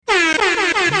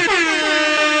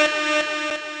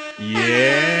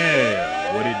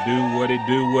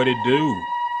do, what it do.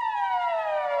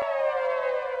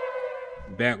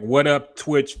 Back, what up,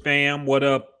 Twitch fam? What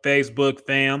up, Facebook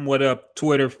fam? What up,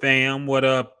 Twitter fam? What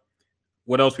up?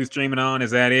 What else we streaming on?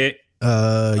 Is that it?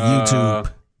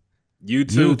 YouTube.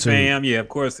 YouTube fam. Yeah, of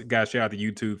course. Got to shout out to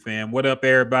YouTube fam. What up,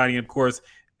 everybody? And of course,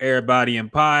 everybody in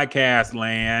podcast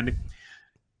land.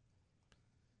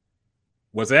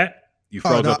 What's that? You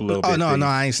froze up a little bit. No,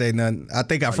 I ain't say nothing. I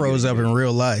think I froze up in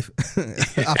real life.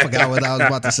 I forgot what I was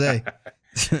about to say.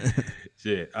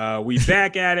 Shit. We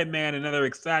back at it, man. Another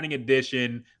exciting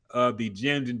edition of the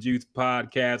Gems and Juice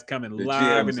podcast coming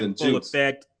live and in full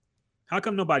effect. How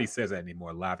come nobody says that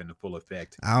anymore? Live in the full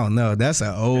effect. I don't know. That's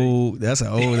an old ass.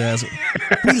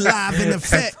 We live in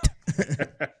effect.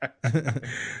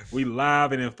 We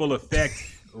live and in full effect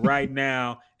right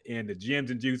now in the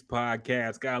Gems and Juice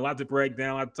podcast. Got a lot to break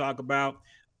down, a lot to talk about.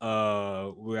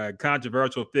 We got a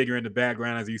controversial figure in the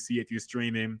background, as you see if you're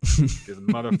streaming. This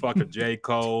motherfucker J.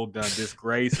 Cole done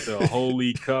disgraced the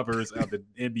holy covers of the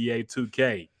NBA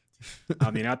 2K. I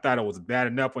mean, I thought it was bad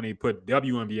enough when he put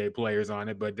WNBA players on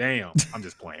it, but damn, I'm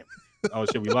just playing. Oh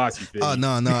shit, we lost you, Figgy. Oh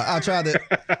no, I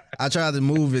tried to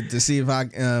move it to see if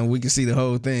we can see the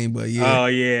whole thing, but yeah. Oh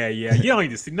yeah. You don't need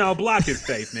to see. No, block his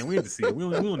face, man. We need to see it. We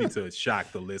don't need to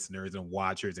shock the listeners and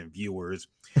watchers and viewers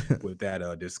with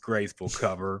that disgraceful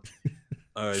cover.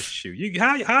 Shoot,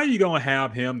 how are you gonna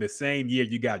have him the same year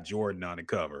you got Jordan on the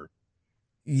cover?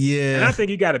 Yeah, and I think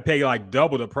you got to pay like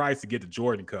double the price to get the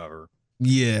Jordan cover.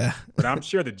 Yeah, but I'm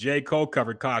sure the J. Cole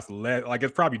cover costs less. Like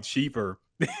it's probably cheaper.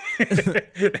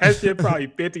 That shit probably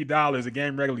 $50. A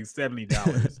game regularly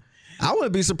 $70. I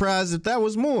wouldn't be surprised if that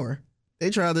was more.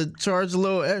 They try to charge a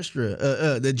little extra.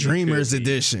 The Dreamers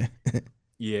edition.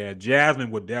 Yeah, Jasmine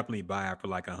would definitely buy it for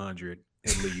like $100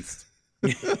 at least.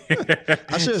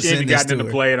 I should have sent this to her. To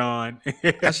play it on.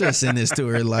 I should have sent this to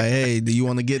her. Like, hey, do you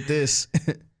want to get this?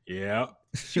 Yeah,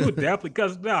 she would definitely.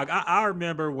 Because dog, I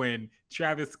remember when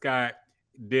Travis Scott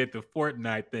did the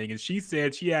Fortnite thing, and she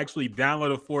said she actually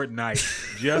downloaded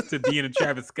Fortnite just to be in the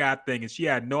Travis Scott thing, and she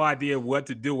had no idea what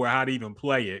to do or how to even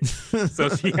play it. So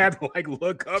she had to like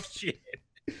look up shit.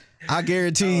 I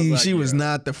guarantee you, she was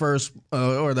not the first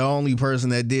or the only person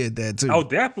that did that too. Oh,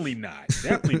 definitely not.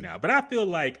 But I feel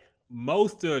like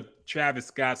most of Travis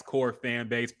Scott's core fan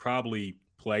base probably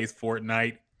plays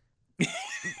Fortnite.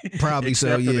 Probably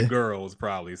so, yeah. For the girls,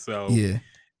 probably so. Yeah.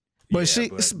 But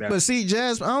see,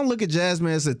 Jasmine, I don't look at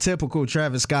Jasmine as a typical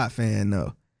Travis Scott fan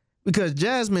though, because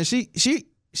Jasmine,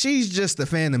 she's just a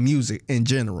fan of music in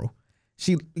general.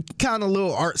 She kind of a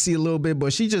little artsy a little bit,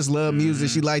 but she just loved music.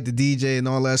 She liked the DJ and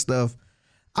all that stuff.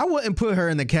 I wouldn't put her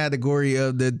in the category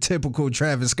of the typical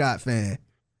Travis Scott fan.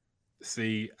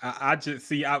 See,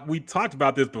 we talked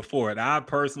about this before, and I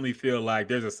personally feel like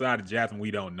there's a side of Jasmine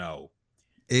we don't know.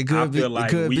 It could be. I feel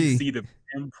like we see the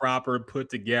improper, put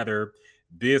together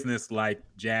business like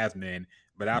Jasmine,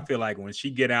 but I feel like when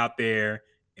she get out there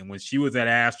and when she was at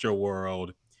Astro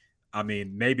World, I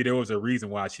mean, maybe there was a reason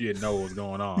why she didn't know what was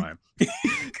going on.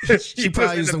 she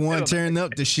probably was the one tearing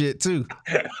up the shit too.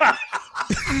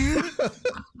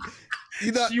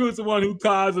 She was the one who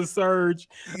caused a surge.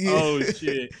 Yeah. Oh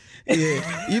shit.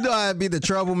 Yeah, you know I'd be the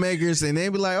troublemakers, and they'd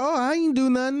be like, "Oh, I ain't do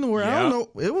nothing," or I don't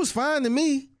know, it was fine to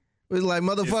me. It's like,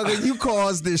 motherfucker, you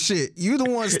caused this shit. You the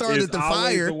one started the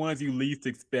fire. The ones you least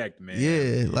expect, man.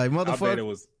 Yeah, like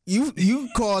motherfucker, you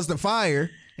caused the fire,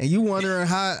 and you wondering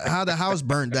how the house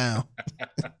burnt down.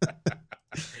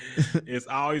 It's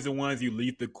always the ones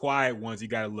the quiet ones you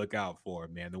got to look out for,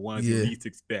 man. The ones you least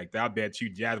expect. I bet you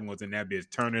Jasmine was in that bitch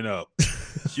turning up.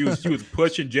 She was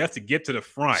pushing just to get to the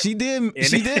front. She did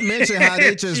mention how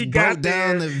they just broke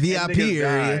down the VIP area.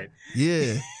 Died.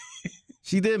 Yeah.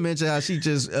 She did mention how she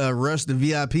just rushed the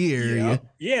VIP area.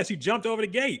 Yeah, she jumped over the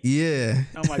gate. Yeah.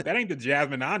 I'm like, that ain't the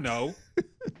Jasmine I know.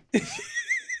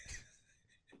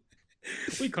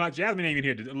 We caught Jasmine ain't even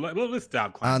here to let's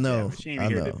stop clowning. I know. Jasmine. She ain't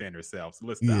even here to defend herself. So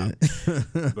let's stop.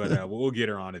 Yeah. But we'll get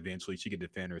her on eventually. She could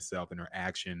defend herself and her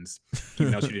actions.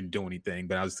 Even though she didn't do anything,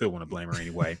 but I still want to blame her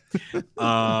anyway.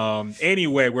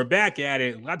 Anyway, we're back at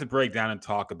it. A lot to break down and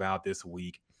talk about this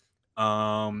week.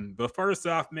 But first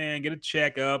off, man, get a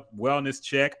checkup, wellness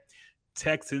check.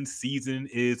 Texan season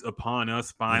is upon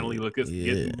us finally. Look,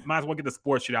 might as well get the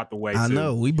sports shit out the way. I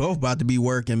know we both about to be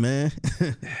working, man.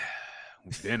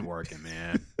 We've been working,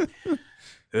 man.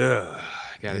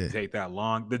 Gotta take that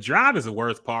long. The drive is the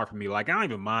worst part for me. Like, I don't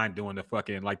even mind doing the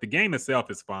fucking, like, the game itself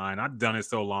is fine. I've done it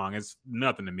so long. It's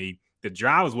nothing to me. The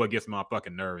drive is what gets my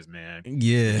fucking nerves, man.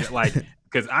 Yeah. Like,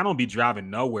 because I don't be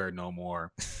driving nowhere no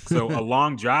more. So a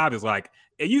long drive is like,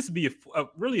 it used to be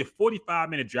really a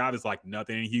 45-minute drive is like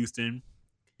nothing in Houston.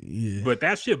 Yeah. But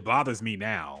that shit bothers me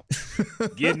now.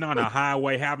 Getting on a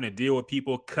highway, having to deal with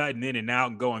people cutting in and out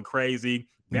and going crazy.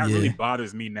 That really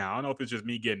bothers me now. I don't know if it's just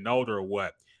me getting older or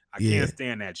what. I can't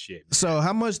stand that shit, man. So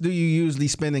how much do you usually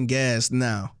spend in gas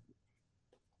now?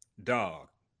 Dog.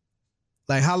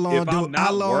 Like how long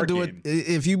do it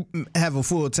if you have a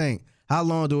full tank, how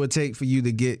long do it take for you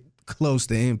to get close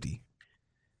to empty?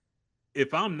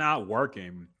 If I'm not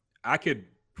working, I could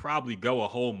probably go a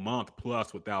whole month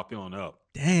plus without filling up.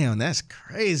 Damn, that's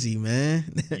crazy,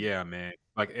 man. Yeah, man.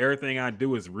 Like everything I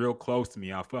do is real close to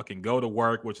me. I fucking go to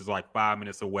work, which is like 5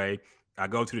 minutes away. I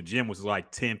go to the gym, which is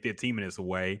like 10, 15 minutes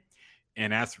away.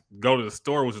 And go to the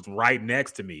store, which is right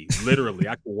next to me. Literally,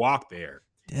 I can walk there.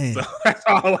 Damn. So that's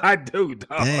all I do,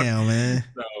 dog. Damn, man.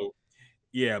 So,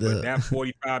 yeah, but that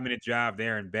 45-minute drive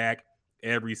there and back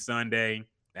every Sunday,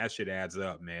 that shit adds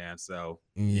up, man. So,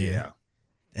 yeah.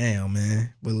 Damn,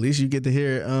 man. But at least you get to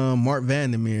hear Mark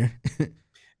Vandermeer.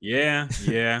 Yeah.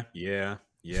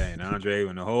 And Andre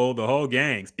and the whole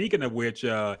gang. Speaking of which,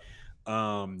 John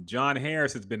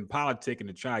Harris has been politicking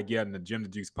to try to get on the Jim the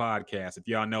Juice podcast. If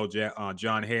y'all know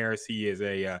John Harris, he is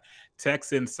a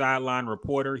Texan sideline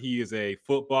reporter. He is a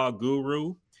football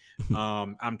guru.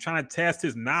 I'm trying to test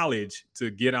his knowledge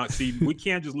to get on. See, we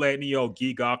can't just let any old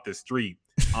geek off the street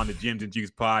on the Jim and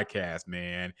Juice podcast,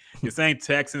 man. This ain't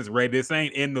Texans radio. This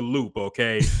ain't In the Loop,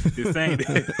 okay? This ain't.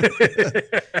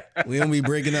 We don't be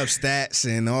breaking up stats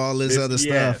and all this other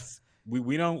stuff.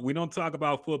 We don't talk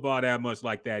about football that much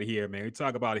like that here, man. We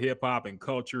talk about hip hop and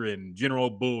culture and general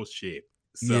bullshit.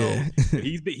 So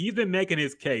he's been making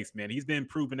his case, man. He's been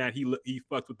proving that he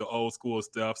fucks with the old school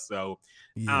stuff. So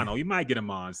I don't know. You might get him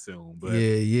on soon, but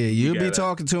you'll be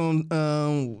talking to him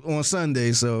on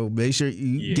Sunday. So make sure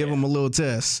you give him a little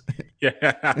test.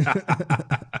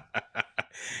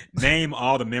 Name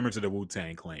all the members of the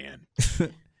Wu-Tang Clan.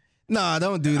 No,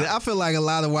 don't do that. I feel like a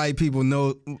lot of white people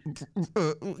know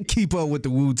keep up with the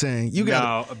Wu-Tang.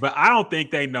 But I don't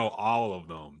think they know all of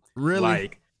them. Really?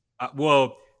 Like,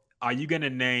 are you gonna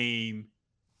name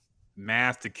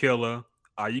Master Killer?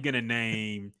 Are you gonna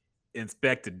name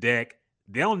Inspector Deck?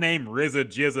 They don't name RZA,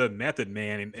 Jizza, Method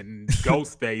Man, and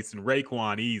Ghostface and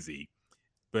Raekwon Easy.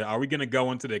 But are we gonna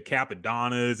go into the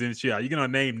Capodonas and shit? Are you gonna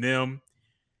name them?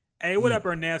 Hey, what up,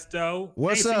 Ernesto?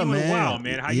 What's up, man? Wow,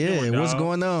 man. How you doing, dog? What's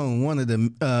going on? One of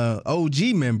the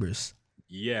OG members.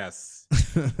 Yes.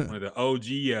 One of the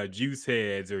OG juice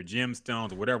heads or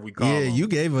gemstones or whatever we call them. Yeah, you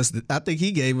gave us I think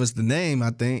he gave us the name,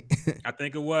 I think. I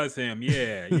think it was him.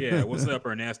 Yeah. What's up,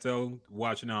 Ernesto?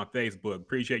 Watching on Facebook.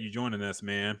 Appreciate you joining us,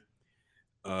 man.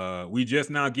 We just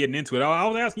now getting into it. I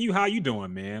was asking you how you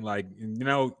doing, man. Like,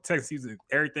 Texas season,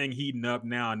 everything heating up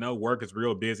now. I know work is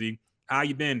real busy. How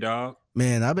you been, dog?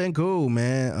 Man, I've been cool,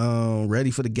 man.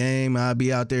 Ready for the game. I'll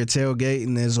be out there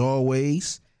tailgating as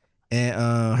always. And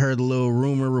heard a little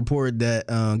rumor report that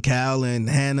Cal and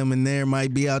Hannum and there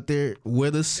might be out there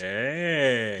with us.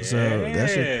 That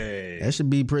should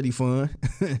be pretty fun.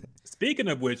 Speaking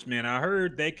of which, man, I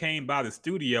heard they came by the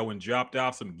studio and dropped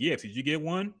off some gifts. Did you get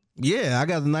one? Yeah, I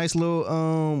got a nice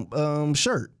little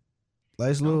shirt.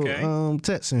 Nice little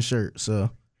Texan shirt. So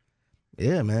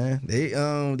yeah, man.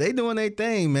 They doing their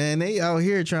thing, man. They out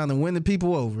here trying to win the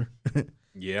people over.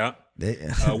 Yeah.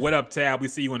 What up, Tab? We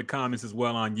see you in the comments as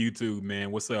well on YouTube, man.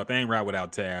 What's up? Ain't right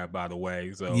without Tab, by the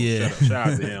way. So shout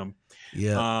out to him.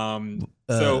 Yeah.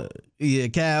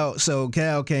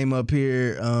 Cal came up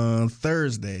here on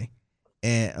Thursday,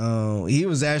 and he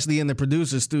was actually in the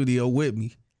producer studio with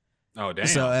me. Oh, damn.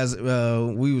 So as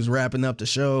we was wrapping up the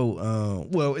show,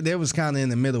 they was kind of in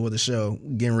the middle of the show,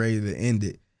 getting ready to end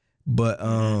it, but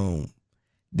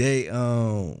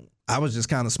I was just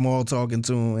kind of small talking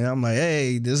to him, and I'm like,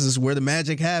 hey, this is where the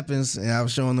magic happens. And I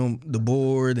was showing him the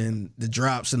board and the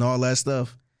drops and all that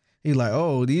stuff. He's like,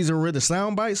 oh, these are where the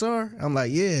sound bites are? I'm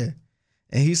like, yeah.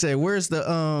 And he said, where's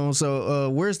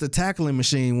the tackling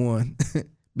machine one?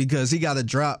 Because he got a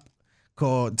drop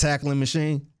called Tackling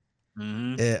Machine.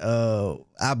 Mm-hmm. And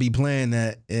I'll be playing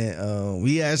that. And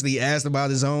he actually asked about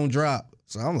his own drop.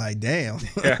 So I'm like, damn.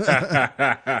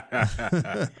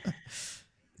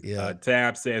 Yeah.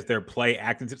 Tab says they're play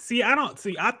acting.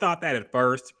 I thought that at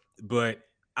first, but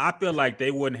I feel like they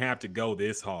wouldn't have to go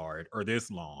this hard or this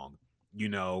long.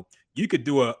 You could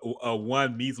do a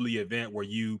one measly event where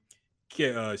you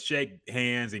shake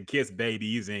hands and kiss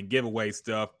babies and give away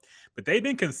stuff, but they've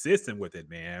been consistent with it,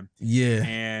 man. Yeah.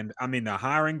 And I mean, the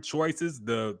hiring choices,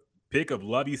 the pick of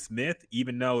Lovie Smith,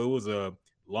 even though it was a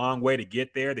long way to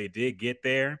get there, they did get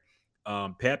there.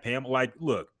 Pep Ham, like,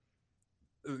 look,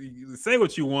 say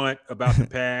what you want about the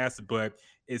past, but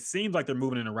it seems like they're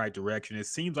moving in the right direction. It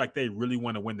seems like they really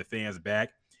want to win the fans back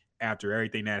after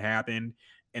everything that happened.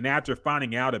 And after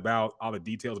finding out about all the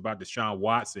details about Deshaun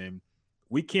Watson,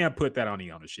 we can't put that on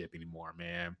the ownership anymore,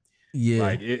 man. Yeah.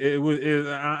 Like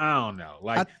I don't know.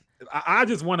 Like I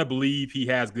just want to believe he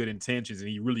has good intentions and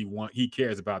he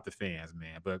cares about the fans,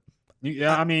 man. But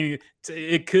yeah, I mean,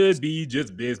 it could be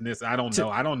just business. I don't know.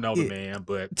 I don't know the man,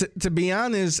 but to be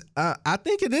honest, I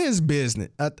think it is business.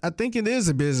 I think it is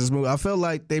a business move. I feel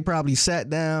like they probably sat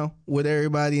down with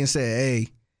everybody and said, "Hey,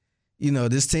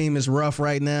 this team is rough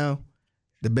right now.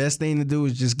 The best thing to do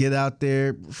is just get out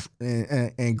there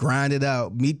and grind it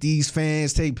out. Meet these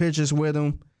fans, take pictures with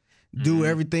them, do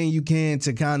everything you can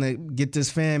to kind of get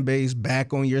this fan base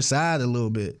back on your side a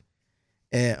little bit."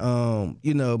 And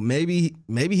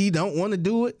maybe he don't want to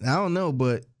do it. I don't know,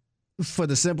 but for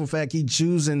the simple fact he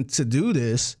choosing to do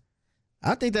this,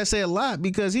 I think that say a lot,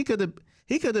 because he could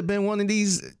have been one of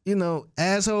these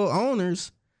asshole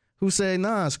owners who say,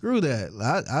 "Nah, screw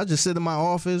that. I'll just sit in my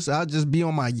office. I'll just be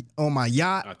on my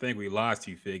yacht." I think we lost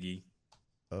you, Figgy.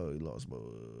 Oh, you lost.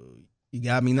 You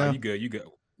got me now. Oh, you good? You good?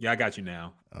 Yeah, I got you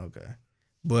now. Okay.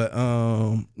 But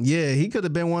yeah, he could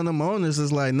have been one of them owners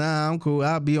that's like, "Nah, I'm cool.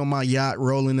 I'll be on my yacht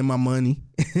rolling in my money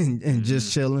and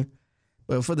just chilling."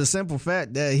 But for the simple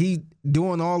fact that he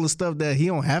doing all the stuff that he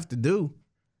don't have to do,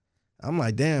 I'm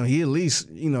like, damn, he at least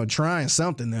trying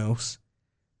something else.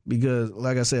 Because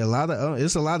like I said,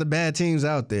 it's a lot of bad teams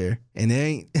out there, and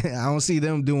I don't see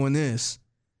them doing this,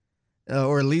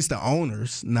 or at least the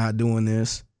owners not doing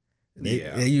this.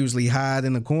 They usually hide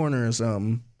in the corner or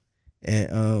something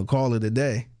and call it a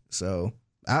day. So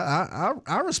I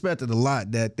respect it a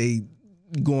lot that they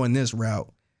going this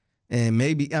route. And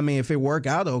maybe, if it work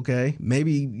out okay,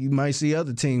 maybe you might see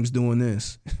other teams doing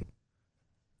this.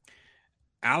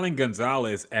 Alan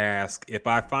Gonzalez asked, if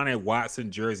I find a Watson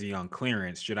jersey on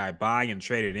clearance, should I buy and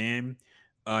trade it in?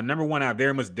 Number one, I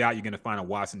very much doubt you're going to find a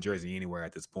Watson jersey anywhere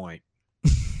at this point.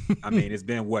 It's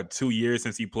been, 2 years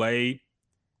since he played?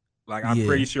 Like, I'm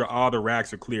pretty sure all the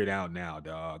racks are cleared out now,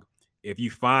 dog. If you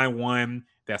find one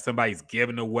that somebody's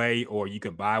giving away, or you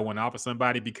can buy one off of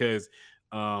somebody, because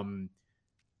Cal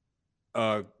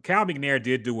McNair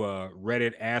did do a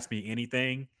Reddit Ask Me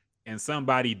Anything, and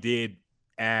somebody did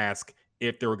ask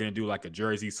if they were going to do like a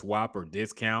jersey swap or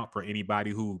discount for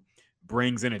anybody who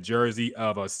brings in a jersey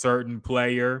of a certain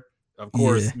player, of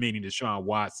course, meaning Deshaun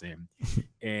Watson.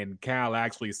 And Cal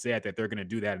actually said that they're going to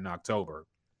do that in October.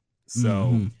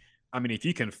 So, if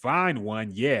you can find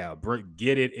one,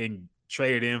 get it and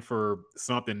trade it in for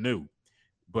something new.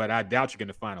 But I doubt you're going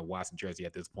to find a Watson jersey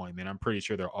at this point, man. I'm pretty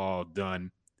sure they're all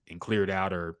done and cleared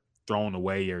out or thrown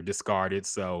away or discarded.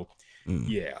 So,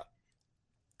 you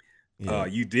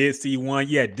did see one.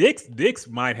 Yeah, Dick's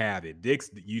might have it. Dick's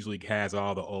usually has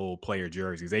all the old player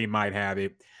jerseys. They might have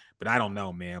it, but I don't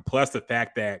know, man. Plus the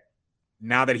fact that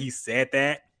now that he said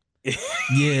that,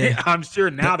 I'm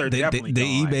sure now they're definitely the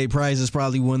gone. eBay prices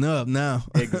probably went up now.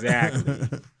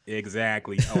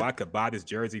 Exactly. Oh, I could buy this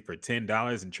jersey for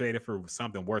 $10 and trade it for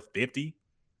something worth $50.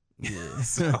 Yeah.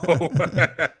 So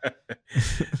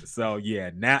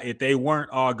now if they weren't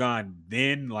all gone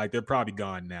then, like, they're probably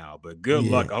gone now. But good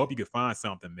luck. I hope you can find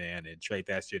something, man, and trade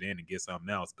that shit in and get something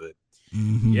else. But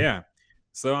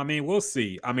so we'll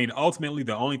see. Ultimately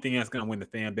the only thing that's gonna win the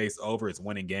fan base over is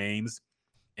winning games.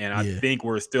 And I think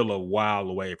we're still a while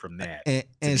away from that, to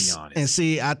be honest. And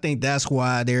see, I think that's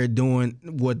why they're doing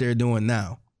what they're doing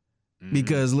now.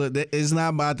 Because look, it's not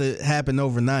about to happen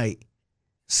overnight.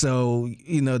 So,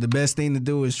 the best thing to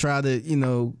do is try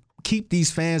to, keep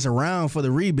these fans around for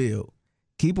the rebuild.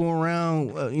 Keep them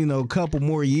around, a couple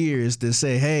more years to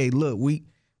say, hey, look, we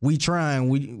trying.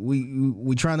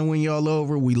 We trying to win y'all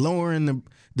over. We lowering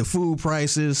the food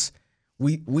prices.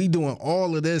 We doing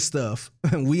all of this stuff.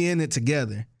 We in it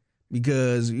together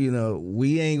because,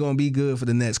 we ain't going to be good for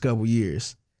the next couple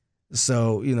years.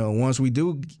 So, once we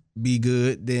do be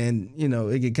good, then,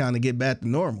 it can kind of get back to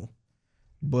normal.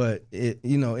 But,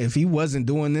 if he wasn't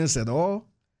doing this at all,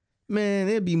 man,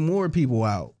 there'd be more people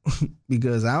out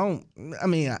because I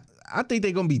think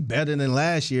they're going to be better than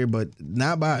last year, but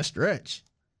not by a stretch.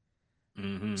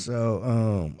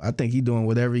 So I think he's doing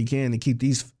whatever he can to keep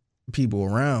these people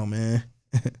around, man.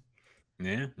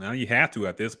 Yeah, now you have to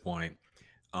at this point.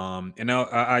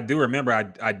 I do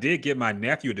remember I did get my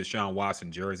nephew a Deshaun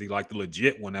Watson jersey, like the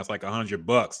legit one that's like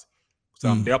 $100. So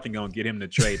I'm definitely gonna get him to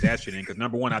trade that shit in because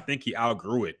number one, I think he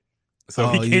outgrew it, so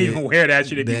he can't even wear that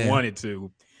shit if he wanted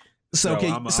to. So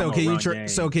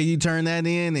can you turn that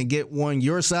in and get one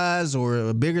your size or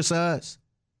a bigger size?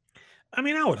 I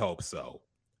would hope so.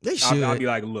 They should. I'll be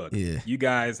like, look, you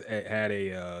guys had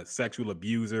a sexual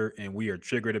abuser, and we are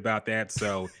triggered about that.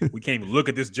 So we can't even look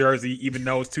at this jersey, even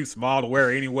though it's too small to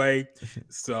wear anyway.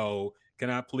 So can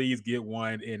I please get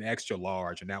one in extra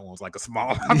large? And that one was like a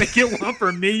small. I'm gonna get one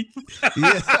for me.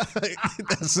 Yeah,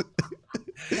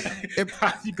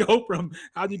 how'd you go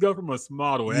from a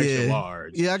small to an extra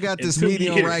large? Yeah, I got this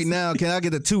medium right now. Can I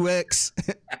get a 2X?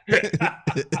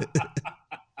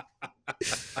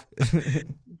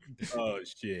 Oh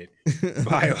shit!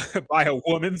 Buy a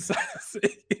woman's size.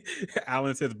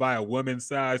 Alan says buy a woman's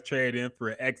size, trade in for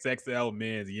an XXL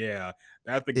men's. Yeah,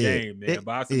 that's the game, man.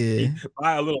 Buy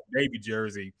a little baby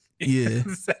jersey. Yeah,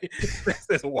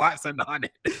 says Watson on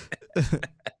it.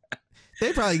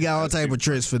 They probably got all type of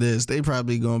tricks for this. They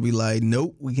probably gonna be like,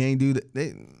 nope, we can't do that.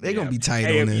 They gonna be tight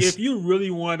on this. If you really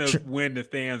want to win the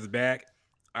fans back,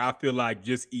 I feel like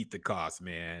just eat the cost,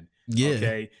 man. Yeah.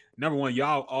 Okay. Number one,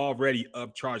 y'all already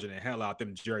upcharging the hell out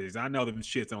them jerseys. I know them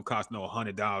shits don't cost no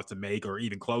 $100 to make or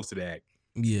even close to that.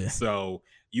 Yeah. So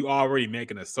you already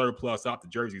making a surplus off the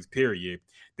jerseys, period.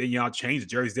 Then y'all change the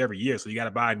jerseys every year. So you got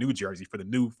to buy a new jersey for the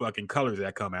new fucking colors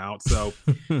that come out. So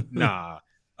nah,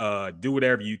 do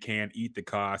whatever you can, eat the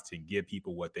cost and give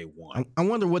people what they want. I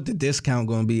wonder what the discount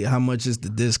going to be. How much is the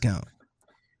discount?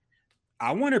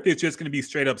 I wonder if it's just going to be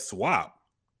straight up swap.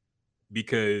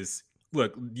 Because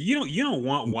look, you don't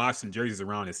want Washington jerseys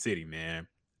around the city, man.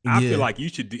 I feel like you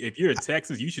should do, if you're a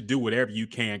Texans, you should do whatever you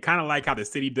can. Kind of like how the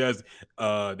city does.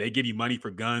 They give you money for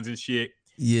guns and shit.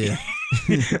 Yeah.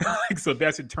 Like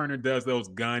Sylvester Turner does those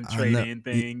gun trade-in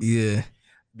things. Yeah.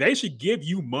 They should give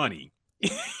you money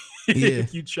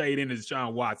if you trade in to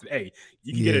Deshaun Watson. Hey,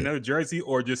 you can get another jersey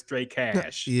or just straight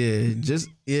cash. Just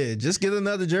get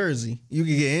another jersey. You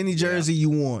can get any jersey you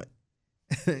want.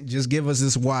 Just give us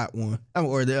this Watt one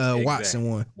or the Watson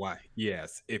one. Why?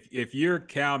 Yes. If you're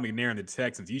Cal McNair and the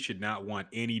Texans, you should not want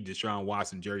any Deshaun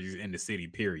Watson jerseys in the city,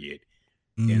 period.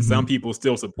 Mm-hmm. And some people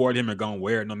still support him and going to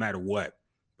wear it no matter what.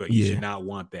 But you should not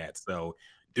want that. So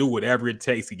do whatever it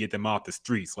takes to get them off the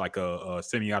streets like a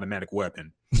semi-automatic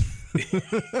weapon.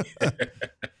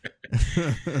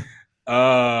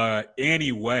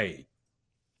 Anyway.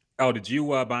 Oh, did you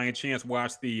by any chance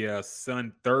watch the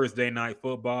Thursday night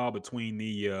football between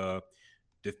the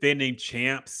defending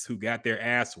champs who got their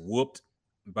ass whooped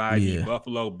by the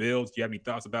Buffalo Bills? Do you have any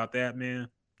thoughts about that, man?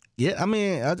 Yeah, I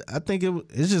mean, I think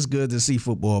it's just good to see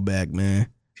football back, man.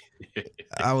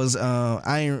 I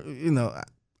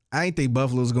ain't think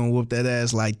Buffalo's gonna whoop that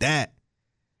ass like that,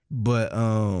 but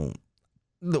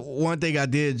the one thing I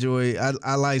did enjoy,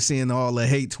 I like seeing all the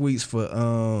hate tweets for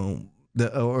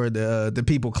the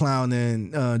people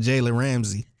clowning Jalen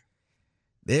Ramsey.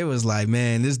 They was like,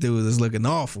 man, this dude is looking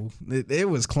awful. It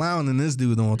was clowning this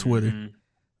dude on Twitter. Mm-hmm.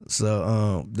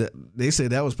 So they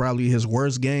said that was probably his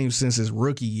worst game since his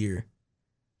rookie year.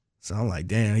 So I'm like,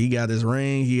 damn, he got his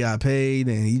ring, he got paid,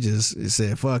 and he just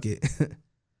said, fuck it.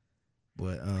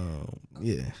 But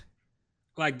yeah.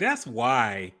 Like, that's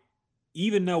why,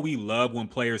 even though we love when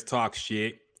players talk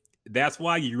shit, that's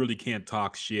why you really can't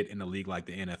talk shit in a league like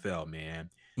the NFL,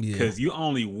 man. Because you're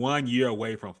only 1 year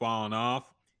away from falling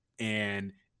off,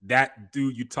 and that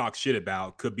dude you talk shit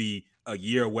about could be a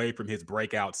year away from his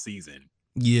breakout season.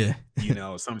 Yeah.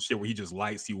 Some shit where he just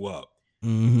lights you up.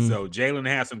 Mm-hmm. So Jalen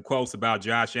had some quotes about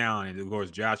Josh Allen, and of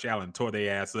course Josh Allen tore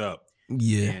their ass up.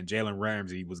 Yeah. And Jalen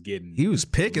Ramsey was getting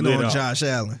picking on Josh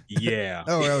Allen. Yeah.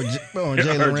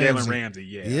 Jalen Ramsey.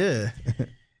 Yeah. Yeah.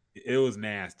 It was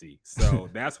nasty. So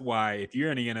that's why if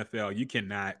you're in the NFL, you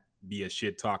cannot be a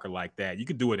shit talker like that. You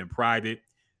can do it in private,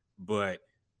 but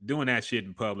doing that shit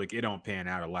in public, it don't pan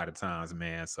out a lot of times,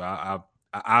 man. So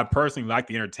I personally like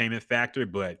the entertainment factor,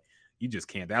 but you just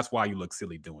can't. That's why you look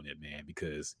silly doing it, man,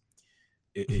 because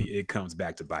it comes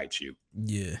back to bite you.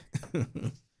 Yeah.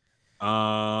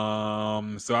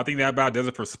 So I think that about does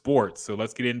it for sports. So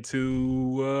let's get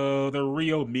into the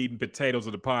real meat and potatoes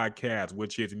of the podcast,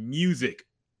 which is music.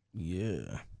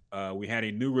 Yeah. We had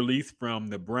a new release from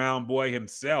the Brown Boy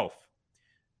himself.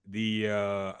 The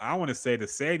I want to say the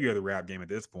savior of the rap game at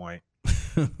this point.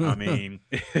 I mean,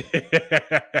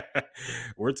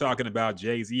 we're talking about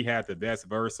Jay-Z had the best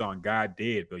verse on God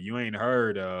Did, but you ain't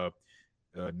heard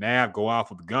Nav go off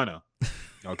with Gunna.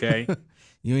 Okay.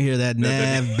 You ain't hear that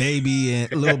Nav Baby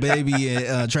and Lil Baby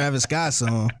and Travis Scott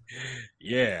song.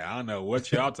 Yeah, I don't know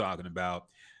what y'all talking about.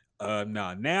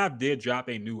 No, Nav did drop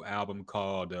a new album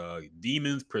called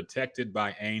Demons Protected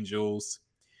by Angels.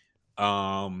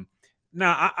 Now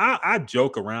I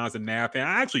joke around as a Nav fan.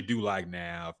 I actually do like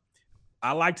Nav.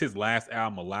 I liked his last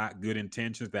album a lot, Good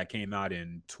Intentions, that came out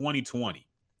in 2020.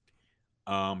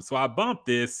 So I bumped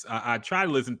this. I tried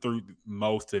to listen through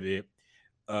most of it.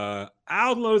 I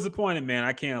was a little disappointed, man.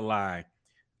 I can't lie.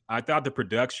 I thought the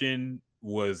production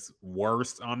was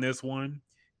worse on this one.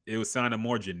 It was sounding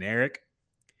more generic.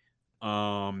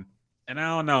 And And I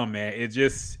don't know, man.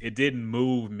 It didn't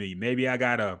move me. Maybe I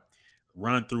gotta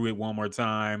run through it one more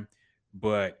time,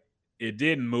 but it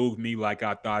didn't move me like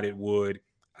I thought it would.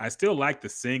 I still like the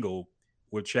single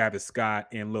with Travis Scott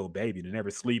and Lil Baby, "To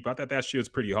Never Sleep." I thought that shit was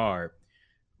pretty hard.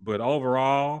 But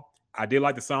overall, I did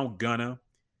like the song Gunna.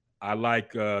 I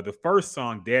like the first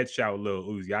song, Dead Shot with Lil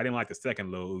Uzi. I didn't like the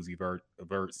second Lil Uzi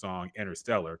Vert song,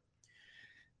 Interstellar.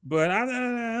 But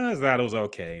I thought it was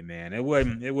okay, man. It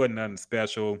wasn't nothing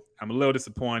special. I'm a little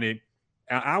disappointed.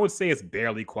 I would say it's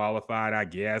barely qualified, I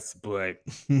guess, but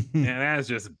man, that's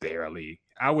just barely.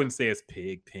 I wouldn't say it's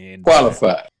Pigpen.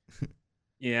 Qualified.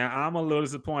 Yeah, I'm a little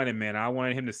disappointed, man. I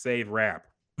wanted him to save rap,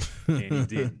 and he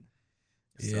didn't.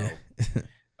 Yeah.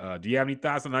 So, do you have any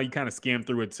thoughts on how you kind of skimmed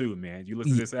through it too, man? Did you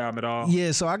listen to this album at all?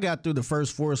 Yeah, so I got through the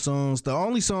first 4 songs. The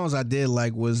only songs I did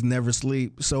like was Never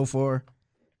Sleep so far,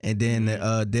 and then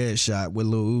the Dead Shot with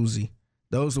Lil Uzi.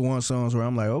 Those are one songs where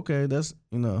I'm like, okay, that's,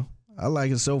 I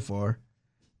like it so far.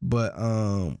 But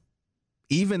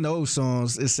even those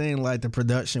songs, it seemed like the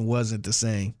production wasn't the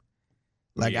same.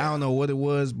 Like, I don't know what it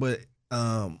was, but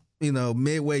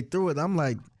midway through it, I'm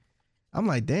like,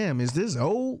 damn, is this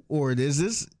old or is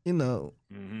this,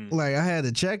 like I had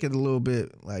to check it a little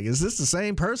bit. Like, is this the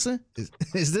same person?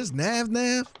 Is this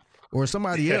Nav or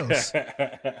somebody else?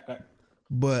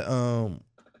 But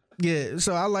yeah,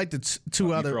 so I like the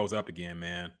two other. He froze up again,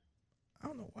 man. I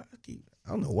don't know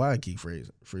why I keep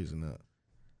freezing up.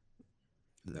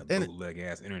 That bootleg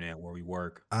ass internet where we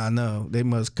work. I know they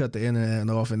must cut the internet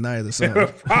off at night or something.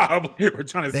 Probably we're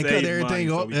trying to. They cut everything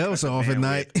else off at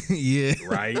night. Yeah,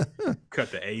 right.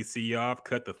 Cut the AC off.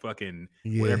 Cut the fucking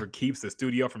whatever keeps the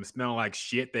studio from smelling like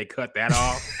shit. They cut that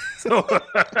off. So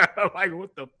like,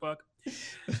 what the fuck?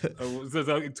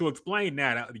 So to explain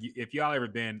that, if y'all ever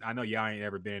been, I know y'all ain't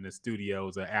ever been in the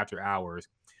studios after hours,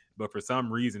 but for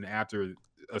some reason after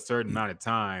a certain amount of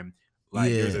time. Like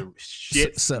there's a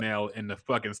shit smell in the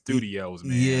fucking studios,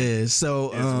 man. Yeah,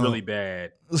 so it's really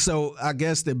bad. So I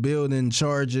guess the building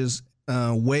charges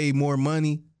way more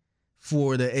money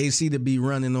for the AC to be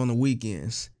running on the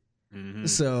weekends. Mm-hmm.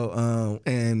 So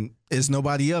and it's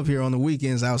nobody up here on the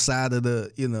weekends outside of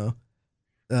the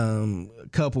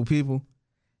couple people,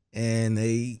 and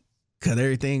they cut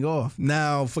everything off.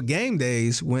 Now for game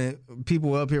days, when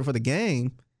people are up here for the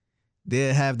game,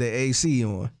 they'll have the AC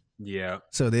on. Yeah.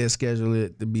 So they'll schedule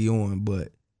it to be on, but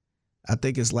I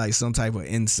think it's like some type of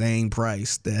insane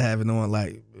price to have it on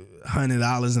like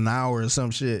 $100 an hour or some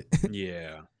shit.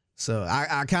 Yeah. So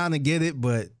I kind of get it,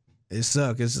 but it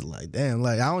sucks. It's just like, damn,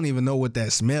 like I don't even know what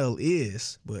that smell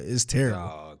is, but it's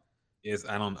terrible.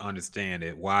 I don't understand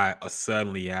it. Why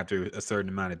suddenly after a certain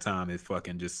amount of time it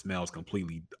fucking just smells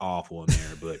completely awful in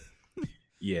there. But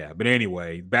yeah. But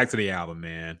anyway, back to the album,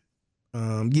 man.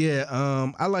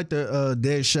 I like the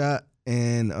Dead Shot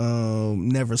and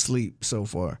Never Sleep so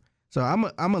far. So I'm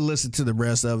gonna listen to the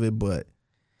rest of it, but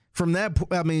from that,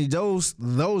 I mean those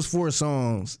 4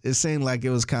 songs, it seemed like it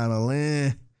was kind of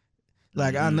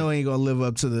like I know it ain't gonna live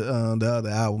up to the other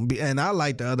album, and I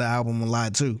like the other album a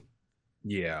lot too.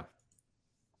 Yeah.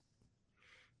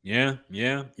 I'm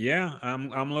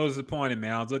a little disappointed,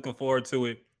 man. I was looking forward to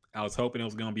it. I was hoping it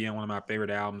was gonna be on one of my favorite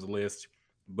albums list,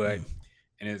 but.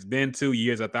 And it's been 2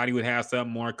 years. I thought he would have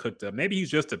something more cooked up. Maybe he's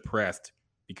just depressed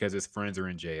because his friends are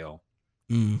in jail.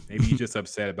 Maybe he's just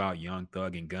upset about Young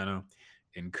Thug and Gunna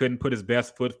and couldn't put his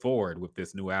best foot forward with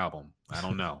this new album. I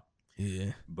don't know.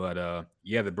 Yeah. But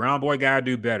the Brown Boy gotta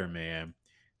do better, man.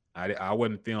 I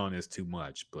wasn't feeling this too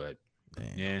much, but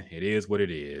yeah, it is what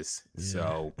it is. Yeah.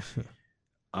 So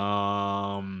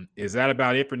is that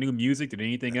about it for new music? Did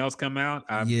anything else come out?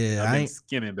 I've been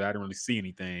skimming, but I didn't really see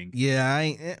anything.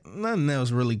 Yeah, nothing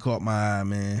else really caught my eye,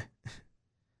 man.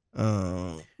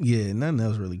 Nothing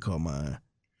else really caught my eye.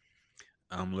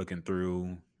 I'm looking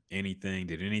through anything.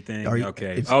 Did anything?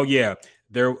 Okay. Oh yeah,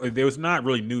 there was not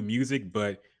really new music,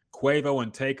 but Quavo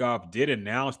and Takeoff did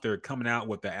announce they're coming out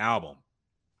with the album,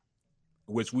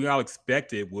 which we all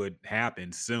expected would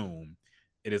happen soon.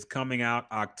 It is coming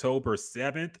out October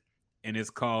 7th, and it's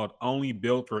called Only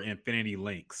Built for Infinity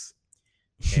Links.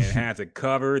 And it has a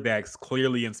cover that's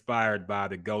clearly inspired by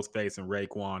the Ghostface and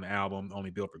Raekwon album, Only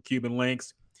Built for Cuban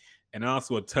Links, and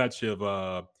also a touch of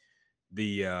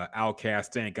the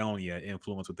Outkast Stankonia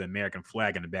influence with the American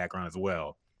flag in the background as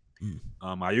well.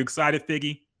 Are you excited,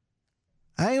 Figgy?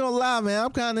 I ain't gonna lie, man.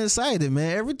 I'm kind of excited,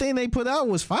 man. Everything they put out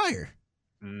was fire.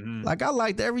 Mm-hmm. Like, I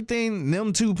liked everything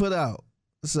them two put out.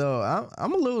 So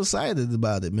I'm a little excited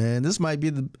about it, man. This might be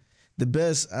the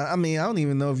best. I mean, I don't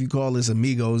even know if you call this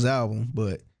Amigos album,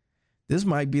 but this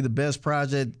might be the best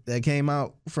project that came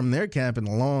out from their camp in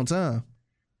a long time.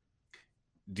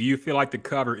 Do you feel like the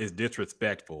cover is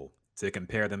disrespectful to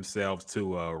compare themselves to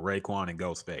Raekwon and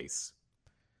Ghostface?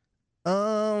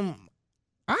 I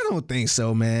don't think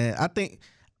so, man.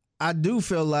 I do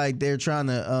feel like they're trying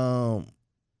to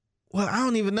well, I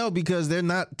don't even know because they're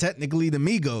not technically the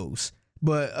Migos.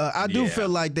 But I do feel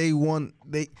like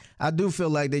I do feel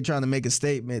like they trying to make a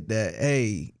statement that,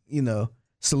 hey, you know,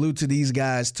 salute to these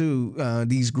guys too,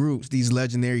 these groups, these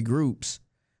legendary groups.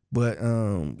 But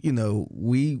you know,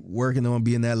 we working on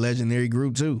being that legendary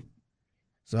group too.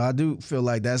 So I do feel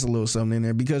like that's a little something in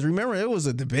there because remember it was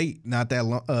a debate not that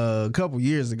long, a couple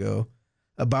years ago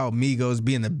about Migos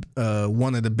being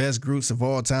one of the best groups of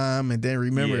all time, and then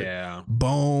remember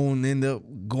Bone ended up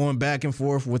going back and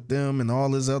forth with them and all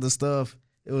this other stuff.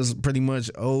 It was pretty much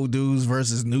old dudes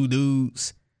versus new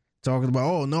dudes talking about,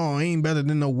 oh no, I ain't better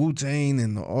than no Wu-Tang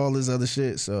and all this other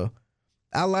shit. So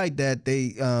I like that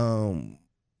they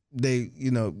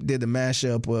you know did the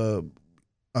mashup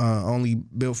only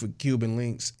built for Cuban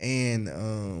Links and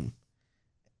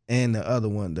the other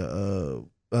one, the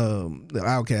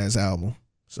Outkast album.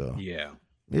 So yeah,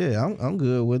 I'm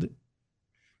good with it.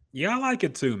 Yeah, I like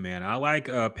it too, man. I like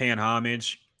paying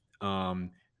homage.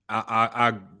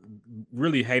 I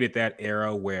really hated that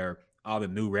era where all the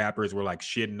new rappers were like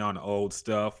shitting on the old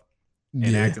stuff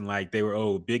and acting like they were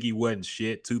Biggie wasn't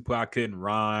shit, Tupac couldn't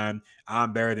rhyme,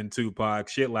 I'm better than Tupac,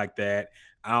 shit like that.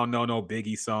 I don't know no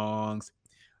Biggie songs.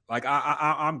 Like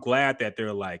I'm glad that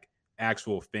they're like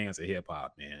actual fans of hip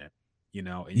hop, man. You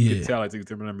know, and you can tell it's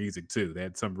through their music too.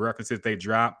 That some references they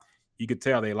drop, you could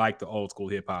tell they like the old school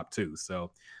hip hop too.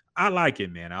 So I like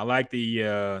it, man. I like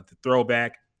the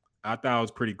throwback. I thought it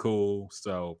was pretty cool.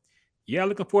 So yeah,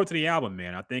 looking forward to the album,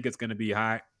 man. I think it's gonna be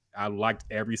hot. I liked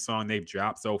every song they've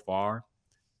dropped so far,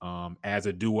 as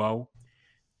a duo.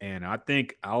 And I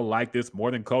think I'll like this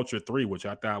more than Culture 3, which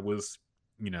I thought was,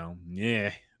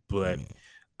 but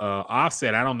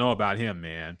Offset, I don't know about him,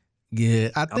 man. Yeah,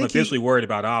 I'm officially worried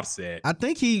about Offset. I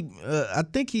think he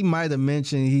might have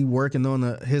mentioned he working on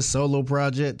his solo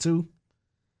project too.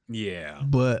 Yeah,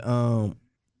 but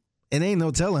it ain't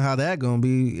no telling how that gonna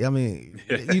be. I mean,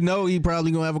 you know, he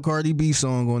probably gonna have a Cardi B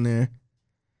song on there.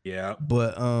 Yeah,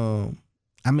 but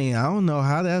I mean, I don't know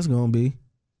how that's gonna be.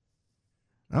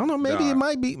 I don't know. Maybe it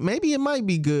might be. Maybe it might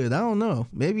be good. I don't know.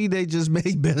 Maybe they just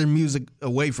made better music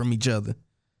away from each other.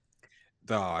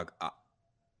 Dog.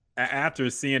 After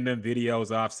seeing them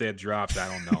videos Offset dropped, I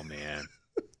don't know, man.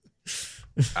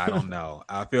 I don't know.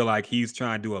 I feel like he's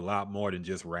trying to do a lot more than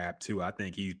just rap too. I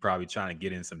think he's probably trying to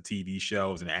get in some TV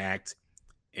shows and act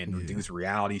and do some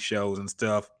reality shows and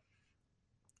stuff.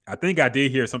 I think I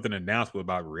did hear something announced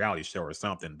about a reality show or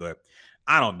something, but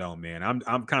I don't know, man.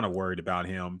 I'm kind of worried about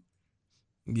him.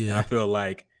 Yeah, and I feel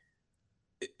like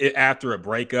after a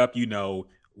breakup, you know,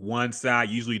 one side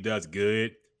usually does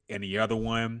good, and the other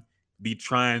one be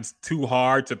trying too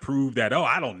hard to prove that,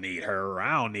 I don't need her, or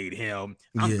I don't need him.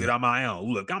 I'm good on my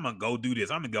own. Look, I'm gonna go do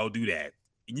this. I'm gonna go do that.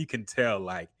 And you can tell,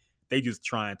 like, they just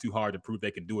trying too hard to prove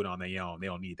they can do it on their own. They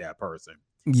don't need that person.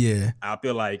 Yeah, I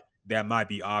feel like that might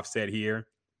be Offset here.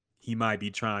 He might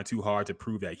be trying too hard to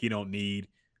prove that he don't need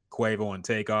Quavo and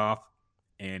Takeoff,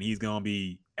 and he's gonna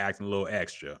be acting a little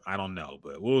extra. I don't know,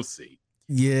 but we'll see.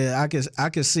 Yeah, I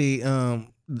can see.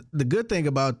 The good thing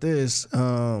about this,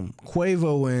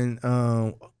 Quavo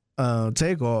and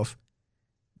Takeoff,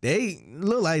 they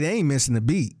look like they ain't missing the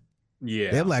beat.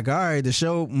 Yeah, they're like, all right, the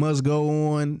show must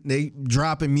go on. They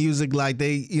dropping music like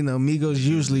they, you know, Migos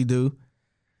usually do.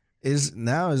 It's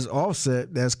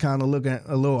Offset that's kind of looking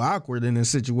a little awkward in this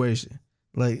situation.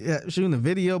 Like shooting a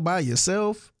video by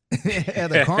yourself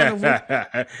at a carnival,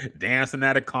 dancing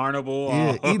at a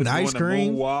carnival, eating ice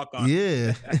cream.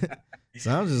 Yeah. So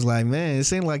I'm just like, man, it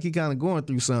seemed like he kind of going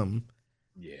through something.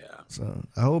 Yeah. So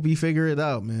I hope he figure it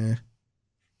out, man.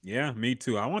 Yeah, me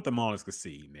too. I want them all to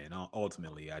succeed, man.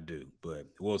 Ultimately, I do, but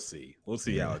we'll see. We'll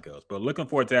see how it goes. But looking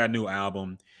forward to that new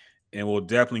album, and we'll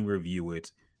definitely review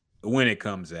it when it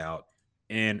comes out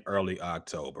in early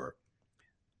October.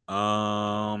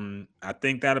 I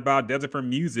think that about does it for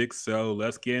music. So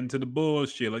let's get into the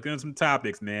bullshit. Let's get into some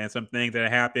topics, man. Some things that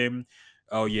happened.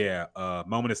 Oh yeah,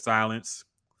 moment of silence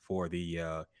for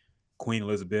the Queen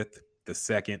Elizabeth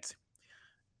II,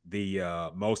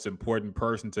 the most important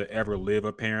person to ever live,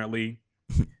 apparently.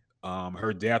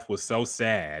 Her death was so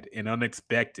sad and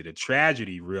unexpected, a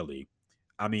tragedy, really.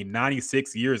 I mean,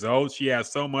 96 years old, she has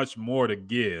so much more to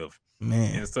give,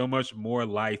 man, and so much more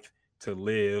life to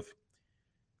live.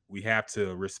 We have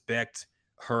to respect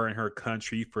her and her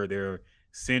country for their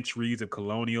centuries of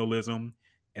colonialism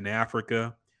in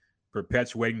Africa,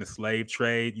 perpetuating the slave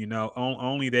trade. You know,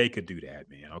 only they could do that,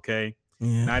 man. Okay,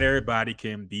 not everybody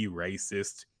can be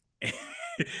racist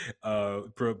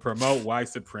promote white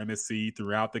supremacy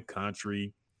throughout the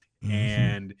country,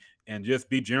 Mm-hmm. and just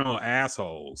be general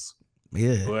assholes.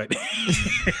 Yeah. But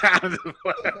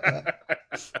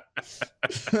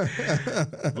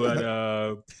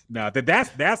no,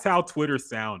 that's how Twitter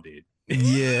sounded.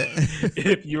 Yeah.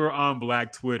 If you're on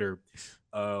Black Twitter,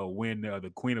 when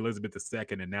the Queen Elizabeth II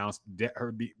announced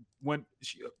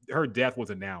her death was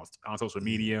announced on social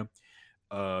media,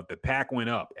 the pack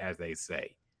went up, as they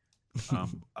say.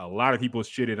 A lot of people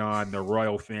shitted on the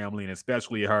royal family and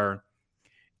especially her.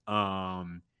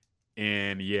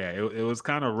 And yeah, it was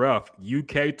kind of rough.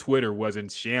 UK Twitter was in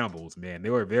shambles, man. They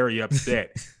were very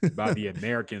upset by the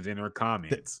Americans in their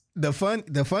comments. The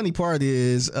funny part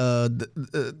is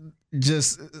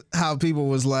just how people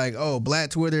was like, oh,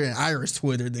 Black Twitter and Irish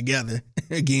Twitter together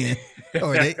again.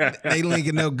 Or they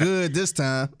linking no good this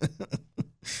time.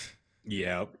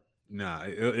 Yeah. Nah,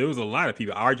 it was a lot of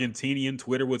people. Argentinian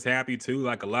Twitter was happy too.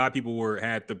 Like a lot of people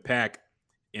had the pack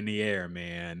in the air,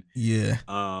 man. Yeah.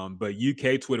 But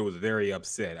UK Twitter was very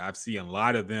upset. I've seen a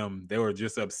lot of them. They were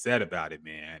just upset about it,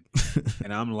 man.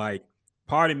 And I'm like,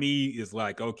 part of me is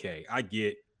like, okay, I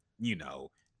get,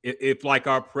 if like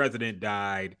our president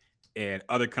died and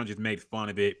other countries made fun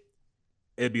of it,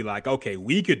 it'd be like, okay,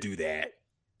 we could do that,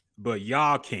 but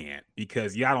y'all can't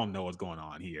because y'all don't know what's going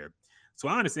on here. So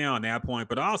I understand on that point,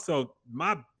 but also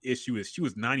my issue is she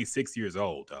was 96 years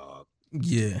old, dog.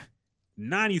 Yeah.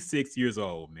 96 years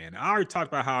old, man. I already talked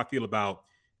about how I feel about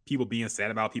people being sad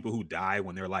about people who die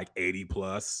when they're like 80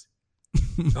 plus.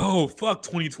 Oh, fuck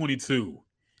 2022.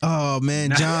 Oh, man,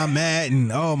 John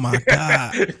Madden. Oh, my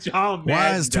God. John Madden.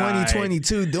 Why is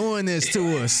 2022 doing this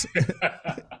to us?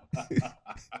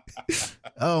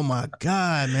 Oh, my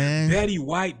God, man. Betty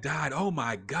White died. Oh,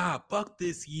 my God. Fuck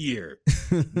this year.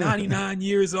 99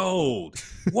 years old.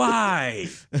 Why?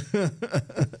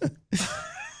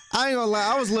 I ain't gonna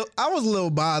lie. I was a little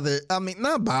bothered. I mean,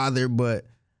 not bothered, but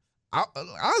I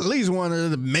at least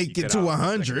wanted to make it to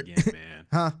 100.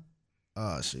 Huh?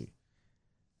 Oh, shit.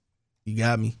 You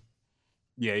got me.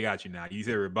 Yeah, you got you now. You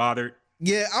said you're bothered?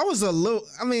 Yeah, I was a little,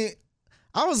 I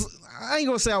ain't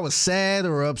gonna say I was sad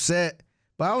or upset,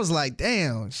 but I was like,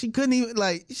 damn, she couldn't even,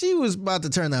 like, she was about to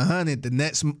turn 100 the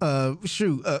next,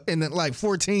 in like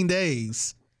 14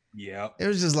 days. Yeah. It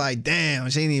was just like, damn,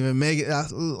 she didn't even make it.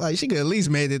 Like, she could at least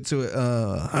made it to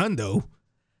hundo.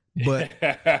 But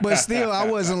still, I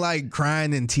wasn't like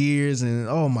crying in tears and,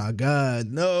 oh my God,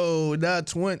 no, not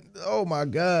 20. Oh my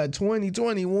God,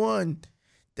 2021.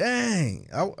 Dang,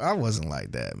 I wasn't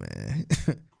like that, man.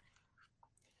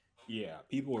 Yeah,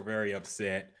 people were very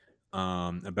upset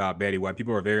about Betty White.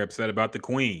 People were very upset about the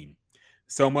Queen.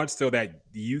 So much so that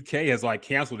the UK has like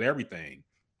canceled everything.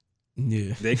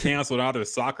 Yeah. They canceled all their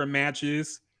soccer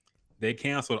matches. They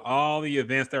canceled all the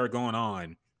events that were going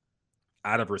on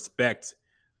out of respect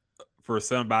for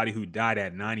somebody who died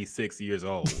at 96 years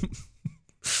old,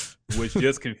 which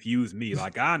just confused me.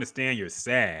 Like, I understand you're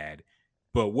sad,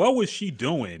 but what was she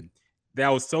doing that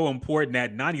was so important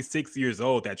at 96 years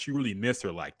old that you really miss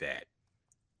her like that?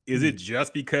 Is it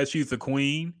just because she's the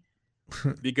queen?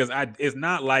 Because it's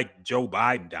not like Joe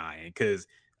Biden dying, because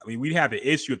I mean, we'd have an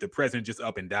issue if the president just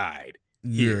up and died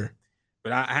here.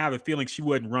 But I have a feeling she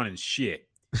wasn't running shit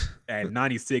at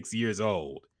 96 years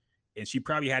old. And she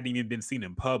probably hadn't even been seen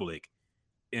in public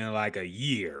in like a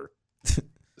year.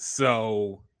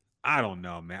 So I don't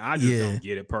know, man. I just don't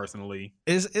get it personally.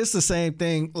 It's the same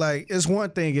thing. Like, it's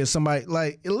one thing if somebody,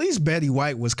 like, at least Betty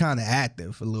White was kind of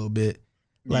active a little bit.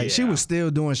 Like, she was still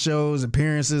doing shows,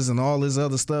 appearances, and all this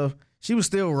other stuff. She was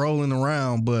still rolling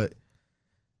around, but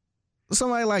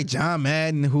somebody like John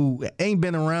Madden, who ain't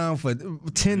been around for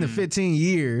 10 to 15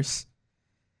 years,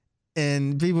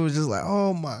 and people was just like,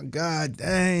 oh my God,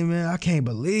 dang, man, I can't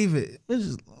believe it. It's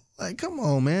just like, come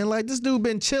on, man. Like, this dude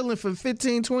been chilling for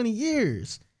 15, 20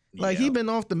 years. Like, he been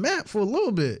off the map for a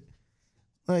little bit.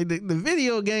 Like, the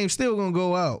video game's still gonna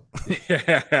go out. Like,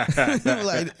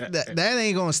 that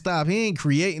ain't gonna stop. He ain't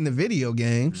creating the video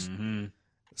games. Mm-hmm.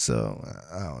 So,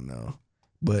 I don't know.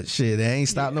 But shit, they ain't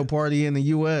stopped no party in the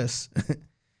U.S.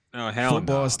 No, hell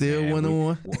football still went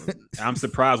on. I'm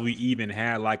surprised we even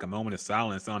had like a moment of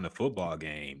silence on the football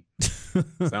game. So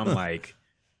I'm like,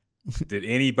 did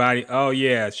anybody? Oh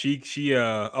yeah, she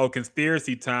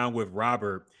conspiracy time with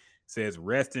Robert says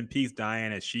rest in peace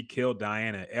Diana. She killed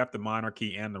Diana, F the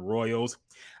monarchy and the royals.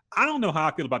 I don't know how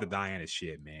I feel about the Diana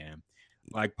shit, man.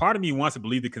 Like, part of me wants to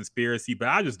believe the conspiracy, but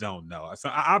I just don't know. So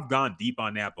I've gone deep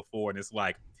on that before, and it's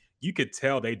like, you could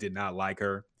tell they did not like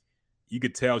her. You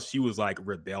could tell she was like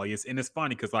rebellious. And it's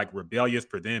funny because like rebellious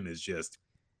for them is just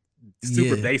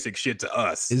super basic shit to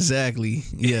us. Exactly.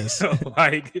 Yes.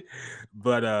 Like,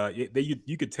 but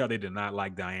you could tell they did not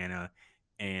like Diana,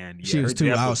 and she was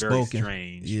too outspoken. Was very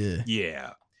strange.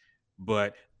 Yeah.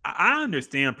 But I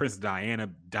understand Princess Diana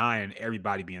dying.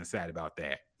 Everybody being sad about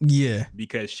that. Yeah,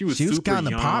 because she was kind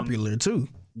of popular too.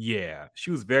 Yeah,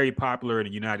 she was very popular in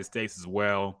the United States as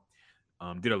well.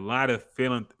 Did a lot of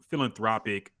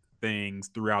philanthropic things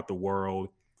throughout the world.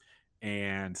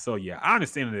 And so, yeah, I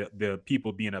understand the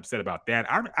people being upset about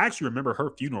that. I actually remember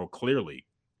her funeral clearly.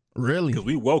 Really? Because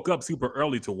we woke up super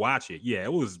early to watch it. Yeah,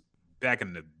 it was back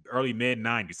in the early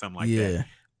mid-90s, something like that.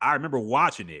 I remember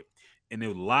watching it. And it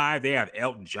was live. They had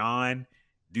Elton John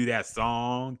do that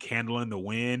song, Candle in the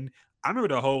Wind. I remember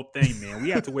the whole thing, man. We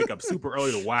had to wake up super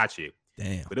early to watch it.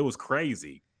 Damn. But it was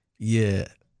crazy. Yeah.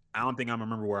 I don't think I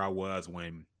remember where I was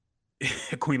when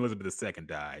Queen Elizabeth II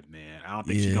died, man. I don't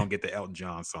think she's going to get the Elton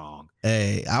John song.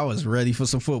 Hey, I was ready for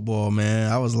some football,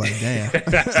 man. I was like, damn.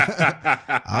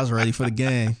 I was ready for the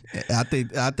game. I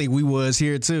think we was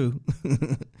here too.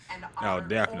 Oh,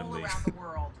 definitely.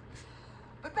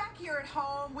 But back here at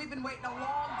home, we've been waiting a long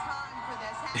time for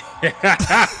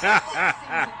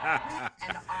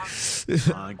this.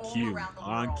 On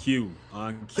cue.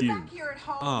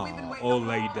 Oh, old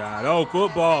lady died. Oh,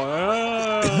 football.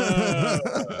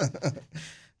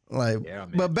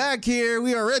 But back here,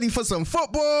 we are ready for some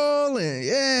football,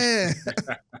 and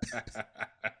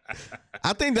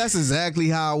I think that's exactly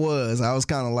how I was. I was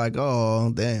kind of like,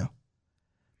 oh, damn.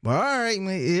 But all right,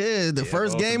 man. The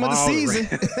first game of the season.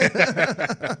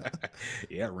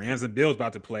 Yeah, Rams and Bills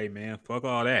about to play, man. Fuck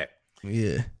all that.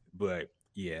 Yeah. But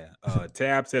yeah,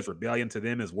 Tab says rebellion to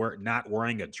them is not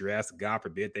wearing a dress. God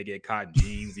forbid they get caught in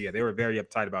jeans. Yeah, they were very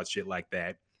uptight about shit like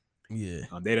that. Yeah.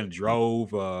 They done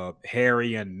drove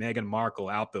Harry and Meghan Markle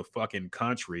out the fucking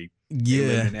country. Yeah.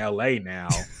 They live in LA now.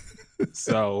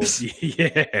 So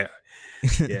yeah.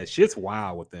 Yeah, shit's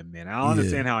wild with them, man. I don't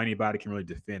understand how anybody can really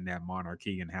defend that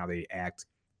monarchy and how they act.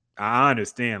 I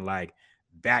understand, like,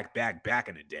 back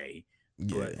in the day.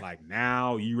 Yeah. But, like,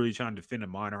 now you really trying to defend the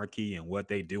monarchy and what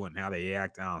they do and how they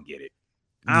act. I don't get it.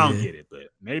 I don't get it. But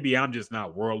maybe I'm just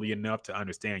not worldly enough to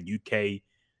understand UK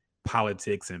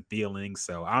politics and feelings.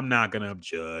 So I'm not going to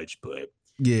judge, but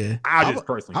yeah, I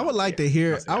would like to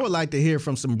hear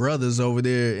from some brothers over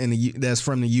there that's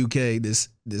from the UK to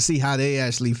see how they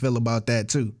actually feel about that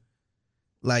too.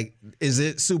 Like, is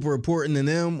it super important to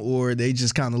them, or they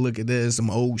just kind of look at this as some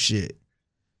old shit?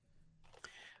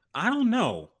 I don't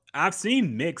know. I've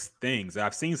seen mixed things.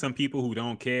 I've seen some people who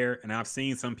don't care, and I've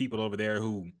seen some people over there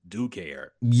who do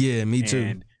care. Yeah, me too.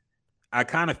 And I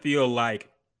kind of feel like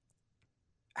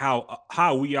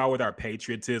how we are with our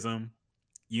patriotism.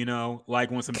 You know,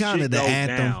 like when some shit goes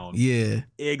down. Yeah.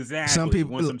 Exactly. Some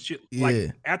people, when some shit,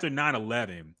 like after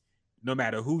 9/11, no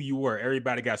matter who you were,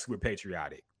 everybody got super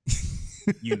patriotic,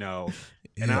 you know?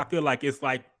 And I feel like it's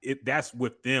like, that's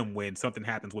with them when something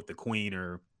happens with the Queen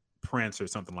or Prince or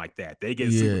something like that. They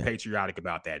get super patriotic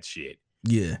about that shit.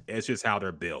 Yeah. It's just how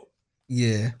they're built.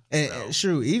 Yeah. And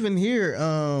sure, even here,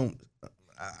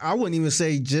 I wouldn't even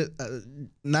say just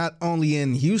not only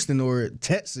in Houston or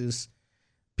Texas,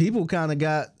 people kind of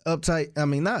got uptight. I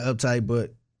mean, not uptight,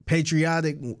 but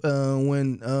patriotic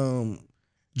when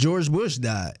George Bush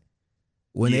died.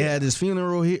 When they had his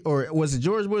funeral here, or was it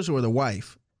George Bush or the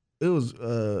wife? It was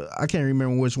I can't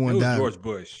remember which one died. George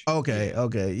Bush.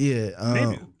 Okay, yeah.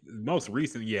 Maybe most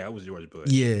recent, it was George Bush.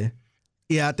 Yeah,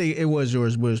 I think it was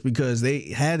George Bush because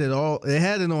they had it all. They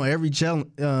had it on every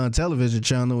television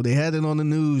channel. They had it on the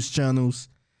news channels.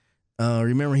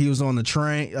 Remember, he was on the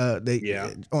train.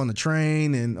 On the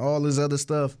train and all this other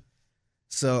stuff.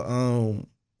 So,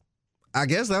 I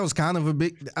guess that was kind of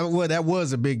that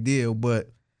was a big deal.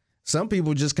 But some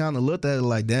people just kind of looked at it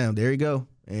like, "Damn, there you go,"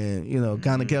 and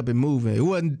kind of kept it moving. It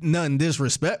wasn't nothing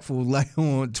disrespectful like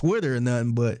on Twitter or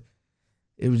nothing, but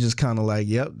it was just kind of like,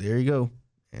 "Yep, there you go."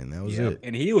 And that was it.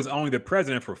 And he was only the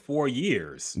president for 4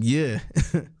 years. Yeah.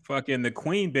 Fucking the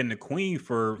queen been the queen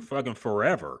for fucking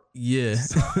forever. Yeah.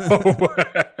 So,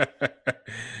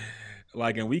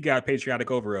 like, and we got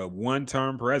patriotic over a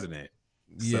one-term president.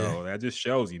 Yeah. So that just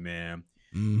shows you, man.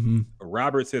 Mm-hmm.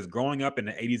 Robert says, growing up in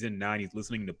the 80s and 90s,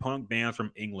 listening to punk bands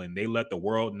from England, they let the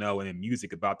world know in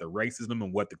music about the racism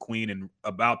and what the Queen and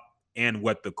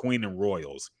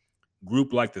Royals.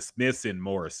 Group like the Smiths and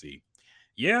Morrissey.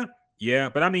 Yeah,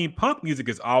 but I mean, punk music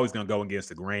is always going to go against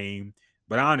the grain,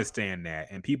 but I understand that.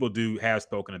 And people have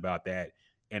spoken about that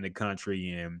in the country.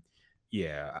 And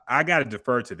yeah, I got to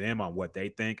defer to them on what they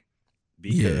think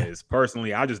because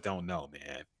personally, I just don't know,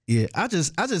 man. Yeah, I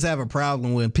just have a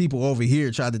problem when people over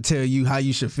here try to tell you how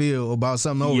you should feel about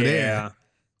something over there.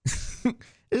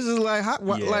 It's just like,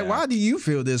 why do you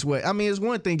feel this way? I mean, it's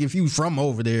one thing if you from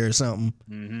over there or something,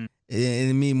 and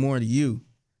it mean more to you.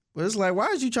 But it's like, why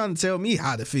is you trying to tell me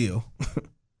how to feel?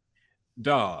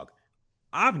 Dog,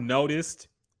 I've noticed,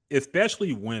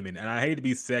 especially women, and I hate to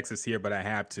be sexist here, but I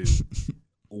have to.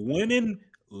 Women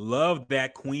love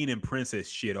that queen and princess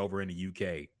shit over in the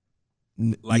UK.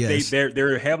 Like yes.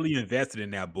 they're heavily invested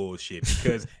in that bullshit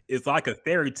because it's like a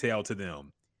fairy tale to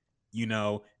them. You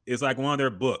know, it's like one of their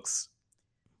books.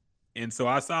 And so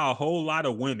I saw a whole lot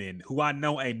of women who I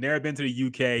know ain't never been to the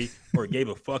UK or gave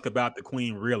a fuck about the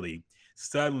queen really,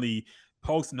 suddenly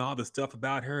posting all the stuff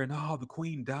about her and the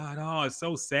queen died. Oh, it's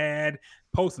so sad.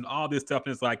 Posting all this stuff.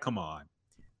 And it's like, come on.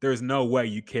 There's no way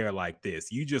you care like this.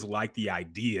 You just like the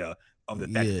idea of the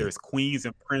fact that there's queens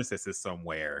and princesses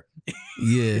somewhere.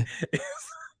 Yeah.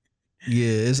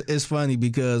 Yeah, it's funny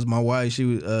because my wife, she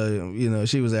was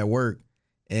she was at work,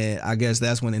 and I guess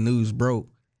that's when the news broke.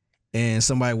 And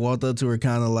somebody walked up to her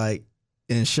kind of like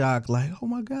in shock, like, oh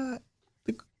my God,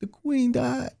 the queen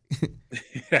died.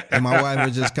 And my wife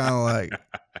was just kind of like,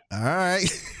 all right.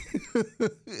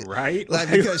 Right?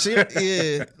 Like, because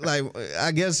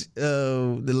I guess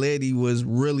the lady was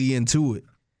really into it.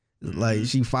 Like,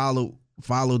 she followed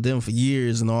them for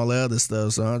years and all the other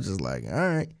stuff. So I'm just like, all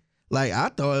right. Like, I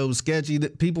thought it was sketchy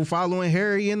that people following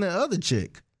Harry and the other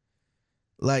chick.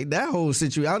 Like, that whole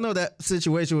situation, I know that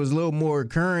situation was a little more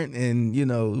current and, it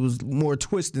was more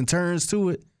twists and turns to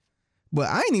it. But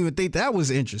I didn't even think that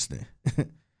was interesting.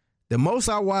 The most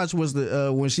I watched was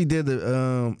the when she did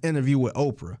the interview with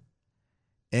Oprah.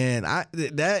 And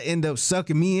that ended up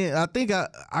sucking me in. I think I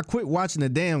quit watching the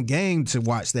damn game to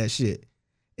watch that shit.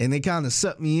 And it kind of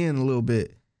sucked me in a little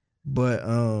bit. But,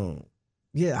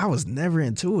 I was never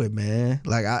into it, man.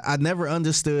 Like, I never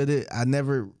understood it. I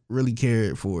never really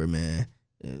cared for it, man.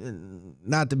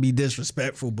 Not to be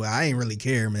disrespectful, but I ain't really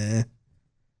care, man.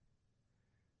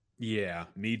 Yeah,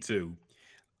 me too.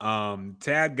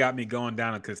 Tab got me going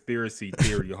down a conspiracy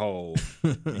theory hole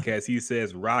because he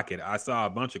says, Rocket, I saw a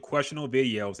bunch of questionable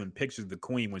videos and pictures of the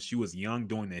queen when she was young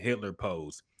doing the Hitler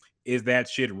pose. Is that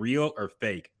shit real or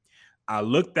fake? I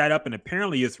looked that up and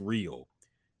apparently it's real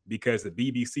because the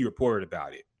BBC reported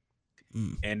about it.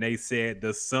 And they said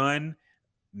the Sun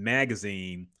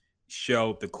magazine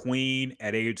showed the queen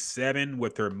at age 7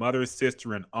 with her mother,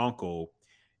 sister, and uncle.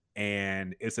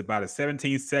 And it's about a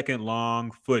 17-second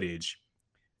long footage.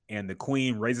 And the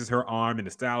queen raises her arm in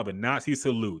the style of a Nazi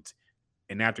salute.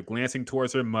 And after glancing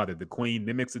towards her mother, the queen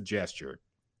mimics a gesture.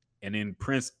 And then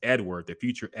Prince Edward, the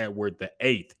future Edward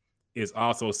VIII, is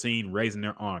also seen raising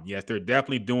their arm. Yes, they're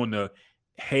definitely doing the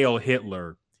Hail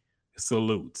Hitler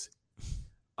salutes.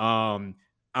 There's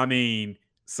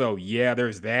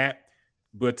that.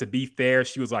 But to be fair,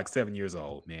 she was like 7 years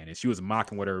old, man. And she was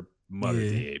mocking what her mother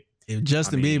did. If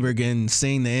Justin Bieber can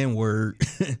sing the N-word,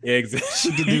 exactly,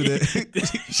 she could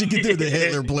do the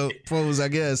Hitler pose, I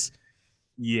guess.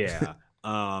 Yeah.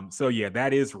 That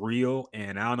is real,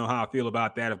 and I don't know how I feel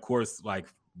about that. Of course, like,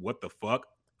 what the fuck?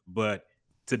 But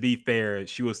to be fair,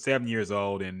 she was 7 years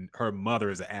old, and her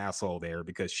mother is an asshole there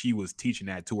because she was teaching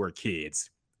that to her kids.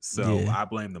 So I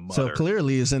blame the mother. So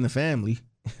clearly, it's in the family.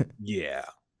 Yeah.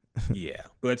 Yeah,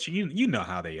 but you know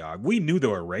how they are. We knew they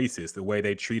were racist the way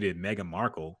they treated Meghan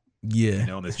Markle. Yeah,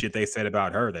 and the shit they said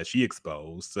about her that she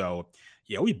exposed. So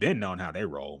yeah, we've been knowing how they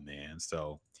roll, man.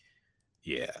 So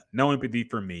yeah, no empathy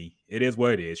for me. It is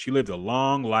what it is. She lived a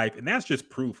long life, and that's just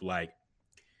proof. Like,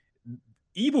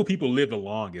 evil people live the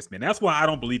longest, man. That's why I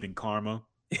don't believe in karma.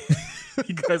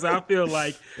 Because I feel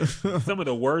like some of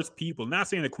the worst people, not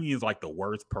saying the queen is like the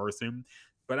worst person,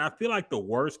 but I feel like the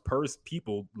worst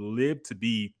people live to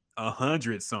be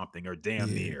 100 something or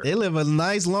damn near. They live a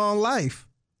nice long life.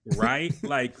 Right?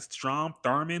 Like Strom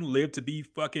Thurmond lived to be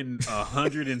fucking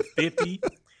 150.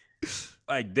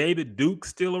 Like David Duke's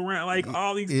still around. Like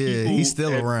all these people. He's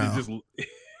still around. Just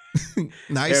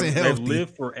nice and healthy. They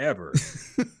live forever.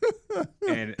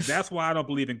 And that's why I don't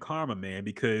believe in karma, man,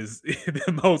 because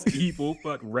the most evil,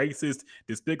 racist,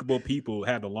 despicable people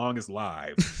have the longest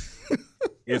lives.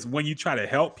 It's when you try to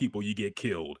help people, you get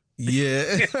killed.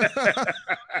 Yeah.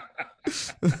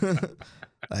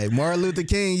 Like Martin Luther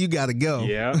King, you got to go.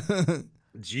 Yeah.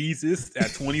 Jesus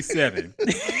at 27.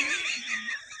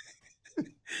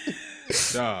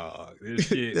 Dog, this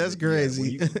shit. That's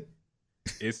crazy.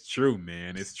 It's true,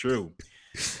 man. It's true.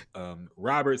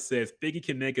 Robert says Figgy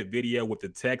can make a video with the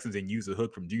Texans and use a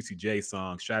hook from Juicy J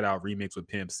song. Shout out remix with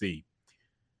Pimp C.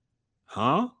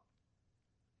 Huh?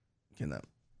 I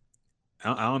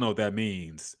don't know what that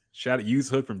means. Use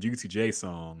hook from Juicy J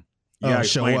song. Yeah,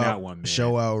 explain that one, man.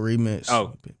 Show Out remix.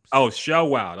 Oh,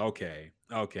 Show Out. Okay.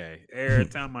 Okay. Every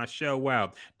time I show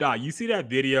out. Dog, you see that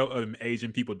video of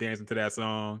Asian people dancing to that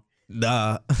song?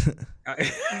 Nah.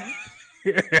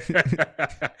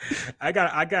 I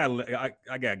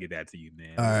gotta get that to you,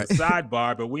 man. All It's a right.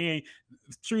 sidebar, but we ain't.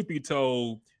 Truth be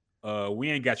told, we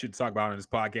ain't got shit to talk about on this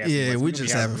podcast. Yeah, we gonna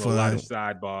just be having a lot fun. of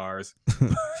sidebars.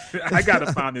 I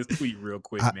gotta find this tweet real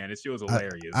quick, man. This shit was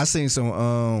hilarious. I seen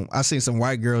some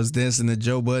white girls dancing to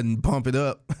Joe Budden, Pump It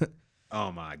Up.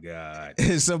 Oh my god!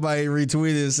 And somebody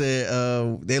retweeted and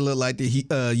said they look like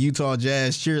the Utah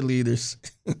Jazz cheerleaders.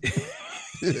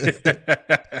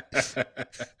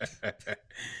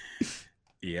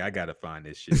 Yeah, I gotta find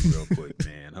this shit real quick,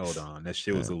 man. Hold on. That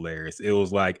shit was hilarious. It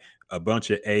was like a bunch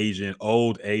of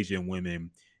old Asian women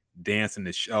dancing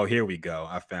the show. Oh, here we go.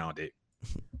 I found it.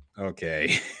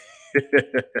 Okay.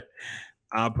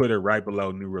 I'll put it right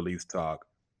below new release talk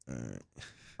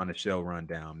on the show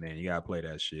rundown, man. You gotta play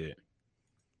that shit.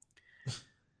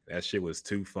 That shit was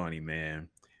too funny, man.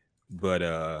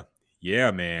 But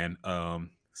yeah, man.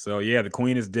 So yeah, the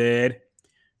queen is dead,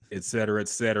 etc.,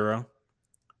 etc.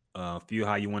 Feel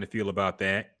how you want to feel about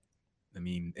that. I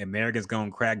mean, Americans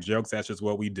gonna crack jokes. That's just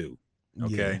what we do.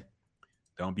 Okay. Yeah.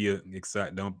 Don't be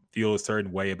excited. Don't feel a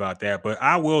certain way about that. But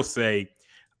I will say,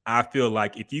 I feel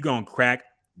like if you're gonna crack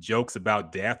jokes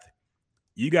about death,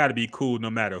 you got to be cool no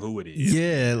matter who it is.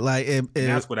 Yeah, like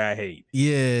that's what I hate.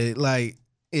 Yeah, like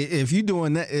if you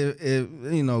doing that,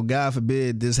 if you know, God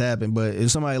forbid this happened, but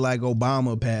if somebody like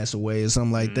Obama passed away or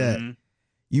something like that,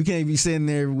 you can't be sitting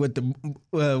there with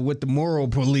the moral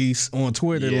police on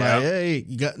Twitter like, hey,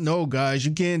 guys,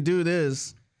 you can't do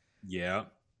this. Yeah.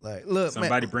 Like, look,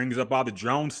 somebody brings up all the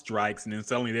drone strikes and then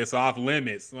suddenly that's off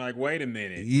limits. Like, wait a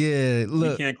minute. Yeah,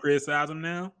 look. You can't criticize them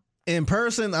now? In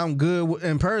person, I'm good.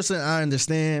 In person, I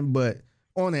understand, but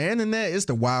on the internet, it's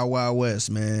the Wild Wild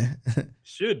West, man.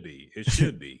 Should be. It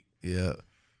should be. Yeah.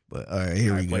 But all right,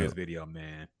 here we go. Play this video,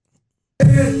 man.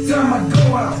 Every time I go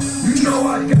out, you know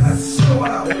I got to show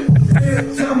out.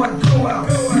 Every time I go out,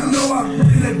 you know I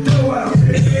bring the dough out.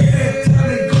 Every time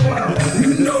they go out, you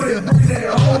know they bring that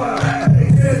hoe out.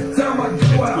 Every time I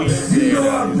go out, you know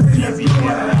I bring that dough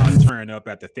out. Turn up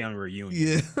at the family reunion.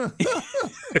 Yeah.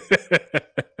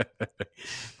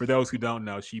 For those who don't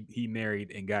know, he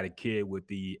married and got a kid with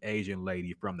the Asian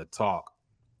lady from The Talk.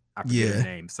 I forget her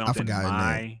name. Something. I forgot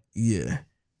her name. Yeah.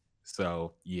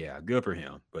 So yeah, good for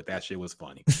him. But that shit was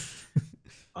funny.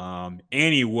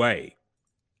 Anyway,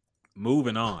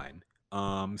 moving on.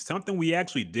 Something we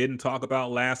actually didn't talk about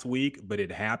last week, but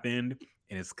it happened,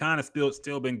 and it's kind of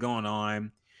still been going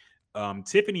on.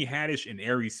 Tiffany Haddish and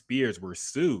Aries Spears were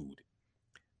sued.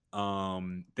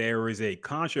 There is a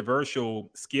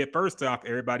controversial skit. First off,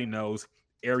 everybody knows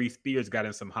Aries Spears got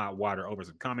in some hot water over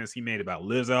some comments he made about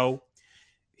Lizzo.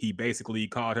 He basically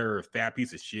called her a fat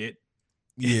piece of shit.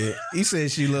 Yeah, he said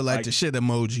she looked like the shit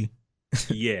emoji.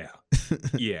 Yeah.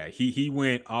 Yeah, he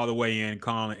went all the way in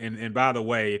calling. And by the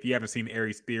way, if you haven't seen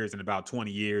Aries Spears in about 20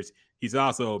 years, he's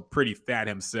also pretty fat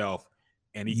himself.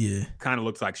 And he kind of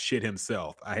looks like shit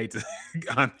himself. I hate to.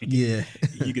 I mean,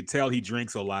 you could tell he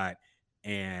drinks a lot,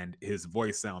 and his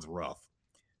voice sounds rough.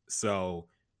 So,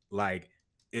 like,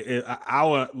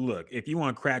 I look. If you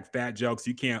want to crack fat jokes,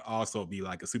 you can't also be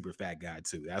like a super fat guy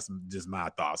too. That's just my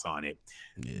thoughts on it.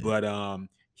 Yeah. But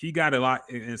he got a lot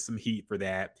and some heat for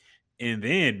that. And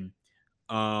then,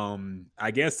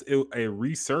 I guess a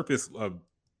resurfaced a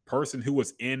person who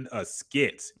was in a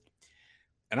skit,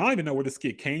 and I don't even know where the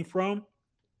skit came from.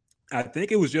 I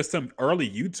think it was just some early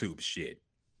YouTube shit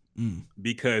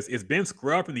because it's been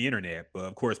scrubbed from the internet, but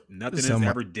of course nothing is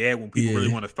ever dead when people really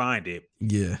want to find it.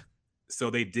 Yeah. So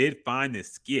they did find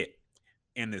this skit,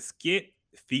 and the skit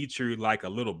featured like a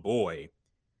little boy,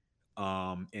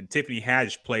 and Tiffany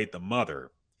Haddish played the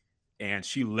mother, and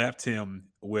she left him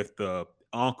with the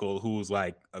uncle who's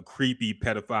like a creepy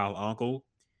pedophile uncle,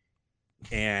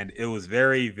 and it was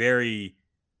very, very,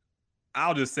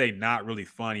 I'll just say not really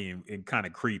funny and kind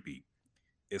of creepy.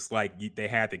 It's like they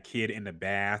had the kid in the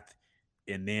bath,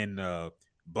 and then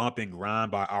Bump and Grind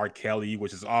by R. Kelly,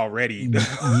 which is already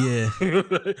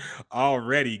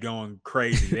already going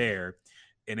crazy there.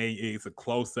 And it's a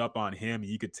close up on him, and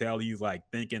you could tell he's like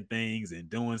thinking things and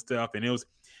doing stuff. And I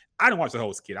didn't watch the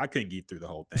whole skit. I couldn't get through the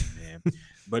whole thing, man.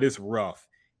 But it's rough.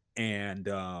 And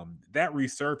that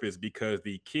resurfaced because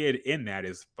the kid in that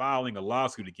is filing a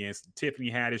lawsuit against Tiffany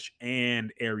Haddish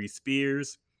and Aries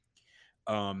Spears.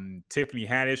 Tiffany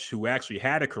Haddish, who actually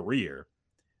had a career,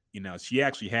 she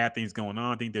actually had things going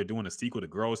on. I think they're doing a sequel to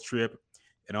Girls Trip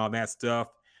and all that stuff.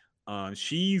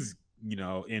 She's,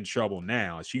 in trouble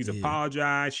now. She's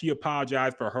apologized. She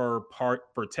apologized for her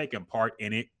for taking part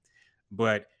in it,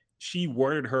 but she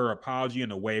worded her apology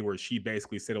in a way where she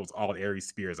basically said it was all Aries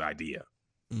Spears' idea.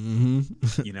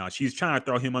 Mm-hmm. She's trying to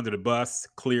throw him under the bus,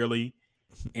 clearly.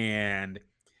 And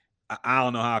I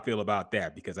don't know how I feel about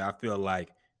that, because I feel like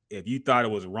if you thought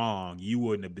it was wrong, you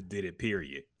wouldn't have did it,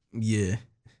 period. Yeah.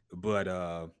 But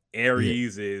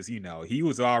Aries is, he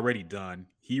was already done.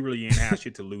 He really ain't have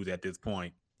shit to lose at this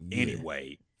point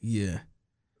anyway. Yeah.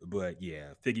 But yeah,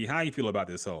 Figgy, how you feel about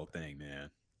this whole thing,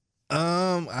 man?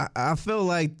 I feel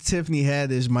like Tiffany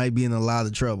Haddish might be in a lot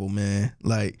of trouble, man.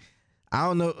 Like, I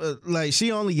don't know, like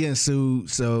she only getting sued,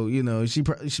 so she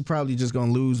probably just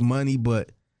gonna lose money.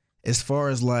 But as far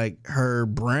as like her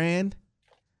brand,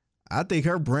 I think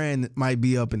her brand might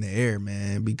be up in the air,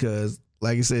 man. Because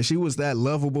like I said, she was that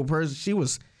lovable person. She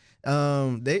was.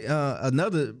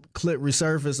 Another clip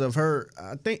resurfaced of her.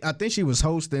 I think she was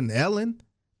hosting Ellen,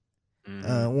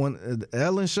 one of the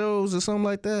Ellen shows or something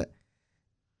like that.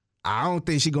 I don't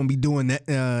think she's gonna be doing that,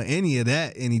 any of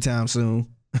that anytime soon.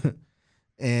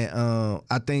 And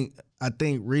I think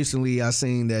recently I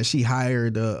seen that she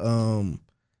hired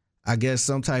I guess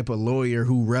some type of lawyer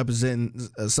who represents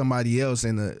somebody else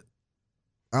in a,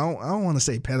 I don't want to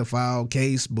say pedophile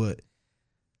case, but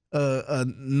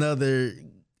another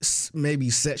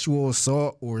maybe sexual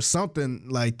assault or something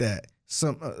like that,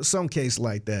 some case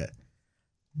like that.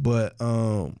 But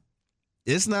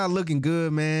it's not looking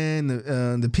good, man.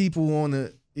 The people on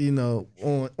the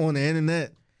on the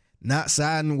internet not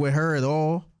siding with her at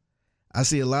all. I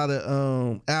see a lot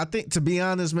of I think, to be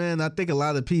honest, man, I think a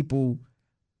lot of people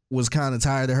was kind of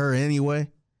tired of her anyway.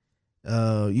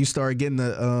 You start getting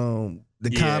the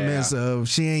comments of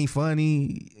she ain't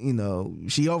funny,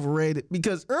 she overrated,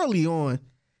 because early on,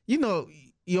 you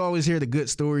always hear the good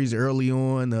stories early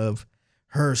on of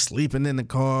her sleeping in the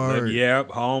car.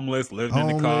 Homeless, living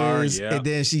in the car. Yeah. And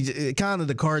then she kind of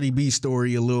the Cardi B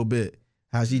story a little bit.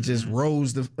 How she just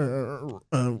rose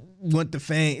went to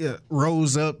fame,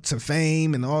 rose up to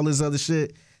fame and all this other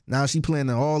shit. Now she playing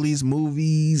in all these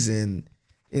movies and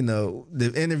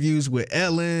the interviews with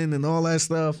Ellen and all that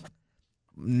stuff.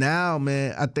 Now,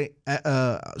 man, I think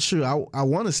I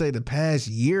want to say the past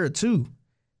year or two,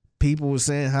 people were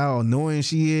saying how annoying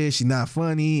she is, she's not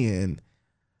funny, and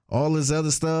all this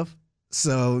other stuff.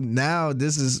 So now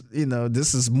this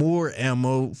is more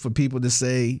ammo for people to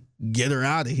say, get her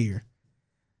out of here.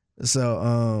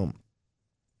 So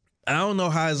I don't know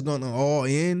how it's gonna all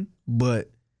end, but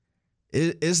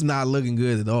it's not looking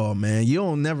good at all, man. You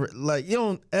don't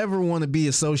ever want to be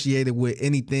associated with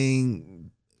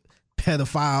anything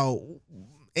pedophile,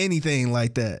 anything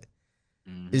like that.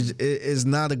 It's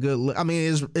not a good look. I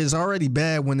mean, it's already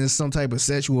bad when it's some type of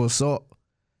sexual assault,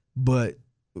 but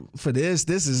for this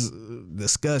is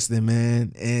disgusting,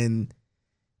 man. And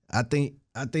I think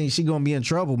she gonna be in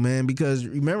trouble, man, because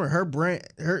remember her brand,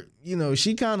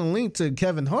 she kind of linked to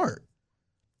Kevin Hart.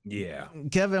 Yeah,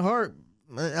 Kevin Hart,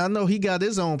 I know he got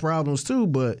his own problems too,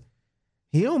 but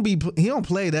he don't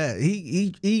play that.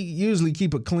 He usually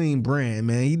keep a clean brand,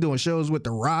 man. He doing shows with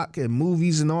The Rock and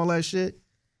movies and all that shit.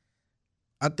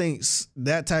 I think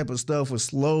that type of stuff will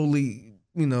slowly,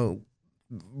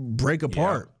 break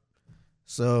apart. Yeah.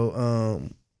 So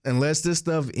unless this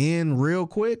stuff end real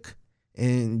quick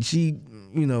and she,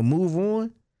 move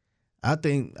on, I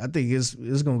think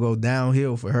it's gonna go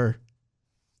downhill for her.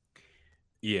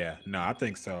 Yeah, no, I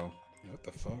think so. What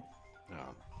the fuck?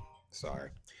 No, sorry.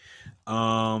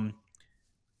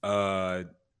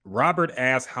 Robert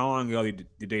asked how long ago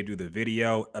did they do the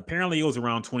video? Apparently it was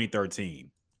around 2013.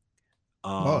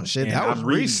 Oh shit, that was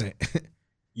recent.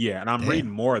 Yeah, and I'm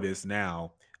reading more of this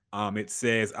now. It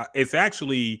says it's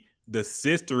actually the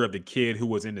sister of the kid who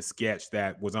was in the sketch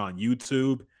that was on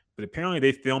YouTube, but apparently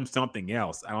they filmed something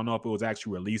else. I don't know if it was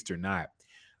actually released or not.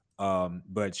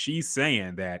 But she's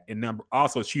saying that, and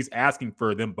also she's asking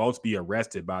for them both to be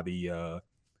arrested by the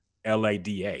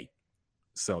LADA.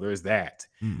 So there's that.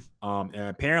 And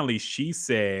apparently she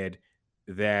said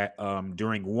that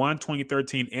during one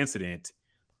 2013 incident,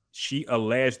 she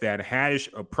alleged that Haddish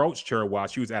approached her while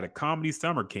she was at a comedy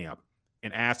summer camp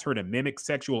and asked her to mimic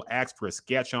sexual acts for a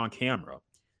sketch on camera,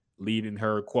 leaving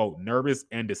her, quote, nervous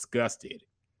and disgusted.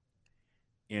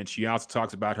 And she also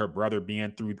talks about her brother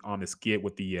being through on the skit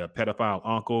with the pedophile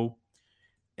uncle.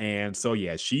 And so,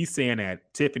 yeah, she's saying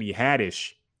that Tiffany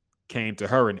Haddish came to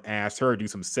her and asked her to do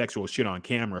some sexual shit on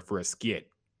camera for a skit.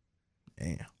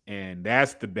 Damn. And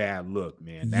that's the bad look,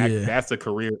 man. That's a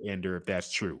career ender if that's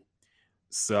true.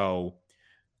 So,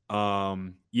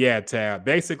 Tab,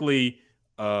 basically,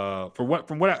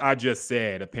 from what I just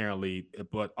said, apparently,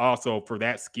 but also for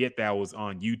that skit that was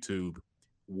on YouTube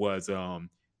was her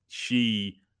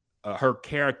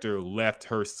character left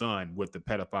her son with the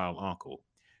pedophile uncle.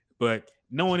 But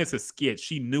knowing it's a skit,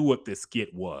 she knew what the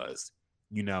skit was.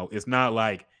 You know, it's not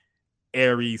like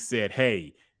Aries said,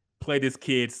 hey, play this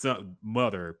kid's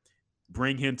mother,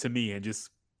 bring him to me, and just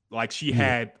like she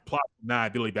had plot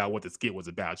deniability about what the skit was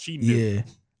about. She knew. Yeah.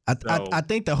 I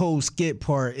think the whole skit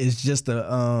part is just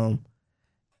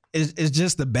it's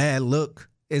just a bad look.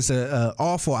 It's a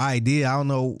awful idea. I don't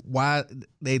know why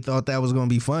they thought that was going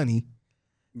to be funny.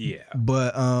 Yeah.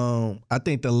 But I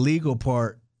think the legal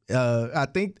part, I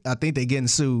think they're getting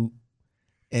sued,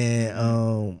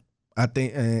 and I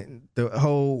think the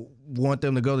whole want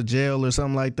them to go to jail or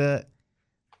something like that.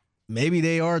 Maybe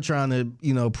they are trying to,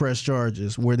 you know, press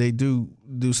charges where they do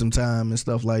some time and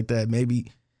stuff like that. Maybe,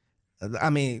 I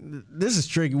mean, this is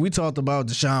tricky. We talked about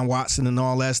Deshaun Watson and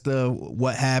all that stuff,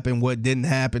 what happened, what didn't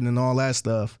happen, and all that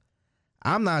stuff.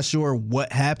 I'm not sure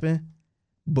what happened,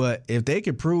 but if they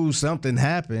could prove something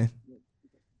happened,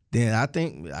 then I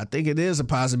think it is a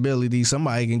possibility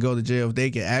somebody can go to jail if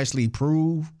they can actually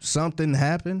prove something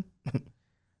happened.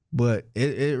 But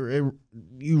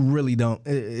you really don't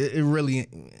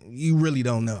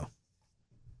know.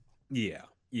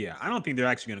 Yeah. I don't think they're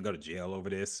actually going to go to jail over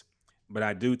this, but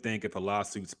I do think if a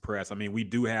lawsuit's pressed, I mean, we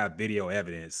do have video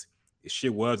evidence. This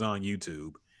shit was on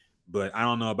YouTube, but I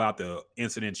don't know about the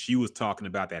incident she was talking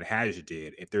about that Hajj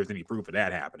did, if there's any proof of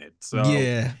that happening. So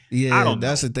yeah, I don't know.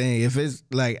 That's the thing. If it's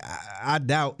like, I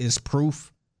doubt it's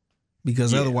proof,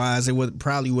 because otherwise it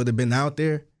would have been out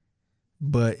there.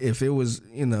 But if it was,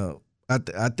 you know,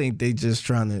 I think they just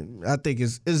trying to. I think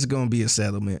it's going to be a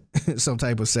settlement, some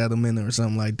type of settlement or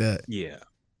something like that. Yeah,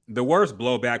 the worst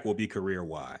blowback will be career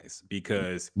wise,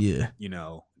 because you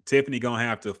know, Tiffany gonna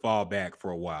have to fall back for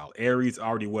a while. Aries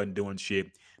already wasn't doing shit,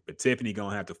 but Tiffany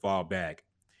gonna have to fall back.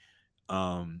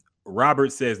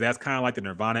 Robert says that's kind of like the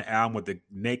Nirvana album with the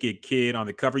naked kid on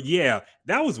the cover. Yeah,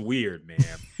 that was weird, man.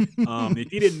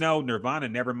 If you didn't know, Nirvana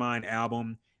Nevermind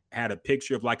album had a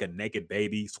picture of like a naked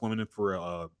baby swimming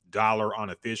for $1 on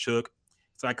a fish hook.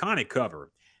 It's an iconic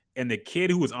cover. And the kid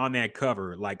who was on that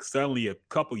cover, like suddenly a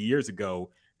couple years ago,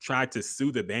 tried to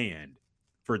sue the band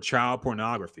for child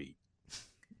pornography.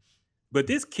 But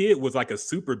this kid was like a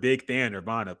super big fan of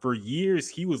Nirvana. For years,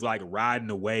 he was like riding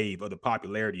the wave of the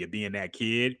popularity of being that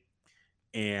kid.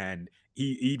 And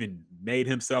he even made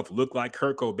himself look like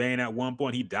Kurt Cobain at one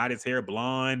point. He dyed his hair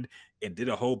blonde and did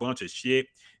a whole bunch of shit.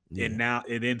 Yeah.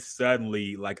 And then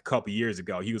suddenly, like a couple years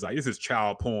ago, he was like, this is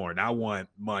child porn. I want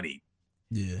money.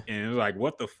 Yeah. And it was like,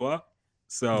 what the fuck?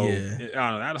 So, I don't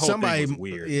know, that whole thing was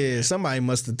weird. Yeah, man. Somebody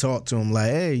must have talked to him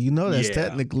like, hey, you know, that's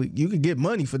technically, you could get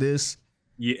money for this.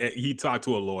 Yeah, he talked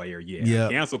to a lawyer. Yeah.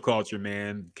 Cancel culture,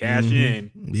 man. Cash in.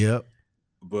 Yep.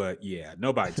 But yeah,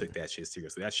 nobody took that shit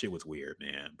seriously. That shit was weird,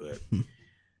 man. But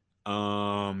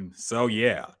so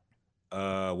yeah.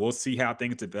 We'll see how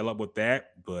things develop with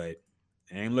that, but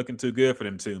ain't looking too good for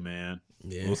them too, man.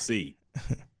 Yeah. We'll see.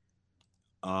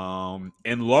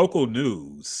 In local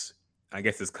news, I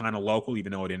guess it's kind of local,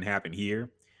 even though it didn't happen here.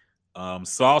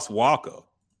 Sauce Walker,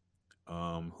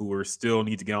 who we still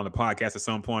need to get on the podcast at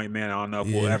some point, man. I don't know if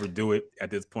we'll ever do it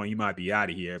at this point. You might be out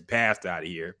of here, passed out of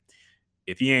here.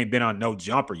 If he ain't been on No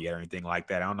Jumper yet or anything like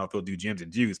that, I don't know if he'll do Gems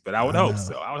and Juice, but I would hope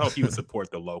so. I would hope he would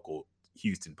support the local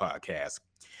Houston podcast.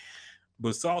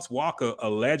 But Sauce Walker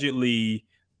allegedly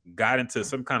got into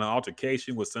some kind of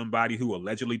altercation with somebody who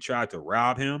allegedly tried to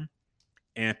rob him.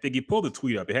 And Figgy, pull the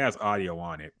tweet up. It has audio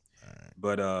on it.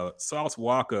 But Sauce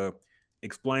Walker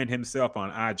explained himself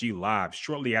on IG Live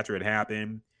shortly after it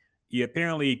happened. He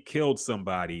apparently killed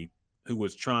somebody who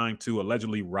was trying to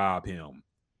allegedly rob him.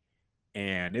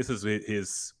 And this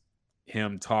is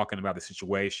him talking about the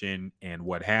situation and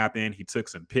what happened. He took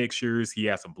some pictures. He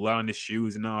had some blood on his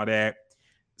shoes and all that.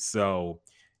 So,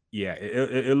 yeah,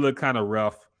 it looked kind of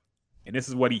rough. And this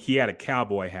is what he had a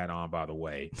cowboy hat on, by the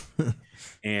way.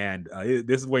 And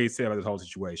this is what he said about this whole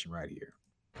situation right here.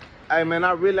 Hey, man,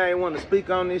 I really ain't want to speak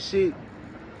on this shit,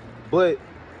 but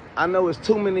I know it's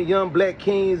too many young black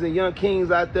kings and young kings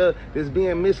out there that's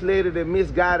being misled and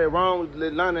misguided wrong,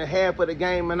 learning half of the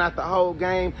game and not the whole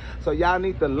game. So y'all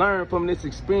need to learn from this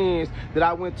experience that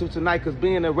I went to tonight, because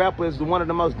being a rapper is one of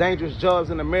the most dangerous jobs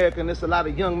in America, and there's a lot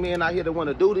of young men out here that want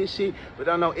to do this shit, but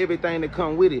don't know everything that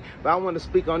come with it. But I want to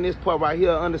speak on this part right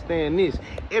here, understand this.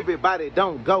 Everybody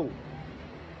don't go.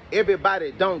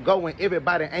 Everybody don't go, and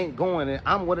everybody ain't going, and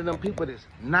I'm one of them people that's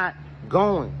not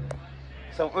going.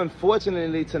 So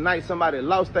unfortunately tonight somebody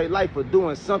lost their life for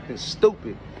doing something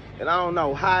stupid. And I don't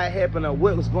know how it happened or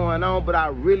what was going on, but I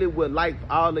really would like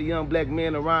all the young black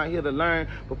men around here to learn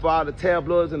before all the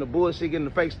tabloids and the bullshit and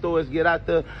the fake stories get out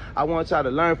there. I want y'all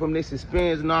to learn from this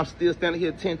experience. And I'm still standing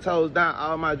here 10 toes down,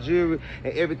 all my jewelry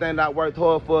and everything that I worked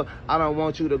hard for. I don't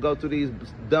want you to go through these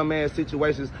dumbass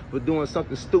situations for doing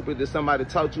something stupid that somebody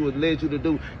taught you or led you to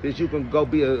do, that you can go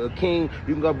be a king,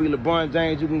 you can go be LeBron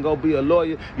James, you can go be a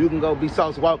lawyer, you can go be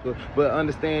Sauce Walker. But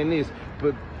understand this,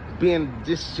 but being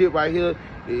this shit right here,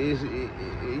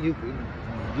 you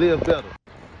live better.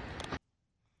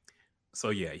 So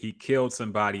yeah, he killed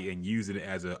somebody and used it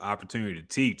as an opportunity to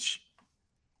teach.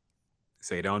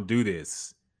 Say, don't do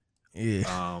this. Yeah.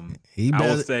 I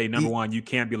will say, number one, you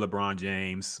can't be LeBron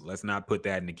James. Let's not put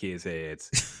that in the kids'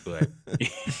 heads. But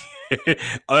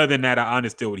other than that, I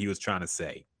understood what he was trying to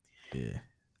say. Yeah.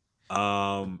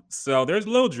 So there's a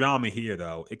little drama here,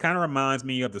 though. It kind of reminds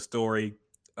me of the story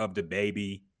of the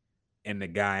baby and the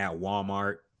guy at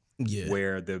Walmart,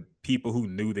 where the people who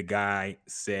knew the guy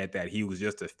said that he was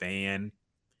just a fan.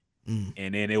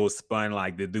 And then it was spun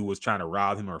like the dude was trying to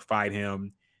rob him or fight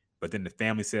him. But then the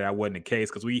family said that wasn't the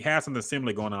case, because we have something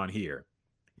similar going on here.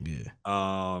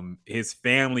 Yeah. His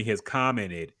family has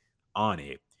commented on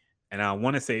it. And I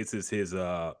want to say it's his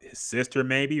sister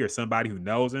maybe, or somebody who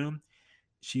knows him.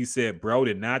 She said, bro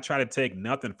did not try to take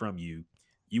nothing from you.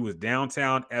 You was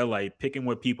downtown LA picking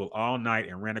with people all night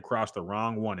and ran across the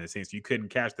wrong one. And since you couldn't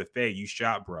catch the fade, you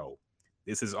shot bro.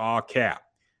 This is all cap.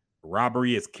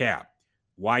 Robbery is cap.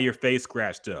 Why your face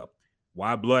scratched up?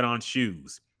 Why blood on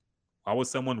shoes? Why would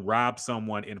someone rob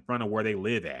someone in front of where they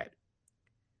live at?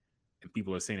 And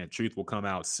people are saying the truth will come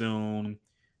out soon.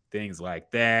 Things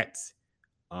like that.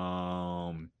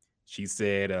 She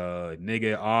said,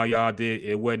 nigga, all y'all did,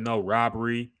 it wasn't no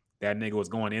robbery. That nigga was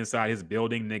going inside his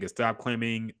building. Nigga, stop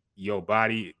claiming your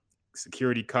body.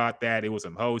 Security caught that. It was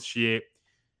some hoe shit.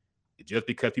 Just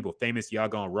because people famous, y'all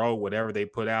gonna roll whatever they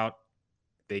put out.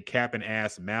 They cap an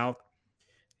ass mouth.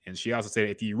 And she also said,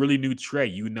 if you really knew Trey,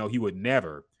 you know he would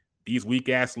never. These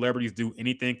weak-ass celebrities do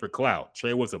anything for clout.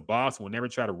 Trey was a boss and will never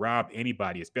try to rob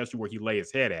anybody, especially where he lay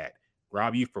his head at.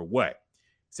 Rob you for what?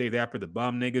 Say that for the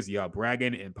bum niggas, y'all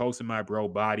bragging and posting my bro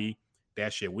body.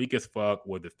 That shit weak as fuck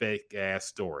with the fake-ass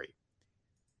story.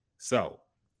 So,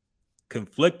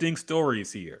 conflicting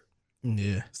stories here.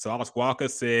 Yeah. Sauce Walker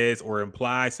says or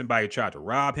implies somebody tried to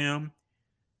rob him.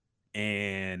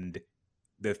 And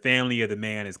the family of the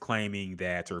man is claiming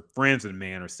that, or friends of the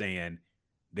man are saying,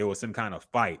 there was some kind of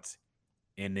fight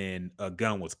and then a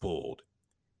gun was pulled,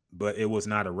 but it was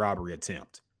not a robbery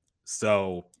attempt.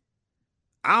 So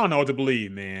I don't know what to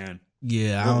believe, man.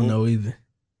 Yeah, I don't know either.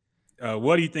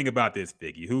 What do you think about this,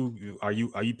 Figgy? Who are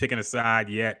you picking a side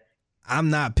yet?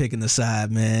 I'm not picking a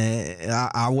side, man.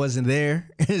 I wasn't there,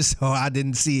 so I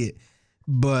didn't see it.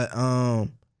 But I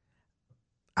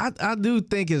do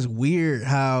think it's weird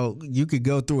how you could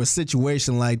go through a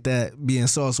situation like that, being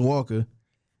Sauce Walker,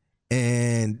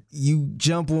 and you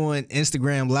jump on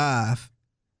Instagram Live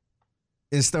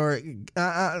and start.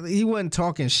 He wasn't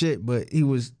talking shit, but he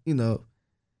was,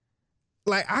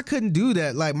 like, I couldn't do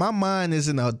that. Like, my mind is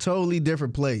in a totally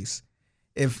different place.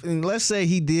 And let's say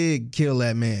he did kill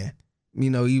that man,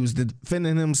 he was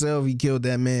defending himself. He killed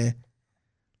that man.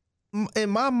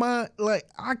 In my mind, like,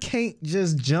 I can't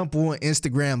just jump on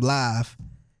Instagram Live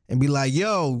and be like,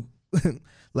 yo,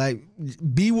 like,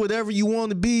 be whatever you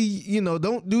want to be,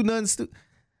 don't do nothing stupid.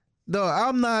 No,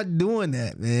 I'm not doing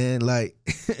that, man. Like,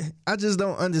 I just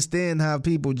don't understand how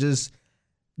people just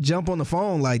jump on the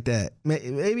phone like that.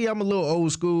 Maybe I'm a little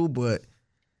old school, but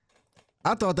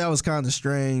I thought that was kind of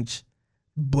strange.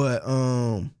 But,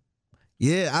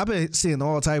 yeah, I've been seeing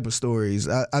all type of stories.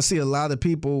 I see a lot of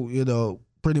people,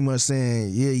 pretty much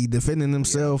saying, yeah, he defending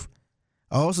himself.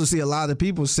 Yeah. I also see a lot of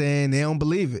people saying they don't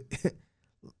believe it.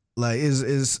 Like,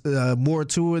 is more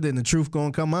to it and the truth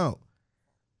gonna come out.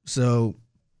 So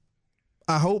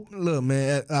I hope, look,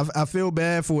 man, I feel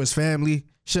bad for his family.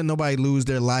 Shouldn't nobody lose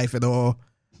their life at all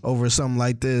over something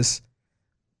like this.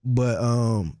 But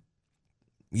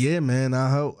yeah, man,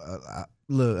 I hope.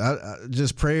 Look, I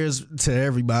just prayers to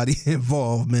everybody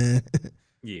involved, man.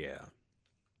 Yeah.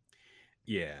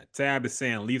 Yeah, Tab is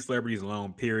saying leave celebrities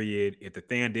alone, period. If the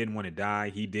fan didn't want to die,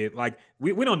 he did. Like,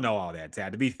 we don't know all that,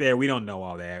 Tab. To be fair, we don't know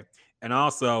all that. And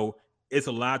also, it's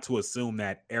a lot to assume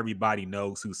that everybody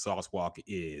knows who Sauce Walker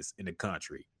is in the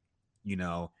country.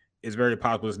 It's very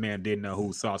possible this man didn't know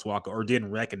who Sauce Walker, or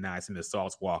didn't recognize him as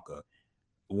Sauce Walker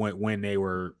when they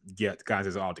were guys'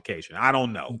 his altercation. I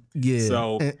don't know. Yeah.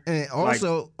 So and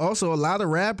also a lot of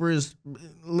rappers,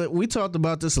 we talked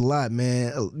about this a lot,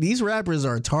 man. These rappers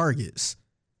are targets.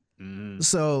 Mm-hmm.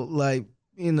 So, like,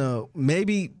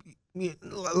 maybe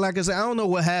like I said, I don't know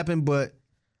what happened, but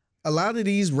a lot of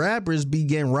these rappers be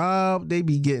getting robbed. They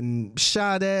be getting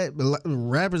shot at.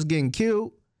 Rappers getting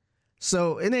killed.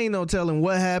 So it ain't no telling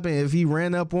what happened if he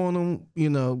ran up on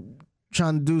them,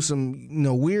 trying to do some,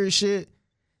 weird shit.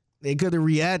 They could have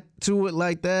reacted to it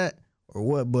like that or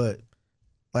what, but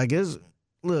like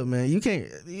look, man,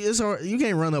 it's hard. You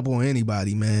can't run up on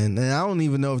anybody, man. And I don't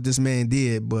even know if this man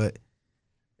did, but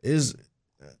it's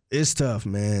tough,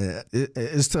 man.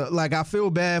 It's tough. Like, I feel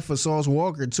bad for Sauce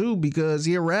Walker too, because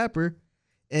he a rapper,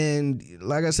 and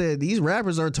like I said, these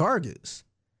rappers are targets.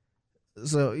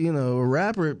 So, a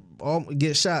rapper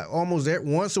gets shot almost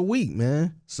once a week,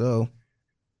 man. So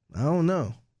I don't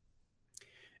know.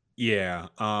 Yeah.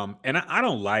 And I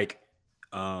don't like,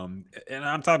 and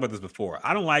I'm talking about this before.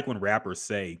 I don't like when rappers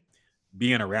say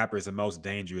being a rapper is the most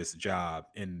dangerous job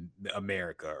in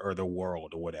America or the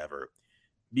world or whatever,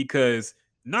 because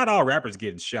not all rappers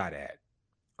getting shot at.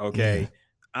 Okay. Yeah.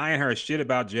 I ain't heard shit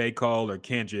about J. Cole or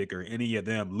Kendrick or any of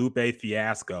them, Lupe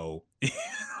Fiasco,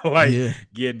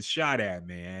 getting shot at,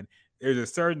 man. There's a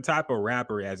certain type of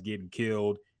rapper that's getting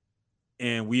killed,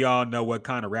 and we all know what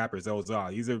kind of rappers those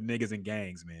are. These are niggas in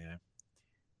gangs, man.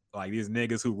 Like, these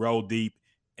niggas who roll deep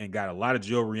and got a lot of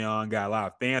jewelry on, got a lot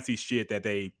of fancy shit that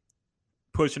they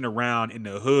pushing around in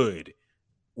the hood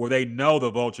where they know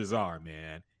the vultures are,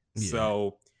 man. Yeah.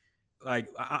 So, like,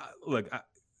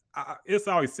 it's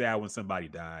always sad when somebody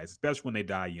dies, especially when they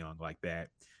die young like that.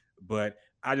 But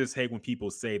I just hate when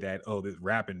people say that, oh, this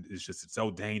rapping is just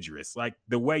so dangerous. Like,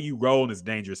 the way you roll is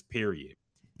dangerous, period.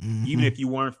 Mm-hmm. Even if you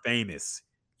weren't famous,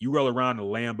 you roll around a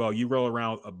Lambo, you roll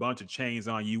around a bunch of chains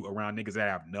on you around niggas that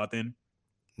have nothing.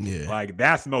 Yeah. Like,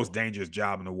 that's the most dangerous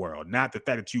job in the world, not the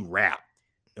fact that you rap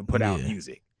and put out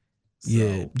music. So,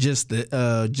 yeah, just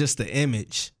the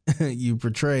image you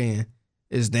portraying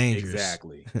is dangerous.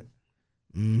 Exactly.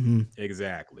 Mm-hmm.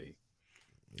 Exactly.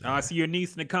 I see your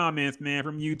niece in the comments, man,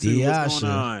 from YouTube. Diasha. What's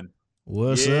going on?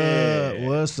 What's up?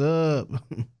 What's up?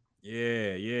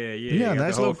 Yeah. Yeah,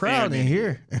 nice little crowd in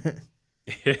here.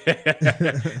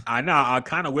 I know. I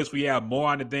kind of wish we had more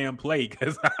on the damn plate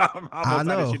because I'm almost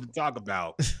out of shit to talk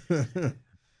about.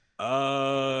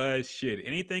 Shit.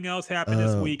 Anything else happened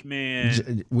this week,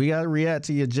 man? We got to react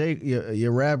to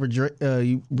your rapper.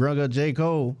 You brought up J.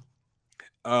 Cole.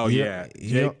 Oh, yeah.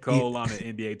 J. Cole on the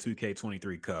NBA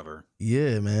 2K23 cover.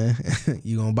 Yeah, man.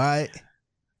 You gonna buy it?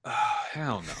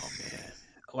 Hell no, man.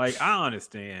 Like, I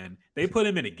understand. They put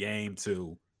him in a game,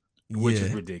 too, which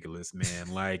is ridiculous,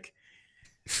 man. Like,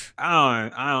 why?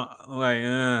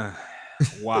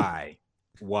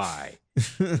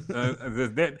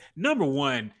 Number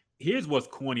one, here's what's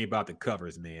corny about the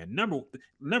covers, man. Number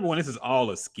one, this is all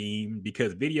a scheme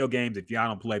because video games, if y'all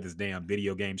don't play this damn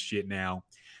video game shit now,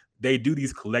 they do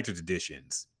these collector's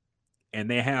editions, and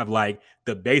they have like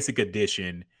the basic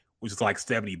edition, which is like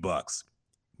 $70.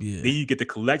 Yeah. Then you get the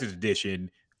collector's edition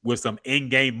with some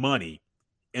in-game money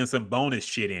and some bonus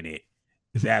shit in it.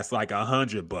 That's like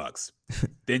 $100.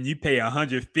 Then you pay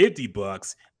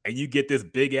 $150 and you get this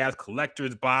big ass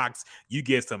collector's box. You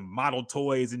get some model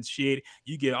toys and shit.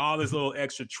 You get all this little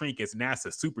extra trinkets, and that's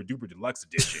a super duper deluxe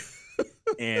edition.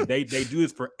 And they do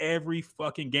this for every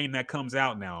fucking game that comes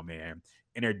out now, man.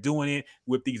 And they're doing it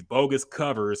with these bogus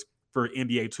covers for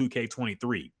NBA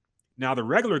 2K23. Now, the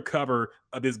regular cover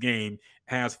of this game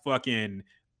has fucking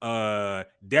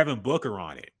Devin Booker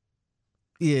on it.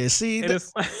 Yeah, see,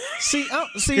 this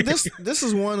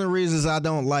is one of the reasons I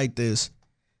don't like this.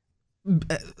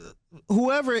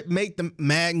 Whoever make the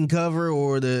Madden cover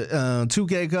or the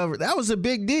 2K cover, that was a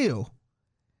big deal.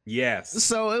 Yes.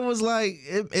 So it was like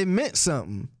it meant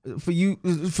something for you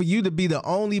to be the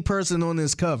only person on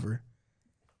this cover.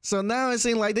 So now it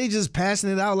seems like they just passing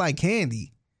it out like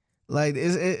candy. Like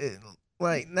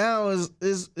like now is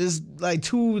like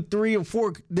 2, 3, or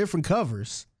 4 different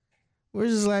covers. We're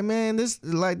just like, man, this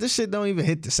shit don't even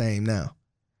hit the same now.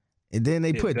 And then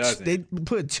they put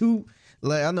two,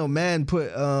 like I know Madden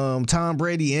put Tom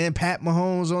Brady and Pat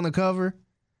Mahomes on the cover.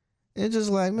 It's just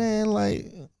like, man, like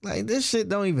this shit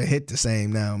don't even hit the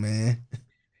same now, man.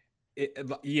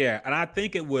 Yeah, and I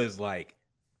think it was like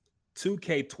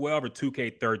 2K12 or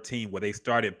 2K13 where they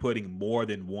started putting more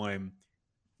than one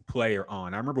player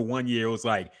on. I remember one year it was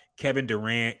like Kevin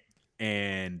Durant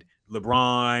and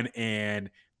LeBron and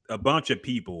a bunch of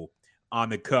people on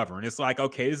the cover. And it's like,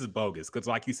 okay, this is bogus. Because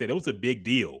like you said, it was a big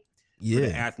deal for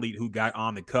the athlete who got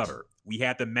on the cover. We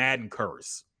had the Madden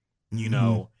curse. You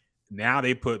know, now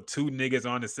they put 2 niggas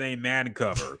on the same Madden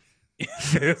cover.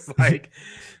 It's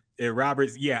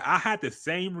Robert's, yeah, I had the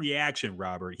same reaction,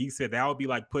 Robert. He said that would be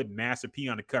like putting Master P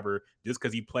on the cover just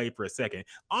because he played for a second.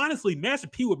 Honestly, Master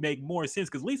P would make more sense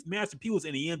because at least Master P was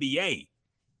in the NBA.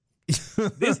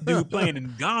 This dude playing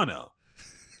in Ghana.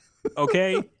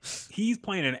 Okay? He's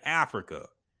playing in Africa.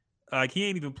 Like, he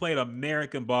ain't even played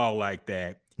American ball like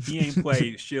that. He ain't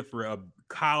played shit for a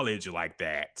college like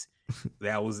that.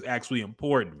 That was actually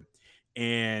important.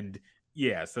 And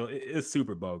yeah, so it's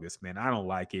super bogus, man. I don't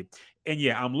like it. And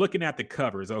yeah, I'm looking at the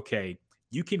covers. Okay,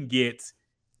 you can get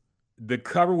the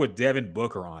cover with Devin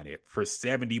Booker on it for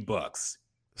 $70.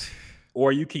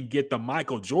 Or you can get the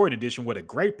Michael Jordan edition with a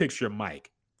great picture of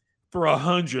Mike for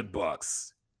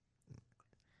 $100.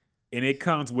 And it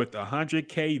comes with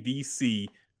 100K VC,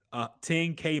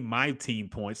 10K my team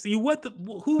points. See,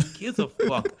 who gives a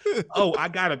fuck? Oh, I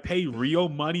gotta pay real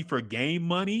money for game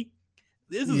money?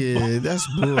 That's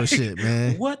bullshit,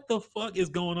 man. What the fuck is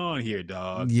going on here,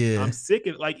 dog? Yeah. I'm sick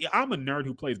of, like, I'm a nerd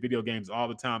who plays video games all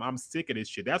the time. I'm sick of this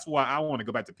shit. That's why I want to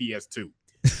go back to PS2.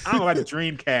 I don't like the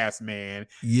Dreamcast, man.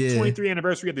 Yeah. 23th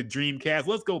anniversary of the Dreamcast.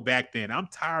 Let's go back then. I'm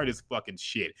tired of this fucking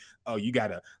shit. Oh, you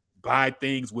gotta buy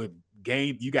things with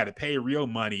game. You gotta pay real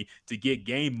money to get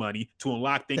game money to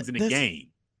unlock things in the game.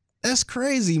 That's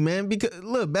crazy, man. Because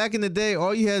look, back in the day,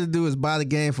 all you had to do is buy the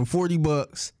game for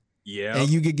 $40. Yeah. And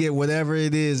you could get whatever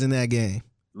it is in that game.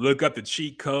 Look up the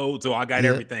cheat code. So I got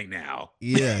everything now.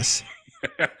 Yes.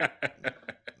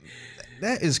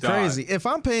 That is crazy. If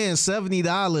I'm paying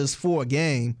 $70 for a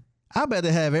game, I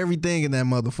better have everything in that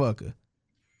motherfucker.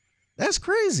 That's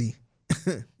crazy.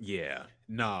 Yeah.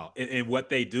 No. And what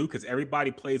they do, because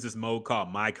everybody plays this mode called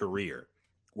My Career,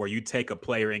 where you take a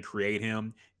player and create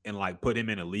him and like put him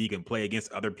in a league and play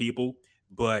against other people.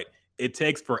 But it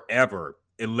takes forever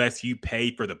unless you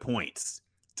pay for the points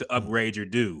to upgrade your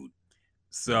dude.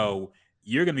 So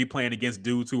you're going to be playing against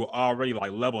dudes who are already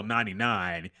like level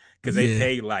 99 because they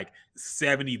paid like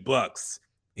 $70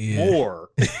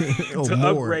 more to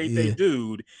upgrade their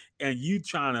dude. And you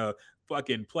trying to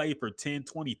fucking play for 10,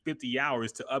 20, 50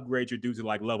 hours to upgrade your dude to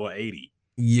like level 80.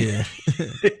 Yeah.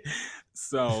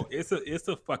 So it's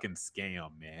a fucking scam,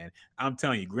 man. I'm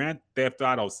telling you, Grand Theft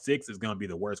Auto 6 is going to be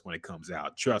the worst when it comes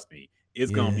out. Trust me. It's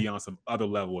going to be on some other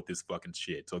level with this fucking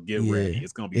shit. So get ready.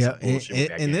 It's going to be some bullshit with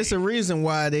that game. And there's a reason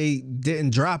why they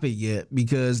didn't drop it yet,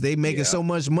 because they making so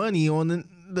much money on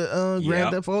the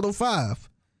Grand Theft Auto 5.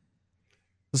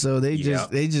 So they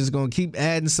just going to keep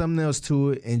adding something else to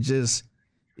it and just,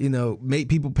 make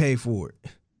people pay for it.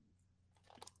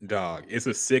 Dog, it's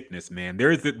a sickness, man.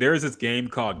 There's this game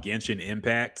called Genshin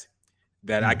Impact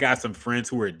that I got some friends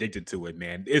who are addicted to it,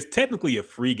 man. It's technically a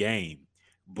free game,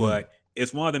 but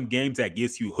it's one of them games that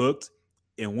gets you hooked,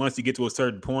 and once you get to a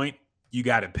certain point, you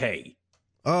got to pay.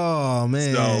 Oh,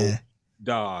 man. So,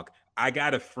 dog, I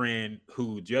got a friend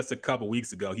who just a couple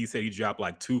weeks ago, he said he dropped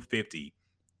like $250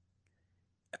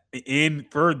 in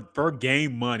for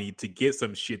game money to get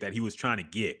some shit that he was trying to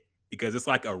get, because it's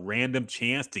like a random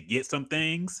chance to get some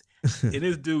things. And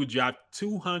this dude dropped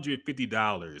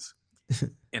 $250.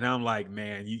 And I'm like,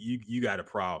 man, you got a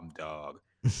problem, dog.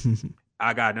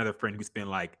 I got another friend who spent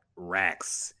like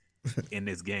racks in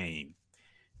this game.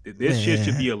 This shit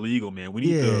should be illegal, man. We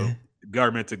need the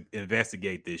government to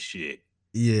investigate this shit.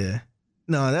 Yeah.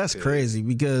 No, that's crazy,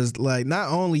 because like not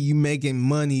only you making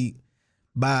money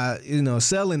by,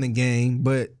 selling the game,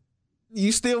 but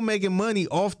you still making money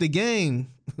off the game.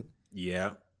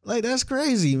 Yeah. Like, that's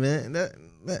crazy, man.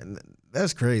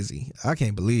 That's crazy. I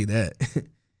can't believe that.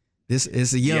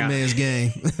 It's a young man's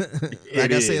game.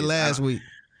 Like I said last week.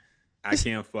 I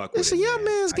can't fuck with it. It's a young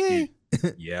man's game.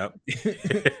 Yep.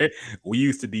 We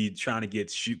used to be trying to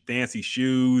get fancy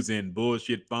shoes and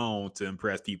bullshit phones to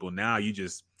impress people. Now you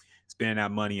just spend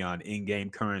that money on in-game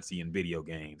currency and video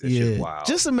games. That shit wild.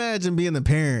 Just imagine being a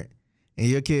parent and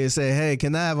your kid say, "Hey,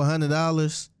 can I have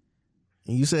 $100?"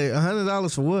 And you say,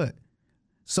 $100 for what?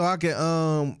 So I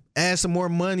can add some more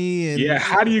money and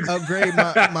how do you upgrade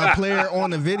my player on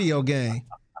the video game.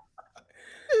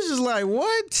 It's just like,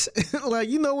 what? Like,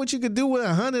 you know what you could do with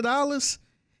 $100,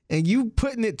 and you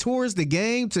putting it towards the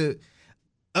game to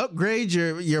upgrade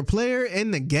your player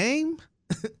in the game?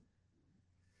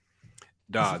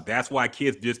 Dog, that's why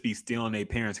kids just be stealing their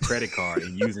parents' credit card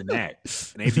and using that.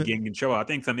 And they be getting in trouble. I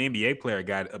think some NBA player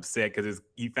got upset because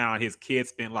he found his kid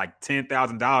spent like $10,000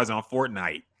 on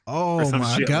Fortnite. Oh,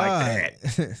 my God. Like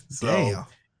that. So, damn.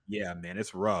 Yeah, man,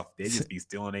 it's rough. They just be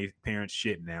stealing their parents'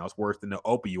 shit now. It's worse than the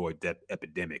opioid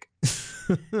epidemic.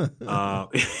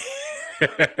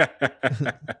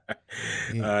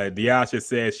 Diasha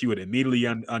says she would immediately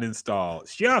uninstall.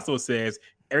 She also says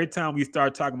every time we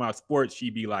start talking about sports,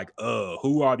 she'd be like,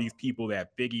 who are these people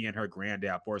that Figgy and her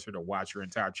granddad forced her to watch her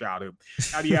entire childhood?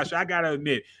 I gotta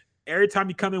admit, every time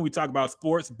you come in, we talk about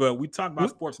sports, but we talk about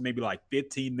sports maybe like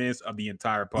 15 minutes of the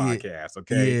entire podcast,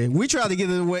 okay? Yeah, we try to get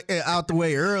it out the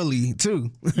way early,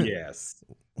 too. Yes.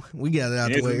 We got it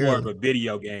out the way early. It's more of a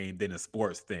video game than a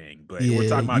sports thing, but we're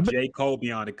talking about J. Cole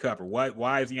being on the cover.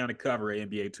 Why is he on the cover of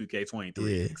NBA 2K23?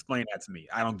 Yeah. Explain that to me.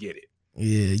 I don't get it.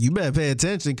 Yeah, you better pay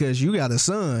attention because you got a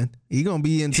son. He gonna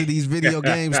be into these video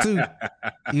games too.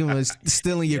 You gonna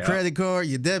stealing your credit card,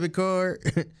 your debit card.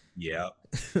 Yep.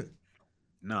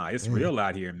 Nah, it's real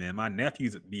out here, man. My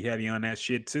nephews be heavy on that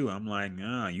shit too. I'm like,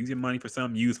 use your money for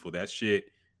something useful. That shit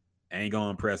ain't gonna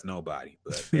impress nobody.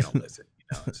 But they don't listen.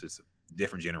 It's just a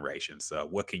different generation. So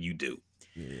what can you do?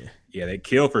 Yeah, they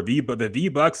kill for V, but the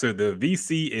V-Bucks or the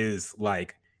VC is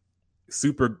like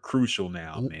super crucial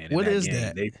now, man. What is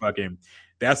that? They fucking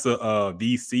that's a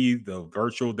VC, the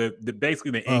virtual, the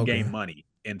basically the in-game money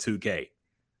in 2K.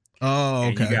 Oh, okay.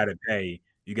 And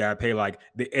you gotta pay like,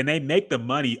 and they make the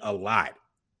money a lot.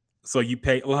 So you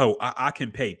pay. I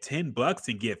can pay $10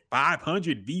 and get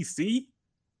 500 VC.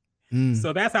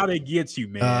 So that's how they get you,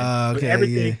 man. But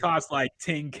everything costs like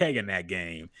 10K in that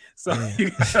game. So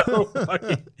you gotta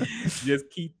fucking just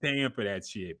keep paying for that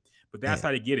shit. But that's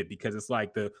how they get it, because it's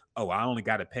like I only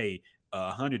got to pay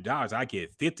 $100. I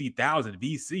get 50,000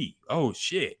 VC. Oh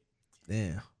shit!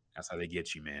 Damn, that's how they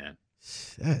get you, man.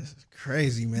 That's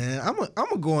crazy, man. I'm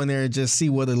gonna go in there and just see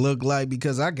what it looked like,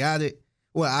 because I got it.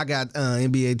 Well, I got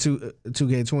NBA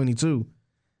 2K22.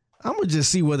 I'm gonna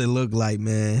just see what it looked like,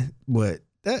 man. But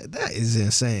that is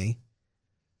insane.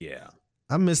 Yeah,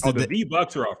 I missed it. The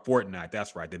V-Bucks are Fortnite.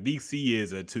 That's right. The VC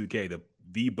is a 2K. The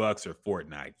V-Bucks are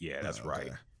Fortnite. Yeah, that's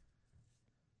right.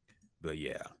 But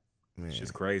yeah, it's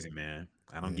just crazy, man.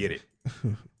 I don't get it.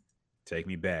 Take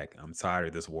me back. I'm tired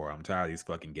of this war. I'm tired of these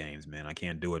fucking games, man. I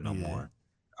can't do it no more.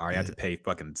 I already have to pay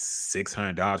fucking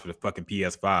 $600 for the fucking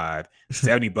PS5,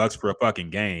 $70 for a fucking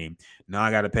game. Now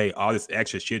I got to pay all this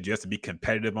extra shit just to be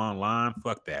competitive online.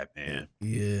 Fuck that, man.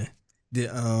 Yeah.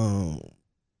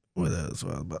 What else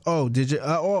was about? Oh, did you?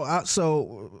 I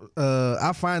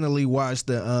finally watched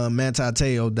the Manti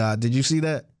Te'o doc. Did you see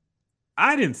that?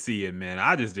 I didn't see it, man.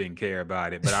 I just didn't care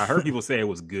about it. But I heard people say it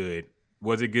was good.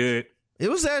 Was it good?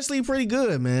 It was actually pretty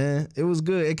good, man. It was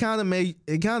good. It kind of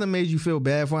made you feel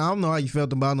bad for him. I don't know how you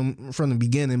felt about him from the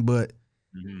beginning, but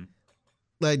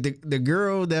like the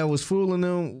girl that was fooling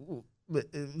him,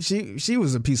 she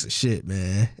was a piece of shit,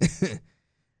 man.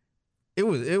 It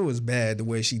was bad the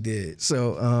way she did.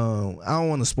 So I don't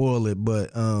want to spoil it,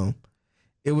 but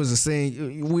it was a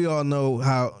scene. We all know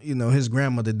how his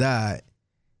grandmother died.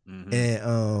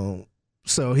 And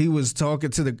so he was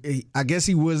talking to I guess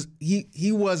he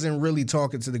wasn't really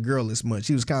talking to the girl as much.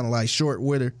 He was kind of like short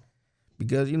with her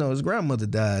because his grandmother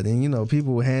died, and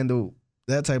people handle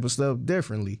that type of stuff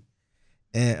differently.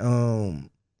 And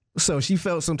so she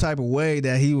felt some type of way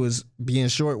that he was being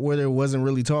short with her, wasn't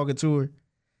really talking to her.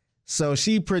 So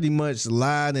she pretty much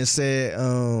lied and said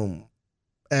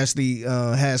Ashley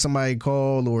had somebody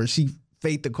call, or she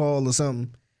faked the call or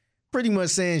something, pretty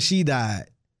much saying she died.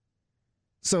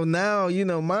 So now,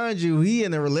 mind you, he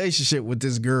in a relationship with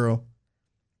this girl,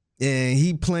 and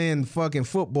he playing fucking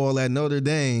football at Notre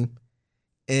Dame,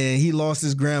 and he lost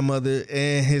his grandmother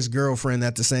and his girlfriend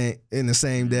in the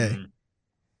same day.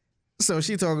 So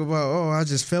she talking about, I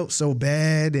just felt so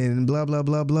bad and blah, blah,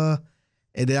 blah, blah.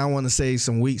 And then I want to say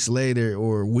some weeks later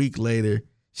or a week later,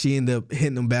 she ended up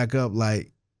hitting him back up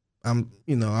like, I'm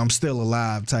still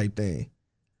alive type thing.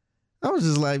 I was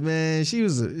just like, man, she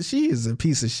is a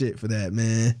piece of shit for that,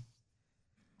 man.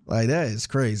 Like, that is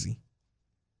crazy.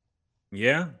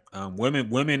 Yeah.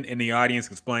 Women in the audience,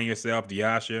 explain yourself.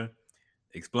 Diasha,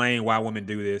 explain why women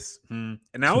do this. And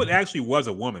now it actually was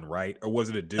a woman, right? Or was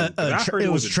it a dude? I heard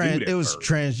it was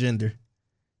transgender.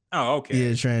 Oh, okay.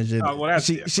 Yeah, transgender. Oh, well, that's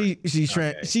she's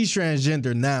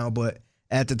transgender now, but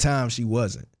at the time she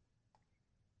wasn't.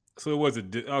 So it was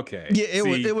okay. Yeah,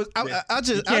 it was. I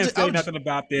can't say nothing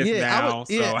about this now.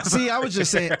 I was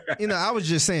just saying. I was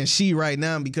just saying she right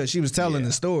now because she was telling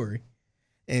the story,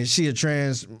 and she a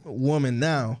trans woman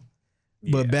now,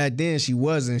 but back then she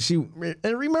wasn't.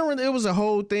 And remember there was a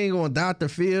whole thing on Dr.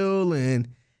 Phil, and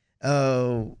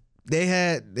they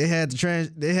had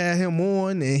him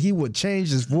on, and he would change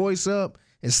his voice up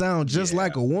and sound just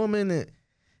like a woman, and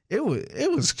it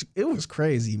was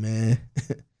crazy, man.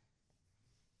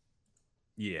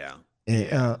 Yeah. And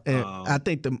I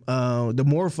think the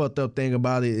more fucked up thing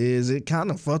about it is it kind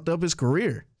of fucked up his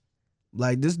career.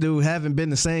 Like, this dude haven't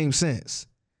been the same since.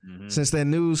 Since that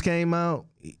news came out,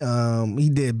 he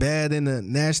did bad in the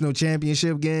national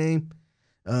championship game.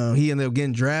 He ended up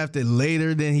getting drafted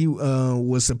later than he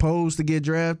was supposed to get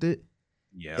drafted.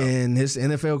 Yeah. And his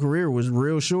NFL career was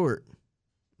real short.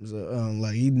 So,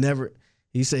 like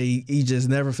he said he just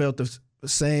never felt the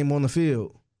same on the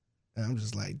field. And I'm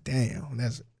just like, damn,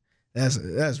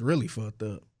 that's really fucked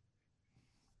up.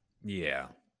 Yeah.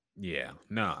 Yeah.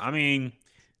 No, I mean,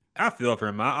 I feel for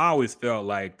him. I always felt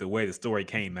like the way the story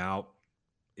came out,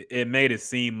 it made it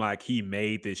seem like he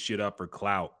made this shit up for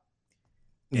clout.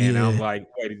 And I'm like,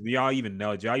 wait, do y'all even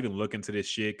know? Did y'all even look into this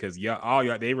shit? Because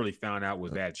they really found out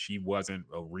was that she wasn't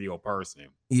a real person.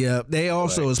 Yeah, they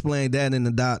also explained that in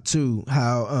the doc too.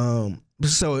 How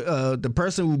the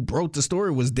person who broke the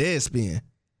story was Deadspin,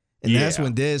 and that's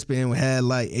when Deadspin had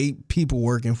like 8 people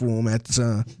working for him at the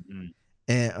time.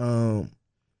 Mm-hmm.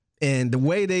 And the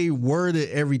way they worded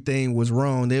everything was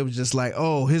wrong. They was just like,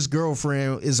 oh, his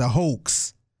girlfriend is a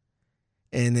hoax.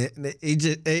 And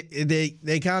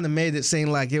they kind of made it seem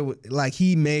like it was like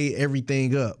he made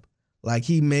everything up, like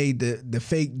he made the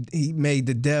fake, he made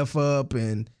the death up,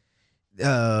 and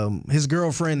his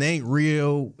girlfriend ain't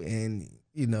real, and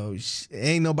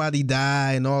ain't nobody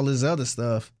die, and all this other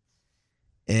stuff.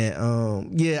 And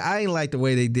I ain't like the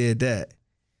way they did that.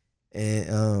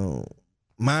 And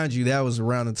mind you, that was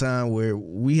around the time where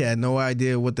we had no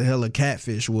idea what the hell a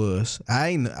catfish was.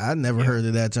 I never heard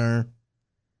of that term.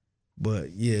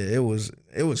 But yeah, it was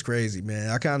crazy,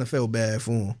 man. I kind of felt bad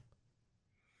for him.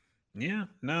 Yeah,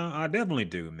 no, I definitely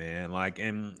do, man. Like,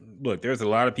 and look, there's a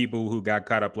lot of people who got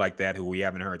caught up like that who we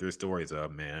haven't heard their stories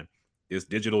of, man. This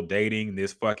digital dating,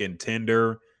 this fucking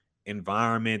Tinder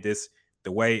environment, this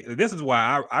is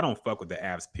why I don't fuck with the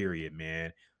apps, period,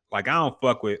 man. Like, I don't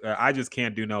fuck with, I just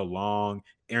can't do no long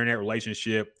internet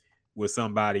relationship with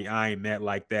somebody I ain't met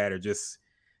like that, or just,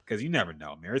 because you never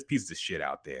know, man. There's pieces of shit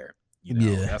out there.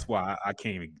 That's why I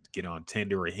can't even get on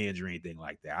Tinder or Hinge or anything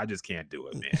like that. I just can't do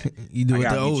it, man. You do it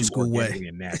the old school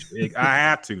way. I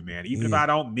have to, man. Even if I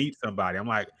don't meet somebody, I'm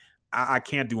like, I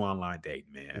can't do online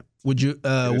dating, man. Would you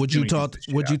talk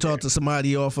to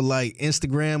somebody off of like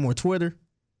Instagram or Twitter?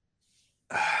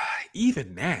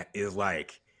 Even that is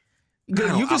like, you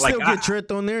can still get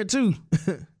tricked on there too.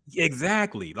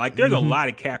 Exactly. Like, there's a lot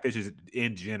of catfishes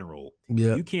in general.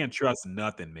 Yeah, you can't trust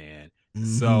nothing, man.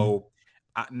 So.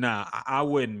 I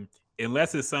wouldn't,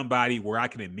 unless it's somebody where I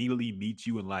can immediately meet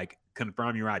you and like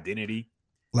confirm your identity.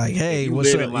 Like, hey,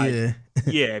 what's up?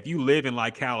 If you live in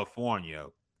like California,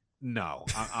 no,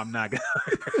 I'm not gonna.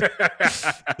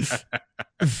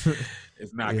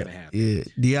 It's not gonna happen. Yeah,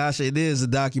 Diasha, it is a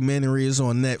documentary. It's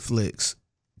on Netflix.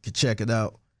 You can check it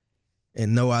out.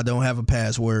 And no, I don't have a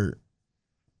password.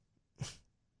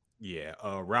 Yeah,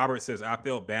 Robert says, I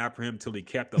felt bad for him till he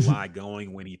kept the lie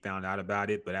going when he found out about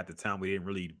it. But at the time, we didn't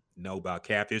really know about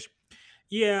catfish.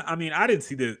 Yeah, I mean, I didn't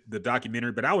see the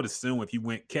documentary, but I would assume if he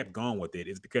kept going with it,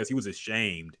 it's because he was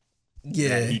ashamed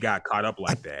that he got caught up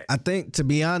like that. I think, to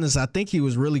be honest, he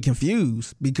was really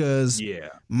confused because,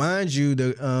 mind you,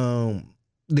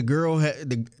 his girl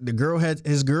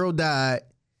died,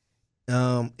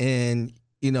 and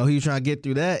he was trying to get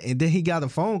through that, and then he got a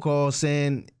phone call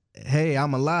saying, hey,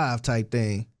 I'm alive type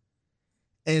thing.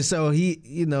 And so he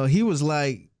was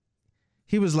like,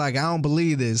 I don't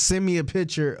believe this. Send me a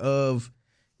picture of,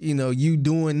 you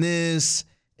doing this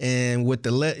and with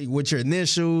your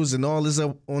initials and all this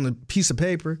up on a piece of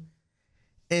paper.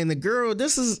 And the girl,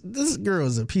 this girl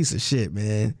is a piece of shit,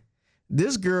 man.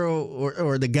 This girl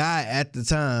or the guy at the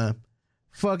time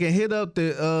fucking hit up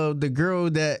the girl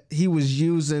that he was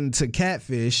using to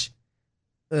catfish.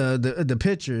 The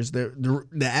pictures,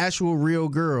 the actual real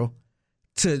girl,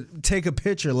 to take a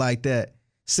picture like that,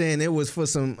 saying it was for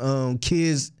some a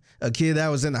kid that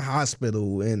was in the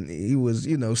hospital and he was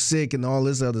sick and all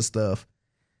this other stuff,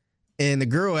 and the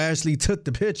girl actually took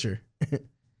the picture,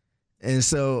 and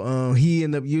so he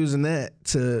ended up using that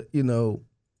to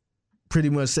pretty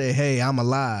much say, hey, I'm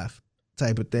alive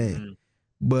type of thing. Mm-hmm.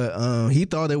 But he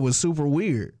thought it was super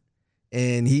weird,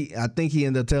 and I think he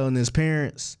ended up telling his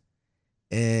parents.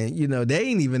 And, they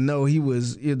didn't even know he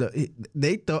was,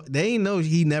 they didn't know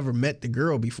he never met the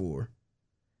girl before.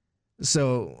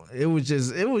 So it was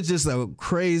just a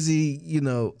crazy,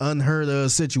 unheard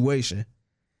of situation.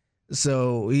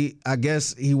 So I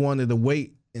guess he wanted to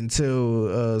wait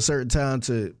until a certain time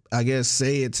to, I guess,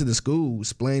 say it to the school,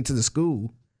 explain to the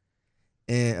school.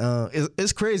 And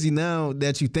it's crazy now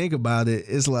that you think about it.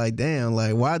 It's like, damn,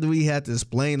 like, why do we have to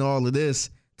explain all of this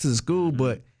to the school?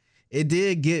 But it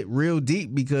did get real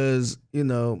deep because,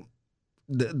 the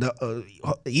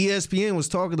ESPN was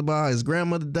talking about his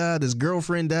grandmother died, his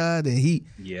girlfriend died, and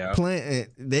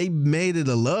they made it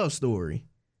a love story.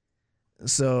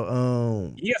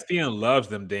 So ESPN loves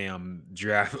them damn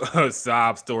draft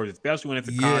sob stories, especially when it's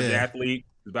a college athlete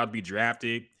who's about to be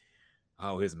drafted.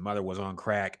 Oh, his mother was on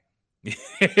crack.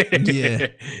 Yeah.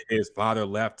 His father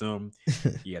left him.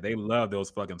 Yeah, they love those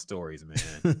fucking stories,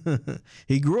 man.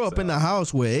 He grew up in a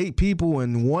house with 8 people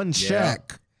in one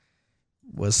shack.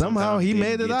 Well, somehow he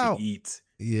made it out. Eat.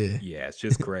 Yeah. Yeah, it's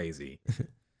just crazy.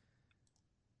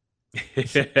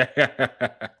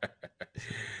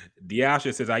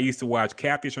 Diasha says, I used to watch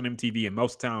Catfish on MTV, and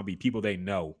most of the time it would be people they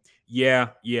know. Yeah.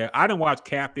 I didn't watch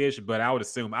Catfish, but I would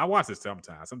assume I watch it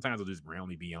sometimes. Sometimes it'll just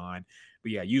randomly be on.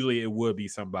 But yeah, usually it would be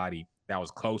somebody that was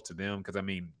close to them, because I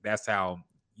mean, that's how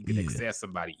you can access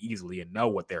somebody easily and know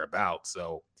what they're about.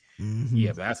 So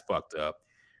yeah, that's fucked up.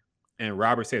 And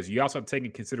Robert says, you also have to take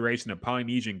into consideration the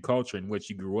Polynesian culture in which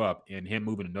you grew up and him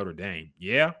moving to Notre Dame.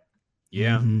 Yeah.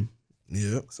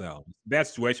 So bad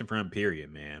situation for him,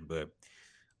 period, man. But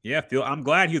yeah, Phil, I'm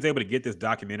glad he was able to get this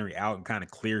documentary out and kind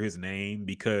of clear his name,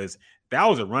 because that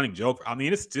was a running joke. I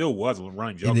mean, it still was a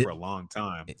running joke for a long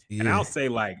time. And I'll say,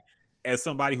 like, as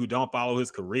somebody who don't follow his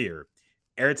career,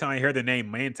 every time I hear the name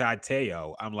Manti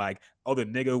Te'o, I'm like, oh, the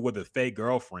nigga with a fake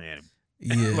girlfriend.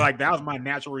 Yeah. Like, that was my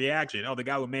natural reaction. Oh, the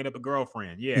guy who made up a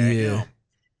girlfriend. Yeah.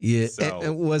 So.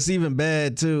 And what's even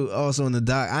bad too, also in the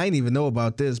doc, I didn't even know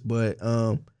about this, but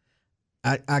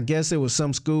I guess it was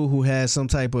some school who had some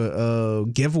type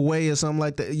of giveaway or something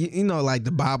like that. You know, like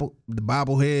the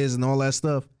bobbleheads and all that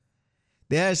stuff.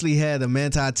 They actually had a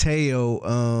Manti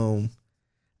Te'o,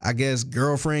 I guess,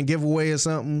 girlfriend giveaway or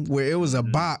something, where it was a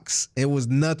box. It was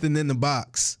nothing in the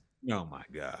box. Oh my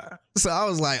God. So I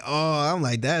was like, I'm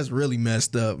like, that's really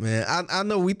messed up, man. I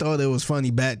know we thought it was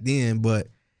funny back then, but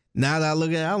now that I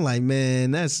look at it, I'm like, man,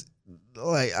 that's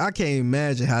like, I can't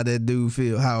imagine how that dude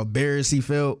feel, how embarrassed he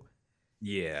felt.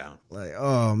 Yeah. Like,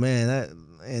 oh man,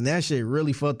 that shit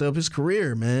really fucked up his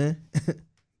career, man.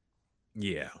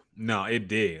 Yeah. No, it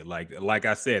did. Like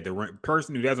I said, the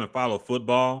person who doesn't follow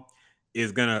football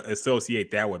is gonna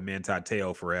associate that with Manti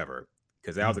Te'o forever,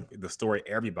 because that was the story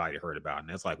everybody heard about,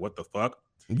 and it's like, what the fuck?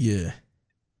 Yeah.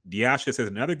 Diasha says,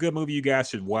 another good movie you guys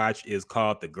should watch is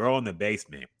called The Girl in the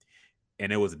Basement,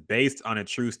 and it was based on a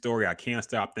true story. I can't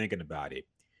stop thinking about it.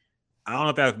 I don't know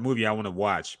if that's a movie I want to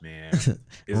watch, man.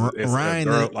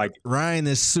 Ryan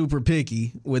is super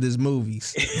picky with his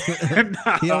movies.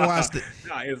 He don't watch it.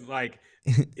 No, it's like,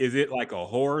 is it like a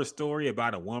horror story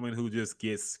about a woman who just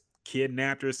gets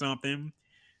kidnapped or something?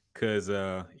 Because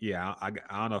I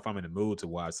don't know if I'm in the mood to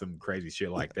watch some crazy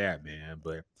shit like that, man.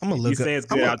 But I'm gonna look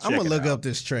up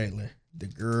this trailer. The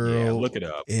Girl, look it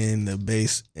up. in the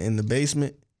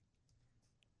basement.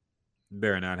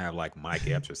 Better not have like Mike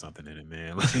Epps or something in it,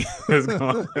 man. Like, what's going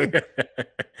on?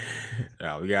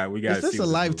 No, we got. Is this a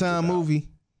Lifetime movie?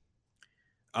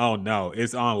 Oh no,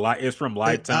 it's on. It's from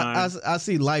Lifetime. I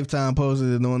see Lifetime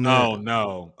posted on there.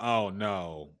 Oh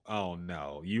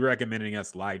no! You recommending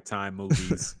us Lifetime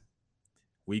movies?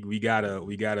 we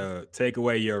gotta take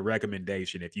away your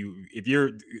recommendation. If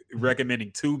you're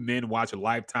recommending 2 men watch a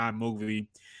Lifetime movie,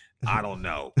 I don't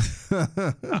know.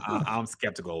 I'm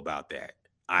skeptical about that.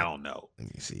 I don't know.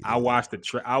 Let me see. I'll watch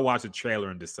the trailer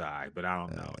and decide, but I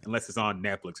don't know. Unless it's on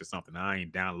Netflix or something. I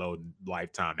ain't downloading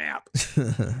Lifetime app.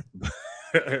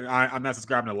 I'm not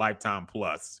subscribing to Lifetime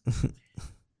Plus.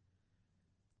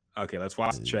 Okay, let's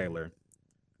watch the trailer.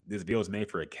 This video is made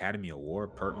for Academy Award.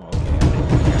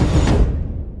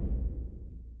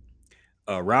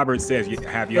 Robert says,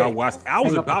 have y'all watched? I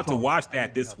was about to watch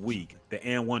that this week. The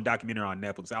N1 documentary on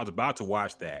Netflix. I was about to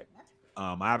watch that.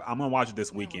 I'm gonna watch it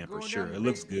this weekend for sure. It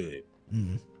looks good.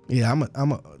 Mm-hmm. Yeah, I'm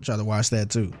gonna try to watch that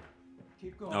too.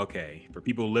 Okay, for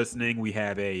people listening, we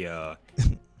have a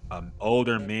an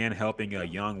older man helping a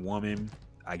young woman.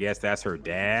 I guess that's her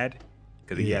dad,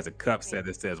 because he has a cup set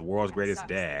that says "World's Greatest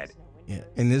Dad." Yeah,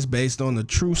 and it's based on the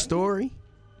true story.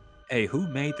 Hey, who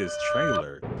made this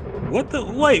trailer? What the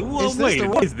wait? What is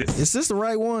this? Is this the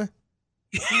right one?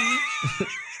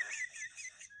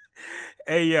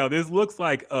 Hey, yo, this looks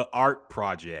like an art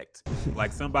project.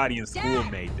 Like somebody in school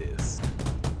made this.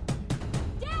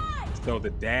 Dad! So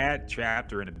the dad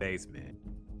trapped her in the basement.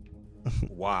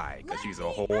 Why? Because she's a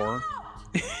whore?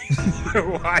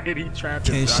 Why did he trap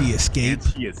her? Can she escape?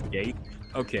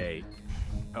 Okay.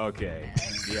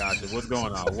 Yeah, what's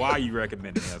going on? Why are you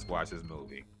recommending us watch this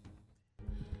movie?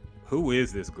 Who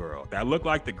is this girl? That looked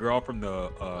like the girl from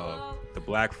the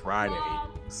Black Friday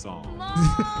song.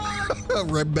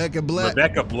 Rebecca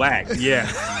Black. Yeah.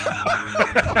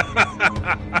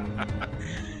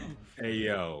 Hey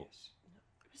yo.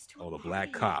 Oh, the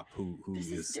black cop who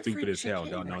is stupid as hell.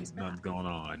 Don't know nothing's going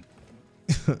on.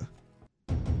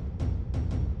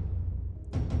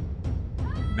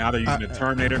 now they're using the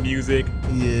Terminator music.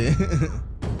 Yeah.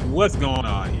 What's going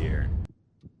on here?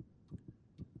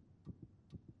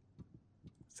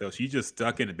 So she's just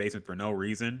stuck in the basement for no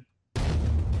reason.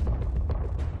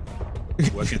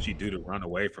 What can she do to run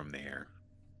away from there?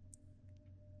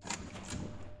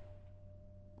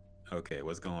 Okay,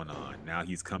 what's going on? Now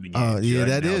he's coming in. Oh, yeah,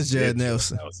 that is Judd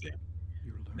Nelson.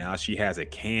 Now she has a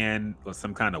can or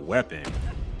some kind of weapon.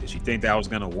 Did she think that was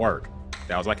going to work?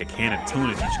 That was like a can of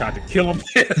tuna she tried to kill him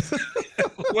with.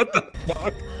 What the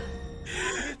fuck?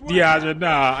 Deaja,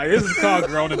 nah, this is called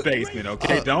Girl in the Basement,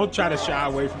 okay? Don't try to shy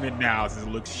away from it now since it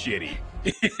looks shitty.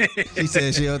 She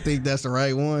said she don't think that's the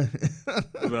right one.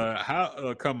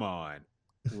 Come on.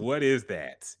 What is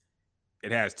that?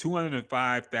 It has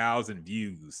 205,000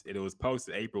 views. It was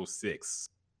posted April 6th.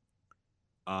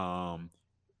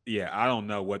 Yeah, I don't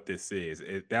know what this is.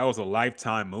 That was a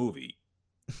Lifetime movie.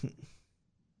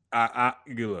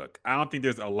 Look, I don't think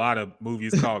there's a lot of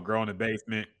movies called Girl in the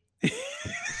Basement.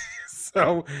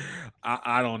 So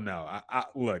I don't know.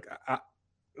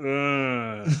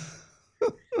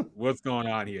 What's going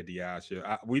on here,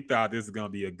 Deaja? We thought this was gonna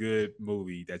be a good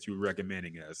movie that you were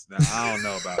recommending us. Now, I don't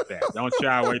know about that. Don't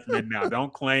shy away from it now.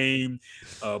 Don't claim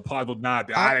plausible not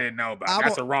that I didn't know about.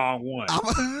 That's the wrong one.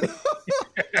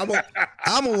 I'm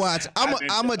gonna watch. I'm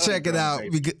gonna check it out.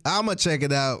 I'm gonna check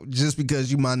it out just because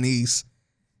you my niece.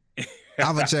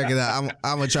 I'm gonna check it out.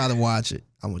 I'm gonna try to watch it.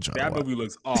 I'm gonna try. That movie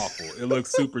looks awful. It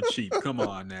looks super cheap. Come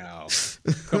on now.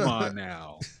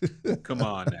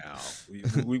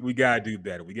 We gotta do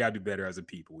better. We gotta do better as a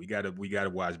people. We gotta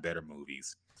watch better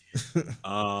movies.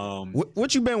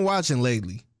 What you been watching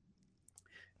lately?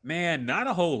 Man, not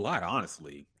a whole lot,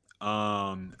 honestly.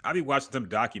 I be watching some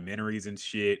documentaries and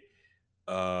shit.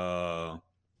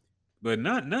 But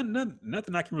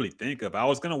nothing I can really think of. I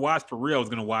was gonna watch that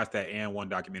And1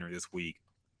 documentary this week.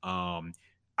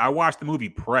 I watched the movie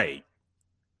Prey.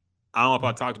 I don't know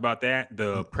if I talked about that.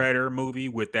 The Predator movie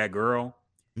with that girl.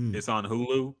 It's on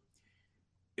Hulu.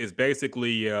 It's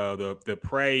basically the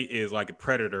Prey is like a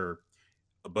Predator,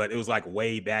 but it was like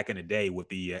way back in the day with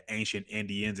the ancient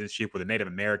Indians and shit with the Native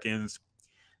Americans.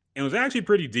 It was actually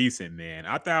pretty decent, man.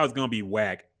 I thought it was gonna be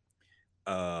whack.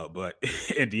 But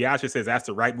and Deaja says that's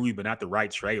the right movie, but not the right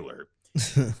trailer.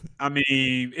 I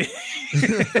mean,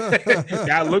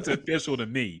 that looks official to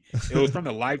me. It was from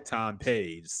the Lifetime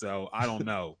page, so I don't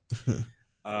know.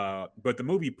 But the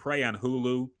movie Prey on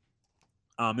Hulu,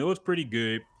 it was pretty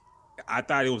good. I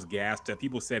thought it was gassed up.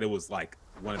 People said it was like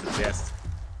one of the best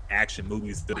action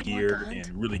movies of the year and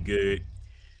really good.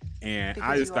 And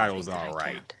I just thought it was all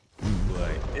right,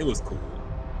 but it was cool.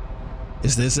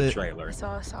 Is this it? Trailer.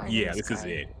 Yeah, this is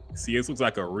it. See, this looks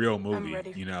like a real movie,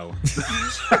 you know.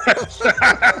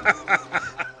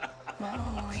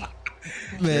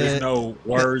 There's no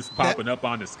words popping up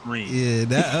on the screen. Yeah,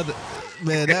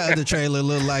 that other trailer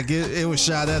looked like it was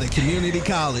shot at a community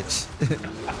college.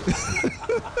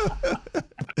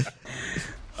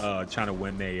 Trying to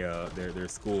win their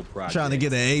school project. Trying to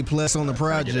get an A+ on the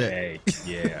project.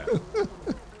 Yeah.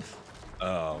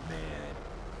 Oh man.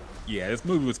 Yeah, this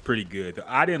movie was pretty good.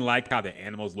 I didn't like how the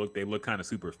animals looked. They looked kind of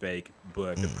super fake,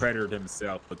 but the Predator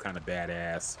himself looked kind of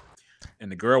badass. And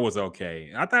the girl was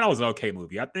okay. I thought it was an okay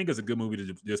movie. I think it's a good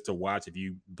movie just to watch if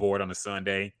you bored on a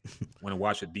Sunday. Want to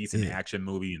watch a decent action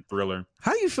movie and thriller.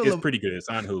 How you feel? It's pretty good. It's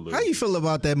on Hulu. How you feel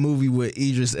about that movie with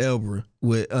Idris Elba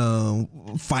with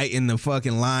fighting the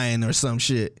fucking lion or some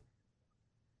shit?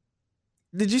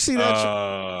 Did you see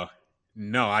that?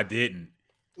 No, I didn't.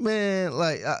 Man,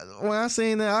 like when I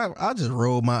seen that, I just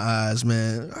rolled my eyes,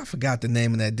 man. I forgot the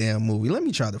name of that damn movie. Let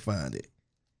me try to find it.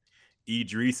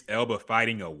 Idris Elba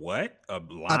fighting a what? A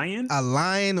lion? A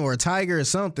lion or a tiger or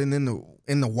something in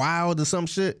the wild or some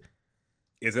shit.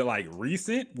 Is it like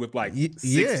recent with like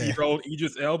 60-year-old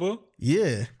Idris Elba?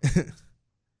 Yeah.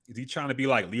 Is he trying to be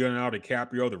like Leonardo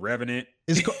DiCaprio, the Revenant?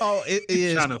 It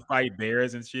is trying to fight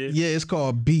bears and shit. Yeah, it's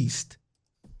called Beast.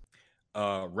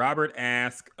 Robert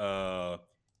asked,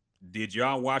 did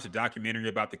y'all watch a documentary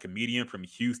about the comedian from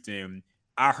Houston?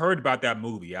 I heard about that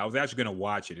movie. I was actually going to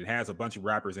watch it. It has a bunch of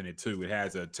rappers in it too. It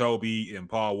has Toby and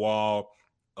Paul Wall,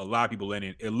 a lot of people in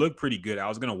it. It looked pretty good. I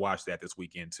was going to watch that this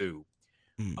weekend too.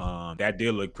 That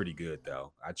did look pretty good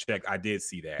though. I did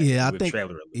see that. Yeah, I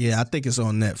think it's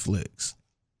on Netflix.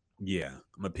 Yeah,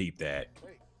 I'm gonna peep that.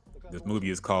 This movie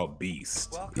is called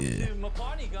Beast. Yeah.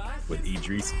 With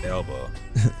Idris Elba.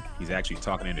 He's actually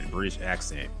talking in a British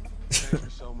accent.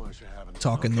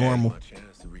 Talking normal.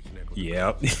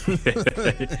 Yep.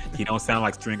 He don't sound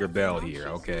like Stringer Bell here,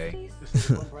 okay?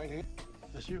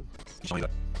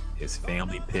 His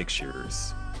family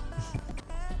pictures.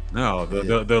 No,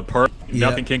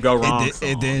 nothing can go wrong.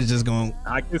 And then it's just going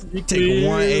to take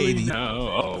 180.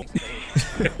 No.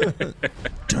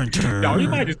 Turn. No, we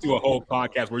might just do a whole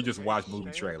podcast where we just watch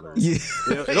movie trailers. Yeah.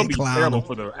 It'll be terrible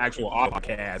for the actual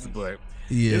podcast, but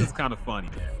this is kind of funny,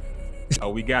 man. Oh,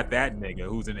 we got that nigga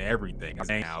who's in everything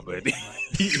now, but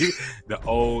the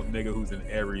old nigga who's in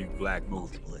every black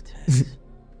movie.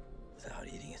 Without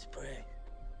eating its prey.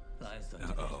 Lions don't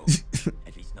Uh-oh.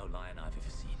 At least no lion I've ever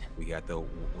seen. We got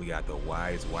the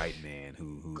wise white man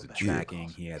who's attacking.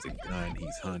 He has a gun.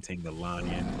 He's hunting the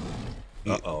lion.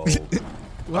 Uh-oh.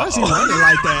 Why is he running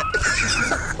like that?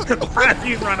 Why is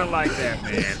he running like that,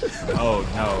 man? Oh,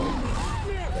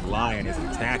 no. The lion is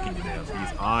attacking them.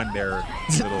 He's on their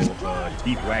little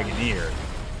Jeep Wagoneer.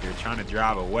 They're trying to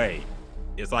drive away.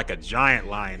 It's like a giant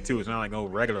lion, too. It's not like no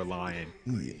regular lion.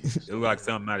 It looks like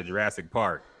something out of Jurassic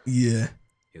Park. Yeah.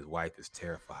 His wife is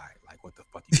terrified. Like, what the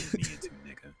fuck you getting me into,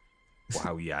 nigga?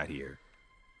 Why we out here?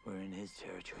 We're in his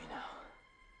territory now.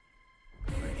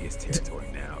 We're in his territory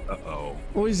now. Uh-oh.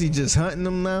 Or is he just hunting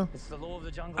them now? It's the law of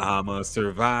the jungle. I'm a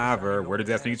survivor. Where the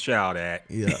Destiny's Child at?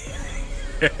 Yeah.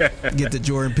 Get the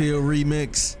Jordan Peele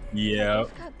remix. Yeah.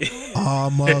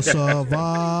 I'm a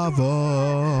survivor.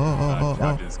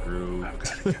 Captain Screw.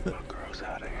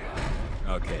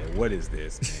 Okay, what is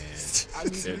this,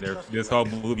 man? This whole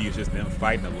movie is just them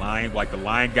fighting the lion. Like the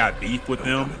lion got beef with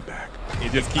them.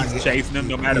 It just keeps chasing them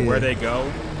no matter where they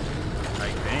go.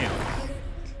 Like, damn.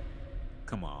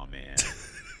 Come on, man.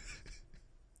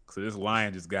 So this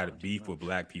lion just got a beef with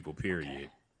black people, period.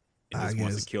 And just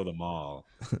wants to kill them all.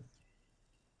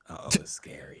 Uh-oh, it's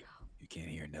scary. You can't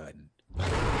hear nothing.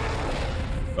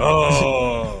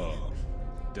 Oh,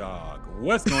 dog.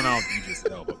 What's going on with Idris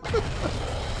Elba?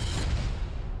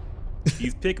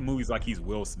 He's picking movies like he's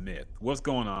Will Smith. What's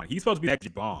going on? He's supposed to be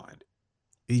James Bond.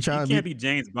 He can't be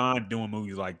James Bond doing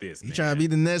movies like this. He trying to be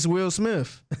the next Will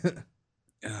Smith.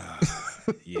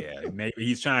 Yeah, maybe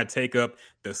he's trying to take up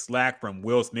the slack from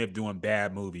Will Smith doing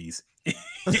bad movies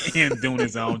and doing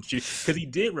his own shit. Because he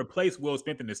did replace Will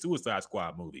Smith in the Suicide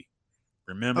Squad movie.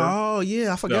 Remember? Oh,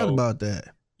 yeah. I forgot about that.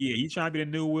 Yeah, he's trying to be the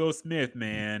new Will Smith,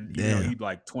 man. You know, he's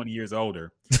like 20 years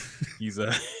older. He's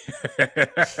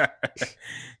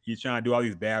he's trying to do all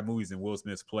these bad movies in Will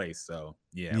Smith's place. So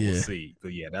we'll see.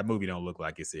 But yeah, that movie don't look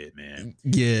like it's it, man.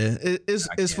 Yeah,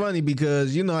 it's funny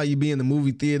because you know how you be in the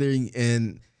movie theater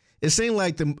and it seemed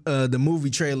like the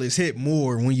movie trailers hit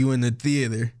more when you in the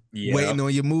theater waiting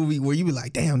on your movie where you be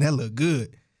like, damn, that look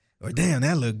good, or damn,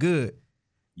 that look good.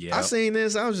 Yeah, I seen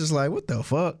this. I was just like, what the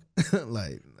fuck?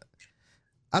 Like,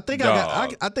 I think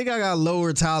I got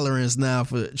lower tolerance now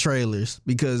for trailers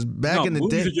because back in the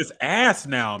day, movies are just ass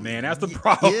now, man. That's the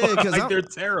problem. Yeah, because like they're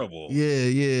terrible.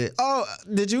 Yeah. Oh,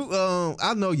 did you?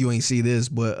 I know you ain't see this,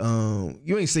 but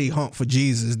you ain't see Hunt for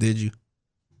Jesus, did you?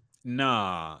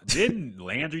 Nah. Didn't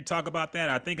Landry talk about that?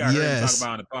 I think I heard him talk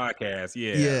about it on the podcast.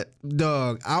 Yeah. Yeah,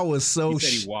 dog. I was so. He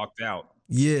said he walked out.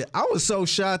 Yeah, I was so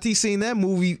shocked he seen that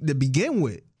movie to begin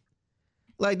with.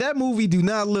 Like that movie do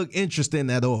not look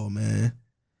interesting at all, man.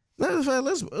 Matter of fact,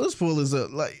 let's pull this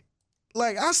up. Like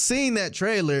I seen that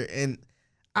trailer and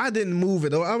I didn't move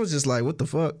it. I was just like, what the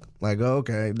fuck? Like,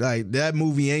 okay, like that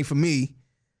movie ain't for me.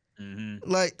 Mm-hmm.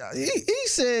 Like he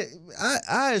said,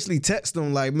 I actually texted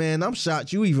him like, man, I'm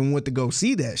shocked you even went to go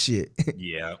see that shit.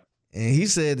 Yeah. And he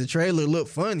said the trailer looked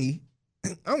funny.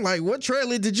 I'm like, what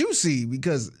trailer did you see?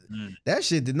 Because that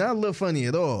shit did not look funny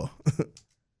at all.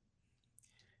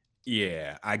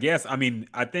 Yeah, I guess. I mean,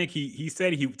 I think he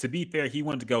said to be fair, he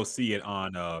wanted to go see it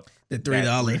on the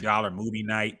 $3 movie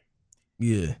night.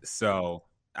 Yeah. So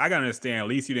I gotta understand. At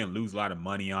least you didn't lose a lot of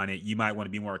money on it. You might want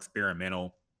to be more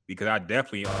experimental because I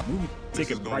definitely movie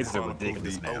ticket prices are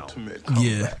ridiculous now.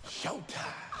 Yeah.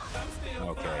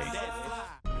 Okay.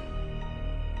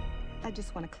 I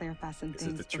just want to clarify some things.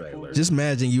 This is the trailer. Just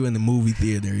imagine you in the movie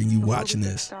theater and you watching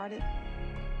this.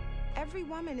 Every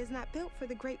woman is not built for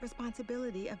the great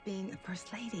responsibility of being a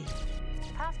first lady.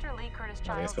 Pastor Lee Curtis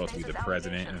Childs they're supposed to be the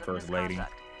president and first lady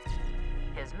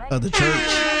of the church.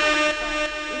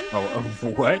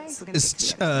 What?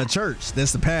 It's church.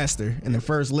 That's the pastor and the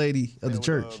first lady of the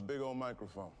church. Big old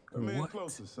microphone. Come in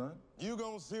closer, son. You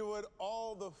gonna see what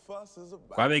all the fuss is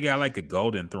about. Why they got like a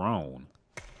golden throne?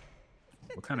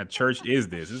 What kind of church is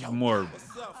this? This is more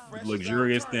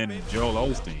luxurious than Joel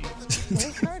Osteen.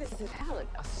 Lee Curtis is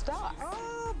a star.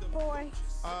 Oh boy.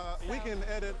 We can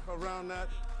edit around that,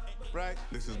 right?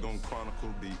 This is gonna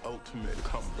chronicle the ultimate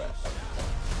comeback.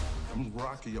 I'm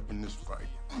Rocky up in this fight.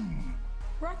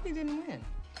 Rocky didn't win.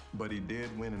 But he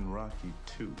did win in Rocky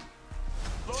 2.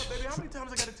 Lord, baby, how many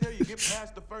times I gotta tell you, get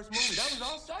past the first movie? That was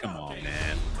all set. Come on,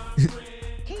 man.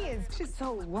 He is just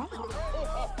so wrong.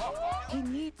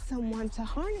 need someone to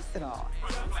harness it all.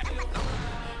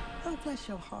 Oh, bless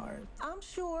your heart. I'm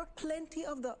sure plenty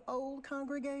of the old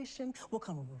congregation will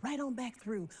come right on back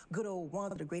through good old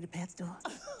Wanda the Greater Pat's door.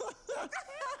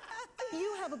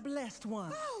 You have a blessed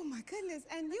one. Oh, my goodness.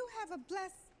 And you have a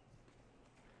blessed...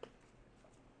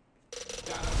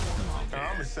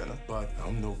 I'm a sinner, but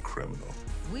I'm no criminal.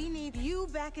 We need you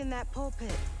back in that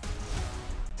pulpit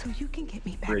so you can get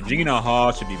me back. Regina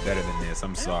Hall should be better than this.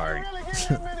 I'm sorry.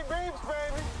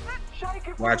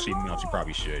 Well, actually, no, she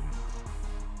probably shouldn't.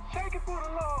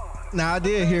 Now, I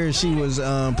did hear she was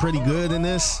pretty good in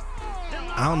this.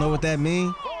 I don't know what that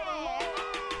means.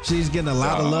 She's getting a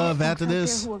lot of love after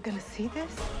this. Who are gonna see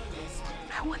this?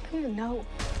 I want them to know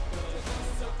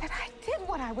that I did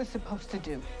what I was supposed to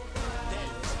do.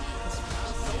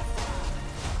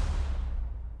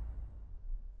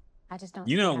 I just don't.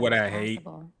 You know what I hate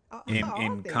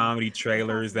in comedy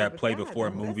trailers that play before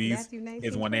movies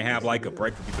is when they have like a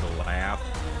break for people to laugh.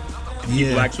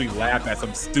 People actually laugh at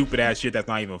some stupid ass shit that's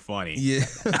not even funny. Yeah.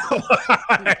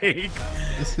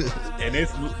 And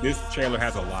this trailer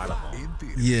has a lot of them.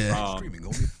 Yeah.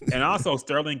 And also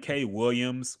Sterling K.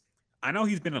 Williams. I know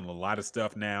he's been in a lot of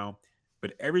stuff now,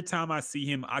 but every time I see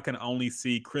him, I can only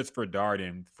see Christopher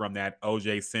Darden from that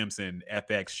O.J. Simpson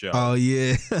FX show. Oh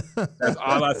yeah. That's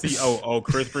all I see. Oh,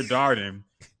 Christopher Darden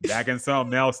back in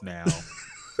something else now.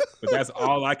 But that's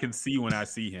all I can see when I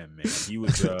see him, man. He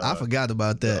was I forgot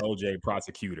about that. OJ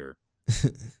prosecutor.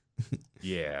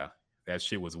 Yeah, that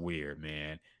shit was weird,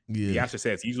 man. Yeah. The actor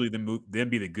says usually them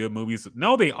be the good movies.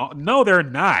 No, they're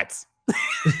not.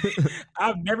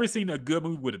 I've never seen a good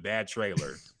movie with a bad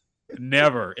trailer.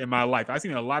 Never in my life. I've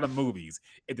seen a lot of movies.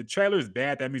 If the trailer is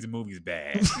bad, that means the movie's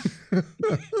bad.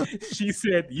 She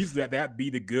said usually that be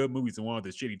the good movies and one of the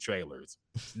shitty trailers.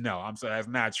 No, I'm sorry, that's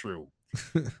not true.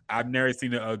 I've never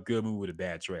seen a good movie with a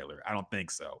bad trailer. I don't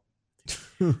think so.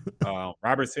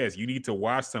 Robert says you need to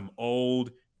watch some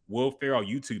old Will Ferrell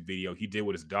YouTube video he did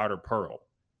with his daughter Pearl.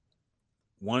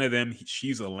 One of them,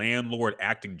 she's a landlord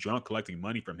acting drunk, collecting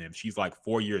money from him. She's like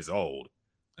 4 years old.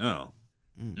 Oh,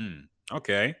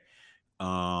 okay.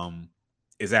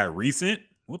 Is that recent?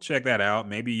 We'll check that out.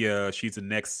 Maybe she's the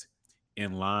next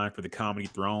in line for the comedy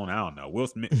throne. I don't know.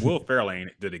 Will Ferrell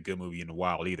ain't did a good movie in a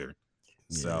while either.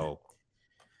 Yeah. So,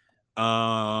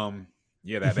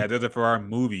 yeah, that does it for our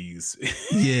movies.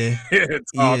 Yeah.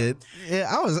 Yeah.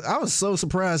 I was so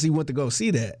surprised he went to go see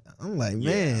that. I'm like,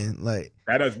 man, like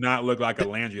that does not look like a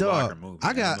Landry Locker movie.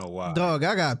 I don't know why.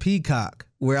 I got Peacock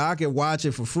where I could watch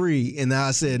it for free, and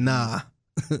I said, nah.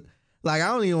 Like I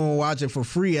don't even want to watch it for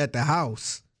free at the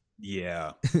house.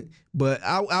 Yeah. But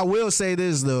I will say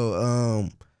this though,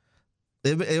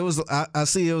 it was I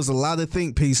see it was a lot of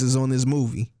think pieces on this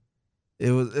movie. It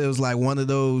was like one of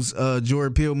those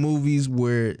Jordan Peele movies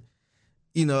where,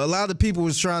 you know, a lot of people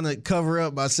was trying to cover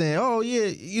up by saying, oh yeah,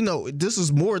 you know, this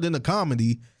is more than a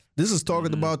comedy. This is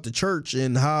talking about the church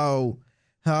and how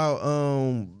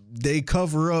they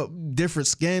cover up different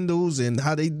scandals and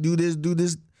how they do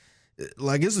this.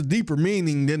 Like it's a deeper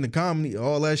meaning than the comedy,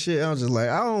 all that shit. I was just like,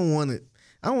 I don't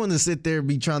want to sit there and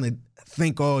be trying to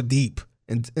think all deep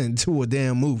into a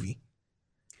damn movie.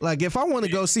 Like if I want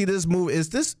to go see this movie, if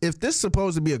this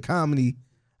supposed to be a comedy,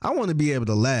 I want to be able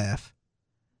to laugh.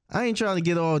 I ain't trying to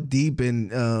get all deep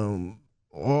and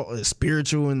all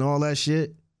spiritual and all that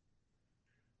shit.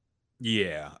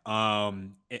 Yeah.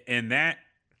 And that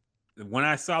when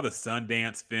I saw the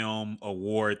Sundance Film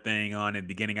Award thing on in the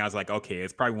beginning, I was like, okay,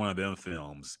 it's probably one of them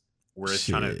films where it's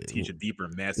trying to teach a deeper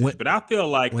message. But I feel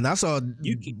like when I saw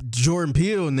Jordan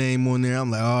Peele name on there,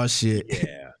 I'm like, oh shit.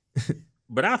 Yeah.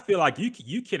 But I feel like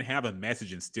you can have a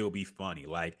message and still be funny.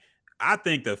 Like I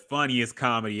think the funniest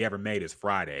comedy ever made is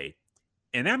Friday,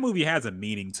 and that movie has a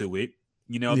meaning to it.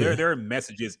 You know, there are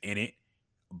messages in it,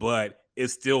 but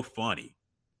it's still funny.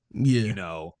 Yeah, you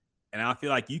know. And I feel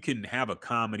like you can have a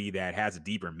comedy that has a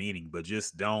deeper meaning, but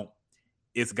just don't.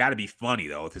 It's got to be funny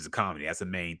though. If it's a comedy, that's the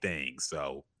main thing.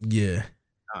 So yeah,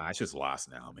 it's just lost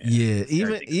now, man. Yeah,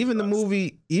 even the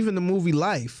movie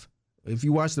Life. If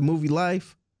you watch the movie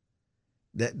Life,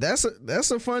 that's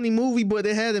a funny movie, but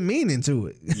it had a meaning to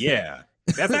it. Yeah,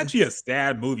 that's actually a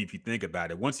sad movie if you think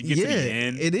about it. Once you get to the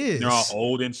end, it is. They're all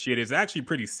old and shit. It's actually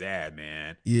pretty sad,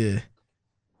 man. Yeah.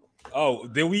 Oh,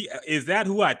 is that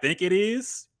who I think it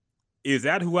is? Is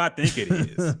that who I think it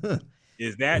is?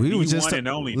 Is that the one and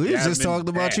only? We was just talking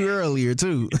about you earlier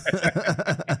too.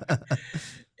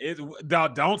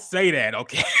 Don't say that,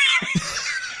 okay?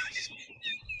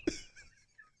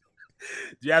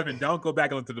 Jasmine, don't go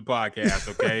back onto the podcast,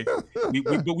 okay?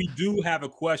 But we do have a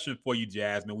question for you,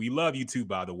 Jasmine. We love you too,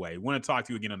 by the way. We want to talk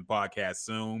to you again on the podcast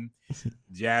soon.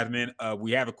 Jasmine,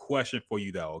 we have a question for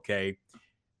you, though, okay?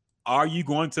 Are you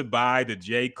going to buy the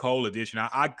J. Cole edition?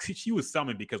 She was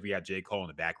summoned because we had J. Cole in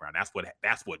the background. That's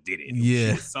what did it. Yeah.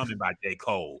 She was summoned by J.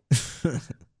 Cole.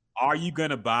 Are you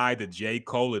going to buy the J.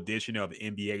 Cole edition of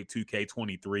NBA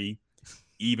 2K23,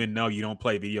 even though you don't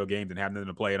play video games and have nothing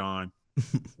to play it on?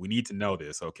 We need to know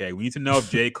this, okay? We need to know if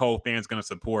J. Cole fans going to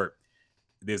support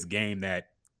this game that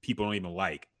people don't even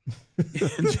like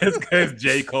just because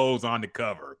J. Cole's on the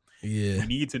cover. Yeah. We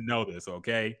need to know this,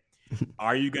 okay?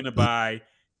 Are you going to buy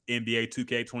NBA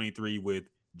 2K23 with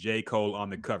J. Cole on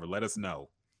the cover? Let us know.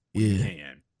 Yeah. You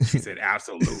can. She said,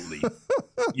 absolutely.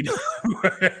 You know?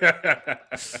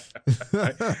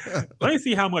 Let me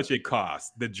see how much it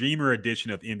costs. The Dreamer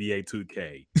edition of NBA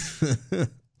 2K.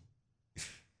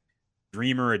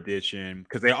 Dreamer edition,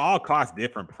 because they all cost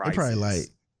different prices. Probably like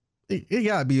it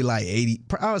gotta be like 80.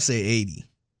 I would say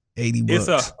 80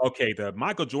 bucks. Okay. The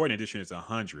Michael Jordan edition is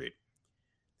 100.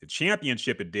 The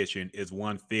championship edition is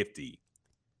 150.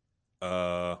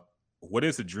 What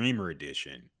is the Dreamer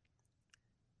edition?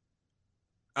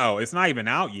 Oh, it's not even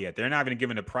out yet. They're not even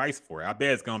giving a price for it. I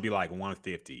bet it's gonna be like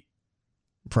 150.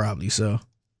 Probably so.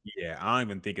 Yeah, I don't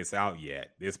even think it's out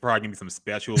yet. There's probably gonna be some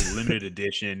special limited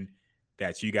edition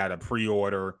that you gotta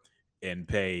pre-order and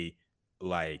pay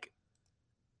like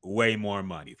way more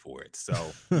money for it. So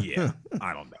yeah,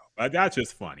 I don't know. But that's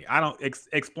just funny. I don't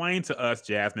explain to us,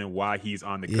 Jasmine, why he's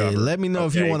on the cover. Let me know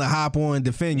if you want to hop on and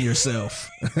defend yourself.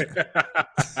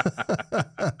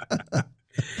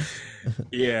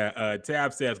 Yeah,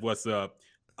 Tab says, "What's up?"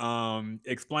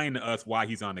 Explain to us why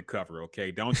he's on the cover,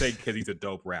 okay? Don't say because he's a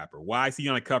dope rapper. Why is he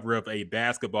on the cover of a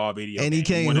basketball video? And he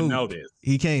game? can't hoop. Know this.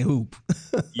 He can't hoop.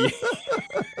 Yeah.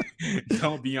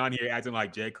 Don't be on here acting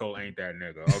like J. Cole ain't that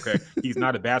nigga, okay? He's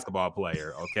not a basketball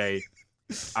player, okay?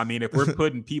 I mean, if we're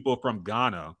putting people from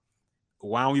Ghana,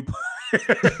 why don't we put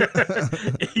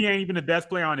he ain't even the best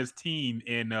player on his team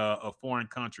in a foreign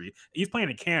country. He's playing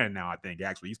in Canada now, I think,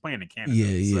 actually. He's playing in Canada.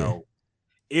 Yeah. So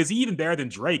is he even better than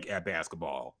Drake at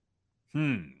basketball?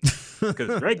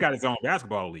 Because Drake got his own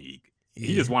basketball league.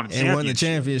 He just won a championship. And won the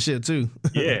championship, too.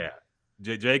 Yeah.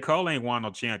 J. Cole ain't won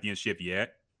no championship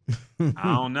yet.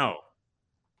 I don't know.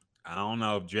 I don't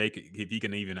know if he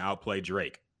can even outplay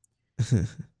Drake.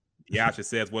 Yasha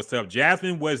says, "What's up?"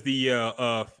 Jasmine was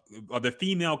the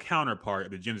female counterpart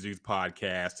of the Jim Zeus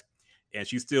podcast, and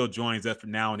she still joins us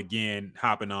from now and again,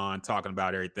 hopping on, talking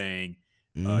about everything.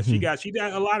 She got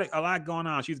a lot going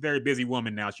on. She's a very busy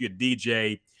woman now. She a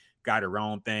DJ, got her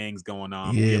own things going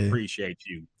on. Yeah. We appreciate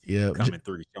you coming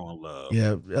through, showing love.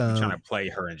 Yeah, trying to play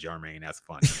her and Jermaine. That's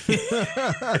funny.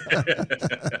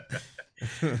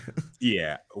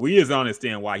 Yeah, we just don't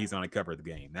understand why he's on the cover of the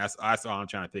game. That's all I'm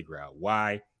trying to figure out.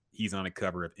 Why he's on the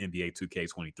cover of NBA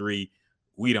 2K23.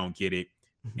 We don't get it,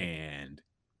 and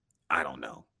I don't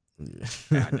know.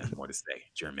 I have nothing more to say,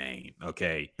 Jermaine.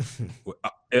 Okay,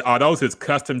 are those his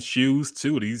custom shoes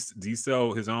too? These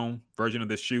sell his own version of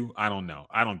the shoe? I don't know.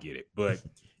 I don't get it. But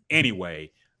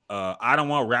anyway, I don't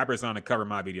want rappers on the cover of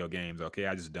my video games. Okay,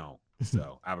 I just don't.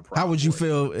 So I have a problem. How would you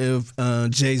feel if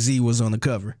Jay-Z was on the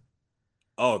cover?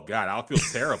 Oh God, I'll feel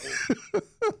terrible.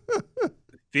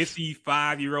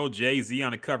 55-year-old Jay-Z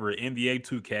on the cover of NBA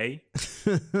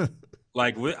 2K.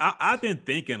 Like, I've been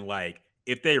thinking, like,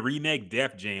 if they remake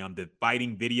Def Jam, the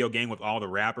fighting video game with all the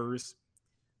rappers,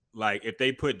 like, if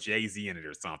they put Jay-Z in it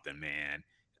or something, man,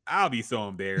 I'll be so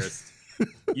embarrassed.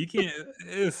 You can't.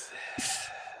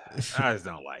 I just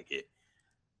don't like it.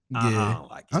 I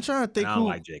don't like it. I'm trying to think. I don't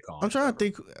like J. Cole. I'm trying to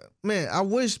think. Man, I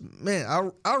wish.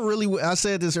 Man, I really. I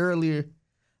said this earlier.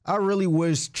 I really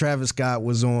wish Travis Scott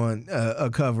was on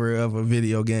a cover of a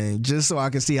video game just so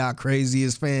I could see how crazy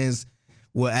his fans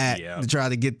will act to try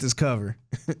to get this cover.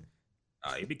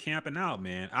 He'd be camping out,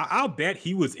 man. I'll bet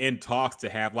he was in talks to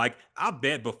have, like, I'll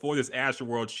bet before this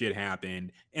Astroworld shit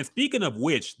happened. And speaking of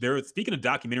which, speaking of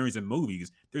documentaries and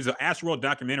movies, there's an Astroworld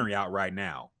documentary out right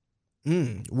now.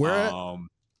 Where?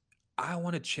 I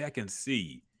want to check and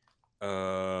see.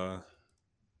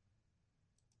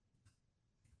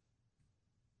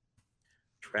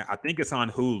 I think it's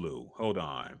on Hulu. Hold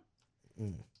on.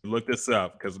 Look this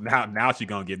up because now she's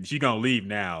gonna leave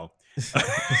now.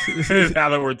 Now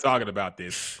that we're talking about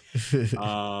this.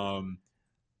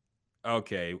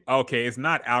 Okay. It's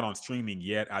not out on streaming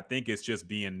yet. I think it's just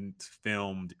being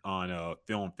filmed on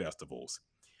film festivals.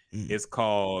 It's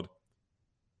called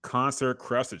Concert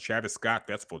Crush, the Travis Scott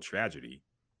Festival Tragedy.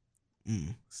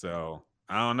 So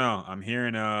I don't know. I'm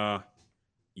hearing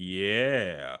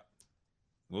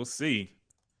we'll see.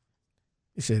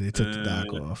 He said they took the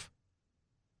doc off.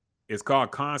 It's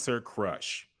called Concert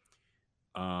Crush.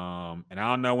 And I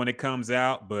don't know when it comes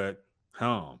out, but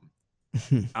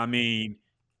I mean,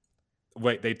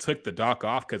 wait, they took the doc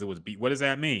off because it was beat. What does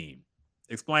that mean?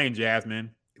 Explain,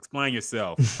 Jasmine. Explain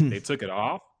yourself. They took it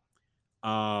off.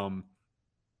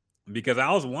 Because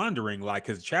I was wondering, like,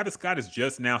 because Travis Scott is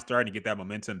just now starting to get that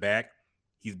momentum back.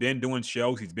 He's been doing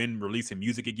shows. He's been releasing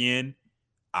music again.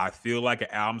 I feel like an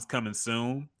album's coming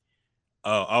soon.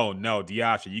 Oh no,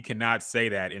 Diasha, you cannot say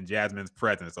that in Jasmine's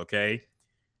presence, okay?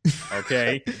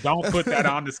 Okay, don't put that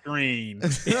on the screen.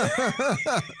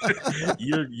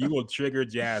 You will trigger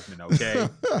Jasmine, okay?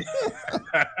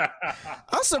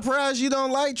 I'm surprised you don't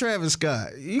like Travis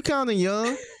Scott. You kind of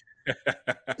young.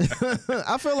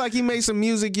 I feel like he made some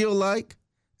music you'll like.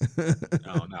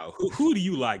 Oh no, who do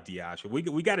you like, Diasha?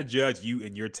 We got to judge you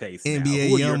and your taste.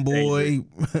 NBA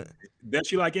YoungBoy. Does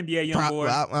she like NBA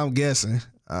YoungBoy? I'm guessing.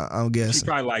 I'm guessing. She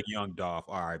probably like Young Dolph,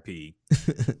 R.I.P.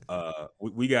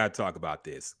 We got to talk about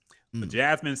this. But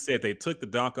Jasmine said they took the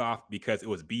dunk off because it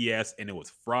was BS and it was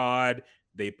fraud.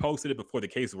 They posted it before the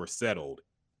cases were settled.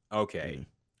 Okay.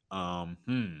 I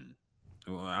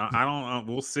don't.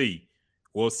 We'll see.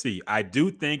 We'll see. I do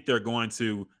think they're going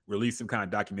to release some kind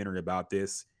of documentary about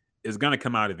this. It's going to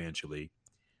come out eventually.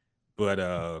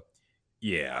 But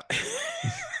yeah.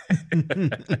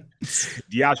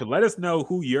 Diasha, let us know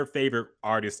who your favorite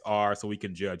artists are so we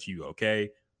can judge you, okay?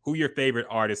 Who your favorite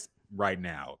artists right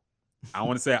now? I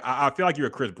want to say, I feel like you're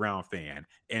a Chris Brown fan.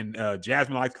 And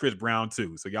Jasmine likes Chris Brown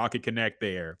too, so y'all can connect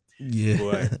there. Yeah.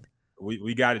 But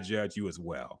we got to judge you as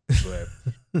well. But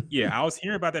yeah, I was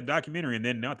hearing about that documentary and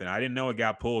then nothing. I didn't know it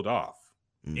got pulled off.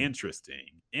 Interesting.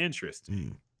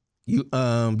 You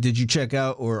did you check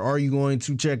out, or are you going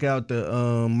to check out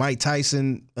the Mike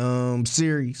Tyson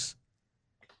series?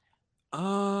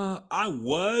 I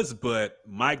was, but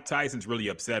Mike Tyson's really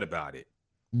upset about it.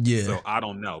 Yeah. So I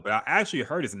don't know. But I actually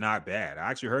heard it's not bad.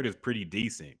 I actually heard it's pretty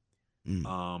decent.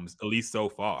 At least so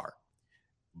far.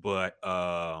 But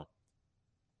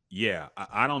yeah,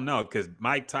 I don't know, because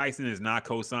Mike Tyson is not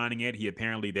co-signing it.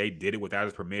 They did it without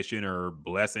his permission or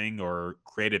blessing or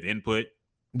creative input.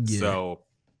 Yeah. So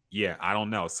yeah, I don't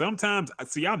know. Sometimes,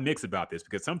 see, I'm mixed about this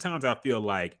because sometimes I feel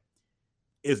like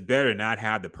it's better not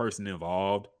have the person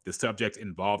involved, the subjects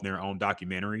involved in their own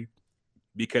documentary,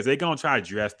 because they're going to try to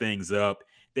dress things up.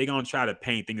 They're going to try to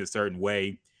paint things a certain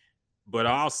way. But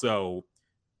also,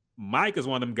 Mike is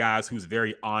one of them guys who's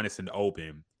very honest and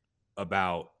open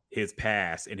about his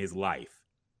past and his life.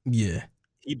 Yeah.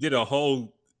 He did a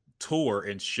whole tour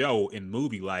and show and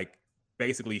movie, like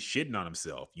basically shitting on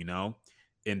himself,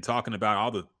 and talking about all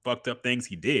the fucked up things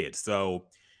he did. So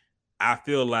I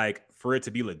feel like for it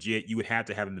to be legit, you would have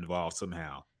to have him involved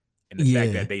somehow. And the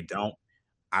fact that they don't,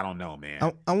 I don't know,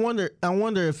 man. I wonder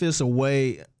if it's a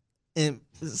way, and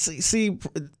see,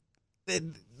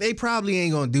 they probably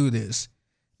ain't gonna do this,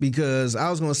 because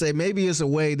I was gonna say maybe it's a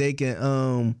way they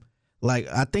can, like,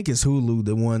 I think it's Hulu,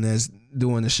 the one that's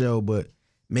doing the show, but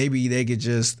maybe they could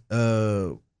just,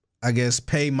 I guess,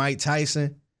 pay Mike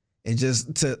Tyson and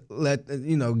just to let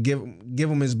give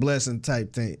him his blessing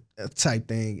type thing,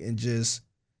 and just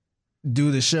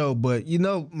do the show. But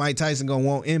Mike Tyson gonna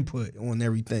want input on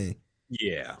everything.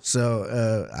 Yeah.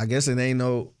 So I guess it ain't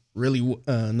no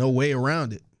way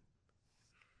around it.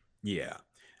 Yeah.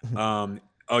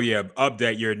 Oh yeah.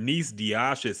 Update. Your niece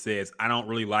Diasha says, I don't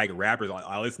really like rappers.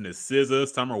 I listen to SZA,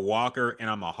 Summer Walker, and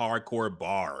I'm a hardcore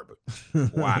Barb.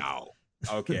 Wow.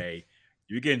 Okay.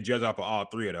 You're getting judged off of all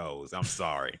three of those. I'm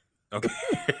sorry. Okay.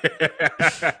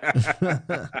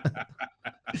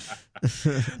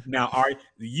 Now, are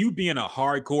you being a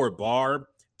hardcore Barb?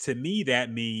 To me,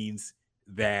 that means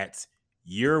that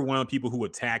you're one of the people who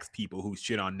attacks people who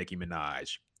shit on Nicki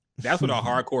Minaj. That's what a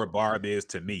hardcore Barb is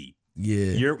to me.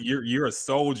 Yeah. You're a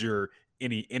soldier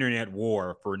in the internet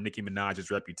war for Nicki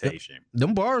Minaj's reputation.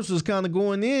 Them bars was kind of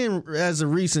going in as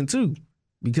of recent too,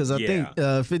 because I think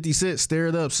 50 Cent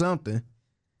stirred up something.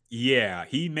 Yeah,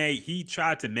 he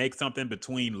tried to make something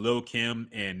between Lil' Kim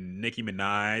and Nicki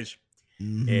Minaj.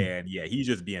 And yeah, he's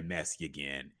just being messy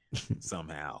again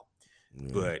somehow.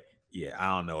 But yeah,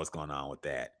 I don't know what's going on with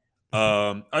that.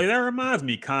 That reminds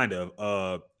me kind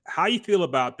of how you feel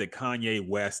about the Kanye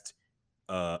West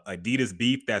Adidas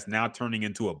beef that's now turning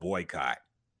into a boycott.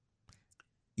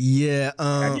 Yeah.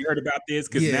 Have you heard about this?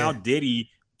 Because now Diddy,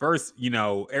 first,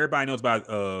 everybody knows about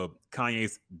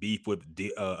Kanye's beef with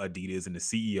Adidas and the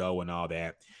CEO and all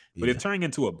that. But it's turning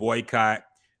into a boycott.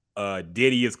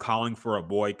 Diddy is calling for a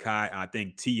boycott. I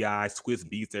think T.I., Swizz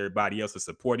Beatz, everybody else is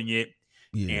supporting it.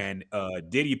 And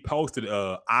Diddy posted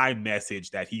a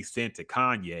iMessage that he sent to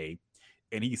Kanye.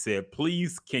 and he said,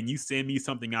 "Please, can you send me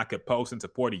something I could post in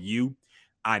support of you?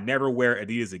 I never wear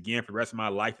Adidas again for the rest of my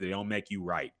life if they don't make you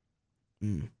right."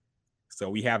 So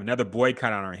we have another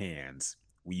boycott on our hands.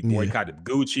 We boycotted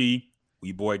Gucci.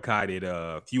 We boycotted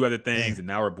a few other things, and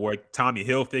now we're Tommy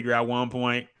Hilfiger at one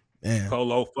point.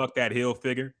 Polo, fuck that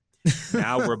Hilfiger.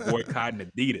 Now we're boycotting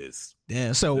Adidas.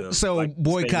 Damn. So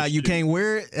boycott. You can't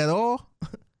wear it at all.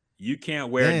 You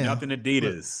can't wear nothing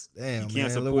Adidas. Damn, you can't man,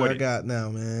 support look what it. I got now,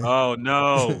 man. Oh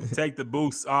no! Take the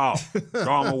boots off.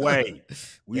 Throw them away.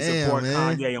 We support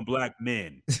Kanye and black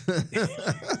men.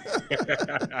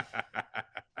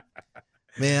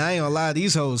 Man, I ain't gonna lie,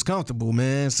 these hoes comfortable,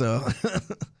 man. So,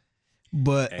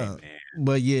 but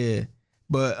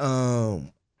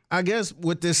I guess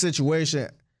with this situation,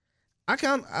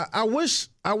 I wish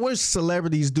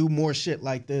celebrities do more shit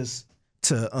like this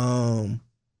to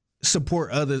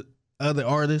support other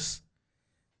artists.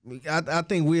 I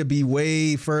think we'd be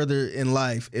way further in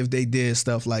life if they did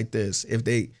stuff like this. If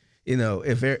they,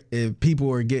 if people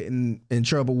are getting in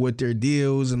trouble with their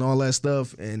deals and all that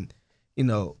stuff, and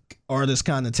artists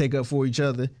kind of take up for each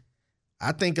other,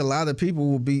 I think a lot of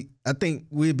people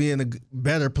we'd be in a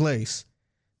better place,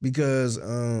 because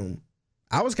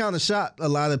I was kind of shocked a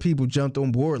lot of people jumped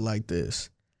on board like this.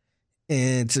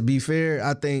 And to be fair,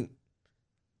 I think,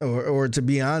 or to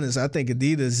be honest, I think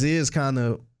Adidas is kind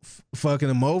of fucking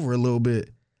them over a little bit.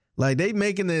 Like, they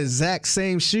making the exact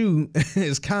same shoe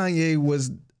as Kanye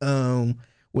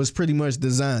was pretty much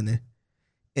designing.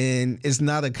 And it's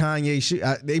not a Kanye shoe.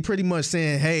 They pretty much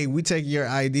saying, hey, we take your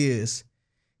ideas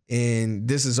and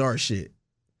this is our shit.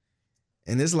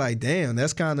 And it's like, damn,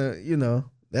 that's kind of,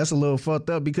 that's a little fucked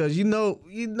up, because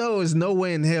there's no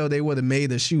way in hell they would have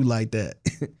made a shoe like that.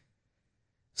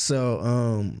 So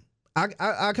I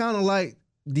kind of like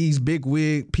these big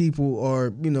wig people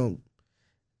are,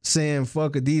 saying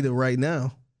fuck Adidas right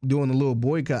now, doing a little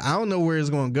boycott. I don't know where it's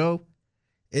gonna go.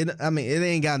 It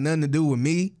ain't got nothing to do with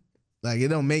me. Like, it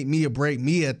don't make me or break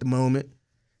me at the moment.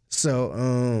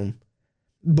 So,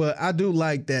 but I do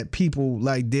like that people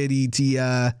like Diddy,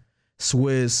 T.I.,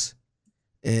 Swiss,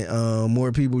 and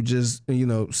more people just,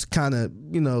 kind of,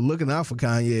 looking out for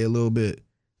Kanye a little bit.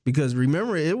 Because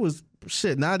remember, it was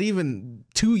not even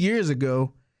 2 years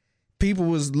ago, people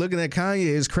was looking at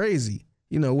Kanye as crazy,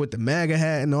 with the MAGA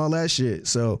hat and all that shit.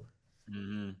 So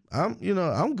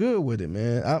I'm good with it,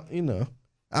 man.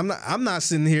 I'm not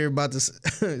sitting here about to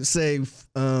say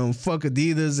fuck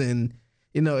Adidas, and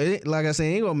like I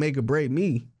say, it ain't gonna make or break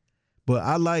me. But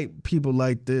I like people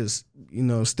like this,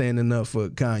 standing up for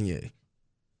Kanye.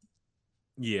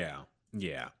 Yeah.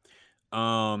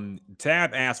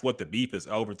 Tab asked what the beef is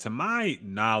over. To my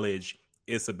knowledge,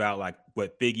 it's about like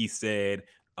what Figgy said.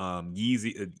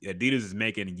 Yeezy, Adidas is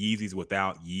making Yeezys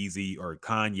without Yeezy or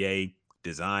Kanye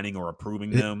designing or approving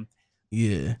them.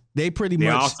 Yeah, they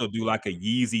also do like a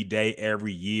Yeezy day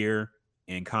every year,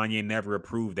 and Kanye never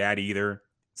approved that either.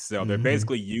 So they're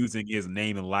basically using his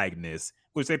name and likeness,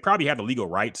 which they probably have the legal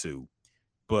right to,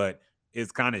 but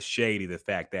it's kind of shady, the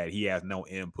fact that he has no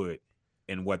input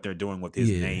in what they're doing with his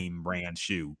name brand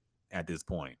shoe at this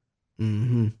point.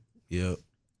 Yep.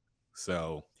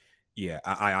 So yeah,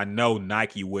 I know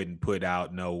Nike wouldn't put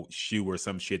out no shoe or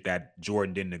some shit that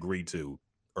Jordan didn't agree to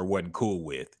or wasn't cool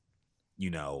with.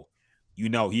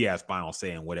 He has final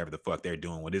say in whatever the fuck they're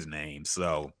doing with his name.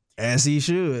 So, as he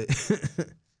should.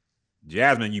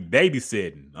 Jasmine, you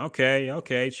babysitting.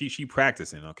 Okay. She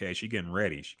practicing. Okay, she getting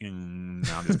ready.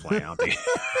 No, I'm just playing.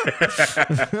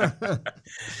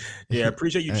 Yeah,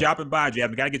 appreciate you dropping by,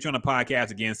 Jasmine. Got to get you on the podcast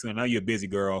again soon. I know you're a busy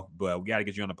girl, but we got to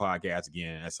get you on the podcast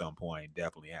again at some point.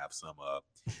 Definitely have some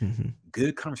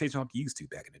good conversation like you used to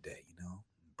back in the day.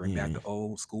 Bring back the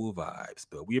old school vibes.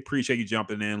 But we appreciate you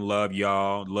jumping in. Love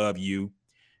y'all. Love you.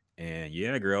 And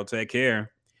yeah, girl, take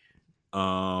care.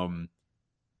 And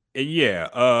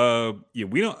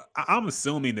we don't. I'm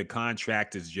assuming the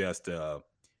contract is just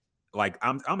like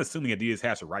I'm assuming Adidas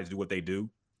has the right to do what they do,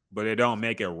 but it don't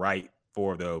make it right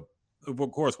for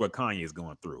of course, what Kanye is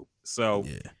going through. So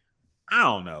I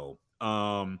don't know.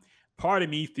 Part of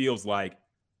me feels like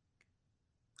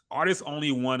artists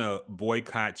only want to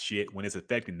boycott shit when it's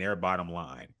affecting their bottom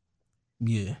line.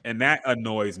 Yeah. And that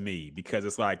annoys me, because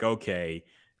it's like, okay,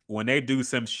 when they do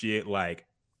some shit like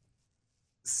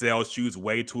sell shoes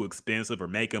way too expensive or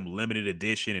make them limited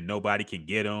edition and nobody can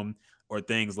get them or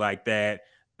things like that.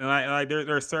 And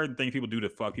there are certain things people do to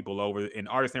fuck people over, and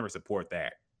artists never support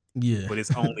that. Yeah. But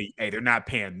it's only, hey, they're not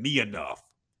paying me enough.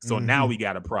 So now we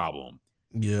got a problem.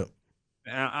 Yep.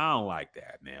 I don't like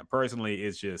that, man. Personally,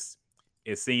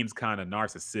 it seems kind of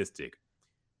narcissistic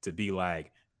to be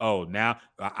like, oh, now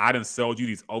I done sold you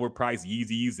these overpriced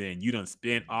Yeezys and you done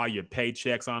spent all your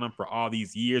paychecks on them for all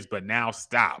these years, but now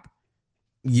stop.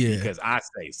 Yeah. Because I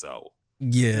say so.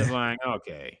 Yeah. It's like,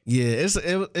 okay. Yeah,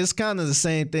 it's kind of the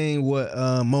same thing what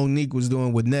Monique was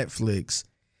doing with Netflix.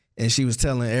 And she was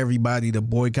telling everybody to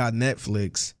boycott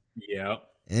Netflix. Yeah.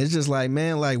 And it's just like,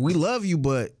 man, like, we love you,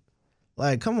 but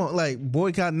like, come on, like,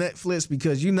 boycott Netflix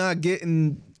because you're not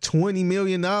getting $20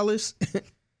 million.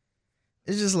 It's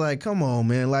just like, come on,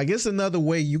 man. Like, it's another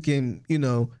way you can, you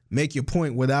know, make your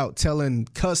point without telling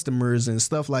customers and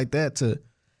stuff like that to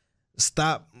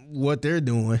stop what they're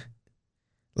doing.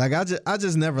 Like, I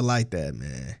just never liked that,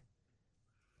 man.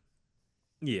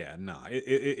 Yeah, no,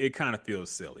 it kind of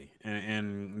feels silly.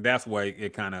 And that's why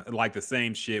it kind of like the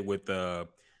same shit with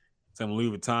some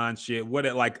Louis Vuitton shit. What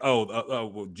it like?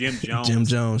 Well, Jim Jones. Jim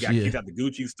Jones, got yeah. kicked out the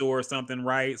Gucci store or something,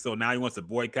 right? So now he wants to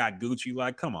boycott Gucci.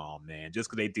 Like, come on, man. Just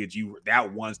because they did you,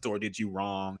 that one store did you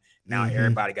wrong. Now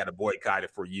everybody got to boycott it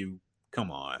for you.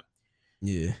 Come on.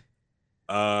 Yeah.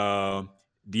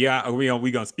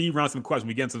 We gonna speed run some questions.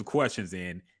 We get some questions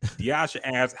in. Diasha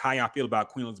asked how y'all feel about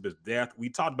Queen Elizabeth's death. We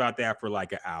talked about that for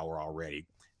like an hour already.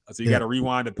 So you got to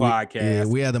rewind the podcast.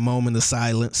 We had a moment of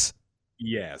silence.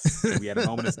 Yes, we had a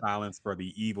moment of silence for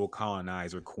the evil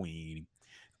colonizer queen.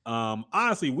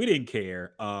 Honestly, we didn't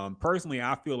care. Personally,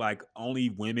 I feel like only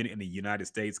women in the United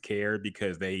States care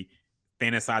because they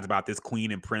fantasize about this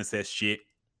queen and princess shit,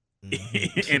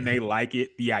 and they like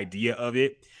it, the idea of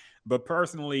it. But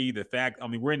personally, the fact, I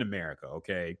mean, we're in America,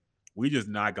 okay? We just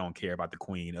not gonna care about the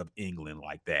Queen of England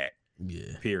like that.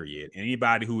 Yeah. Period.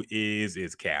 Anybody who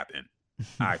is capping,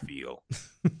 I feel.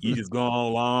 You just go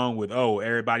along with, oh,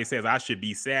 everybody says I should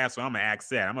be sad, so I'm gonna act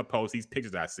sad. I'm gonna post these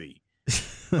pictures I see.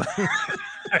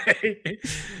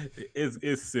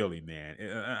 It's silly, man.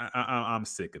 I'm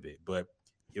sick of it. But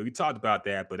we talked about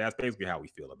that, but that's basically how we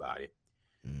feel about it.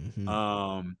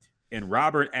 And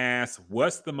Robert asks,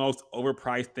 what's the most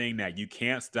overpriced thing that you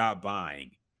can't stop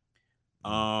buying?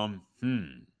 For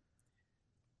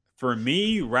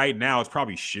me right now, it's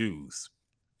probably shoes.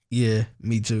 Yeah,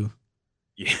 me too.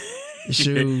 Yeah.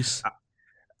 Shoes.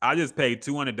 I just paid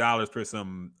 $200 for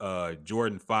some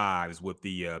Jordan 5s with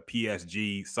the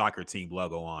PSG soccer team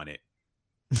logo on it.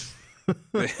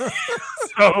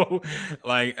 So,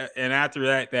 like, and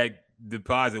after that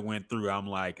deposit went through, I'm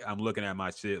looking at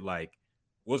my shit like,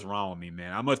 what's wrong with me,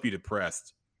 man? I must be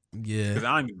depressed. Yeah. Because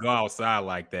I don't even go outside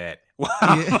like that. Why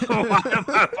am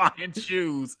I buying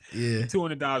shoes? Yeah.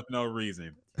 $200 for no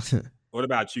reason. What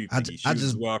about you? I just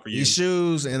as well for you.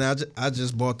 Shoes, and I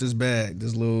just bought this bag.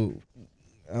 This little,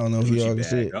 I don't know if y'all can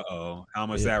see it. Uh-oh. How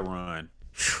much that run?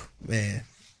 Man.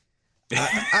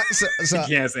 So you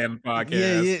can't say on the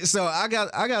podcast. Yeah. So I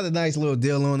got a nice little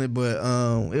deal on it, but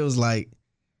it was like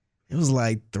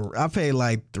I paid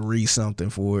like $3 something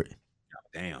for it.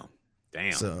 Damn.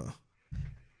 So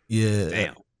yeah.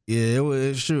 Damn. Yeah, it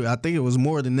was true. I think it was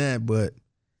more than that, but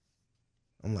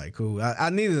I'm like, cool. I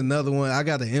needed another one. I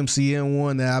got an MCM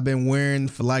one that I've been wearing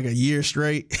for like a year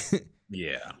straight.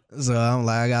 Yeah. So I'm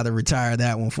like, I got to retire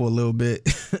that one for a little bit.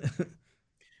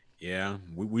 Yeah,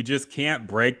 we just can't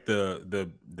break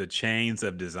the chains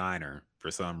of designer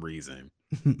for some reason,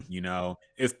 you know,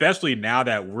 especially now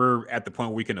that we're at the point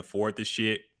where we can afford this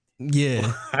shit.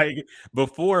 Yeah. Like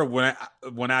before when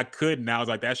I couldn't, I was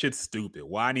like, that shit's stupid.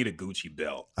 Why I need a Gucci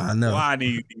belt? I know. Why I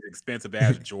need these expensive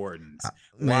ass Jordans?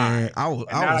 Man, Why?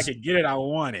 I could get it. I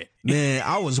want it. Man,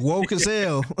 I was woke as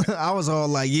hell. I was all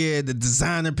like, yeah, the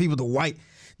designer people, the white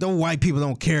people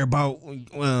don't care about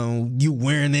you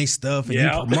wearing their stuff and you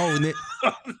promoting it.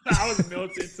 I was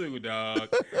militant too, dog.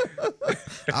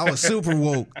 I was super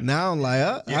woke. Now I'm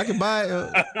like, I can buy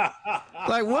it.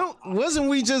 Like, wasn't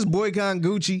we just boycotting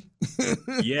Gucci?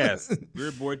 Yes, we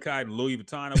were boycotting Louis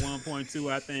Vuitton at one point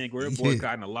too. I think we were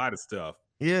boycotting a lot of stuff.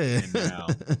 Yeah, and now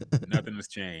nothing has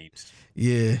changed.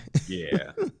 Yeah.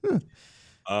 Yeah,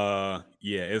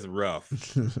 it's rough.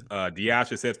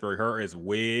 Diasha says for her is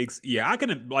wigs. Yeah, I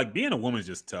can like being a woman is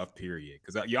just tough, period.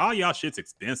 Because y'all shit's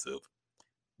expensive.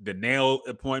 The nail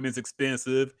appointment's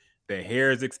expensive. The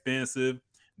hair is expensive.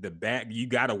 The back, you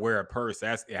gotta wear a purse.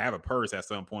 Have a purse at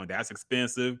some point. That's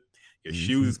expensive. Your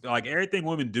shoes, like everything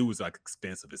women do is like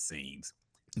expensive, it seems.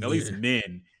 At least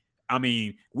men. I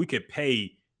mean, we could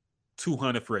pay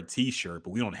 $200 for a t-shirt,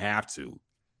 but we don't have to.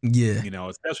 Yeah. You know,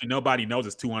 especially nobody knows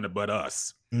it's $200 but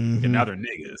us and other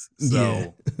niggas.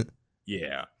 So,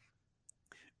 yeah.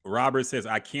 Robert says,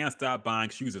 I can't stop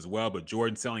buying shoes as well, but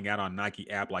Jordan selling out on Nike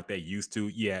app like they used to.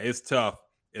 Yeah, it's tough,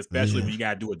 especially when you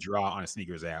got to do a draw on a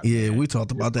sneakers app. Yeah, man. we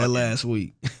talked about that last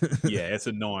week. Yeah, it's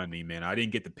annoying me, man. I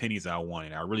didn't get the pennies I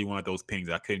wanted. I really wanted those pennies.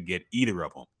 I couldn't get either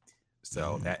of them.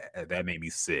 So that made me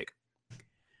sick.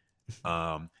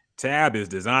 Tab is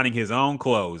designing his own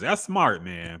clothes. That's smart,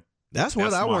 man. That's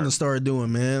what I want to start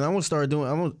doing, man. I'm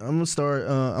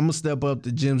gonna step up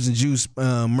the Gems and Juice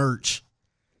merch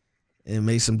and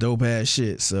make some dope ass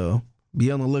shit. So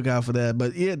be on the lookout for that.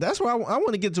 But yeah, that's why I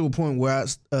want to get to a point where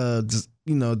I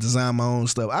design my own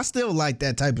stuff. I still like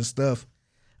that type of stuff.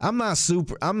 I'm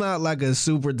not like a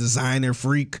super designer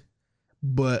freak,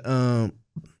 but I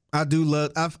do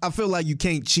love. I feel like you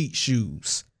can't cheat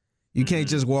shoes. You can't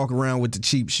just walk around with the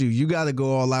cheap shoes. You got to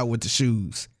go all out with the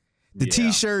shoes. The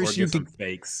t-shirts you could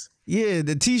fakes. Yeah,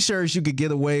 the t-shirts you could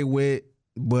get away with,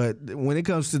 but when it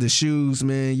comes to the shoes,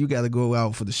 man, you got to go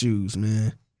out for the shoes,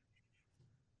 man.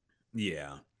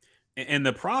 Yeah, and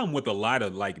the problem with a lot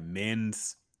of like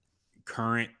men's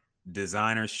current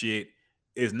designer shit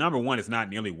is, number one, it's not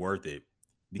nearly worth it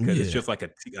because it's just like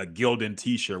a Gildan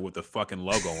t-shirt with a fucking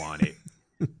logo on it.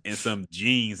 And some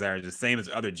jeans that are the same as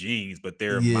other jeans, but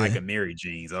they're Mike and Mary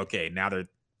jeans. Okay, now they're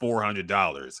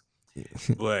 $400.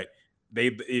 But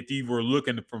if you were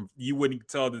looking you wouldn't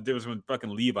tell the difference from fucking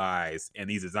Levi's and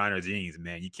these designer jeans,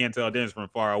 man. You can't tell the difference from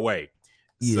far away.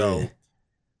 Yeah. So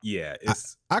yeah,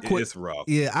 it's rough.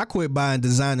 Yeah, I quit buying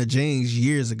designer jeans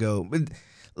years ago. But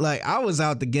like I was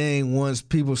out the game once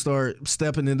people start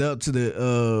stepping it up to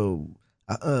the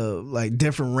like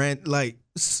different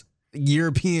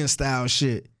European style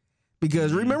shit,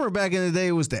 because remember back in the day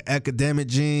it was the academic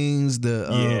jeans,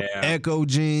 the Echo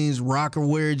jeans, rocker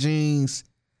wear jeans.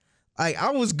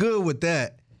 I was good with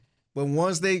that, but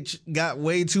once they got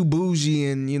way too bougie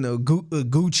and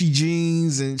Gucci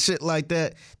jeans and shit like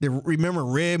that, remember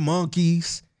Red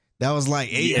Monkeys? That was like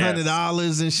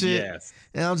 $800 and shit. Yes.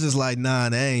 And I'm just like, nah,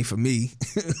 that ain't for me.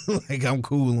 Like I'm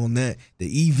cool on that. The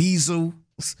E-Visa.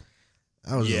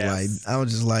 I was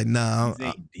just like, nah. These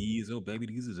ain't diesel, baby.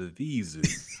 These are the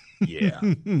visas. Yeah.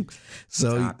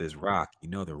 So top is rock. You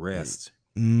know the rest.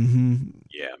 Mm-hmm.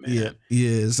 Yeah, man.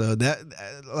 Yeah. So that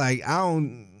like I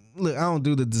don't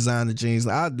do the designer jeans.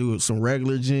 I do some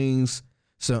regular jeans.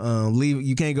 So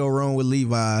you can't go wrong with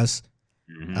Levi's.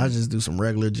 Mm-hmm. I just do some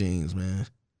regular jeans, man.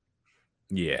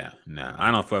 Yeah, nah, I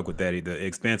don't fuck with that either.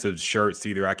 Expensive shirts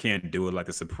either. I can't do it, like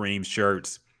the Supreme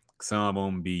shirts. Some of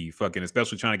them be fucking,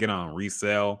 especially trying to get on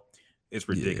resale. It's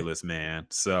ridiculous, man.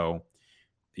 So,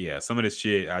 yeah, some of this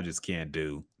shit I just can't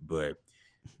do. But,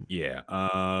 yeah.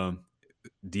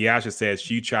 Diasha says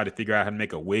she tried to figure out how to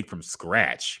make a wig from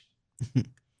scratch.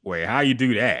 Wait, how you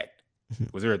do that?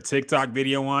 Was there a TikTok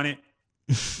video on it?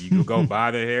 You can go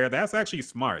buy the hair. That's actually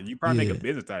smart. You probably make a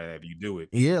business out of that if you do it.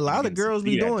 Yeah, a lot of girls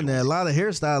be doing that. A lot of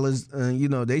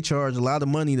hairstylists, they charge a lot of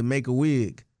money to make a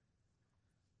wig.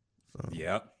 So.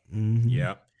 Yep. Mm-hmm.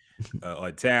 Yep.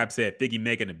 Tab said Figgy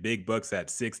making the big bucks at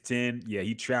 6'10". Yeah,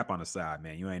 he trap on the side,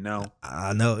 man. You ain't know.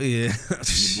 I know. Yeah.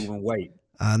 You moving weight.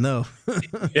 I know.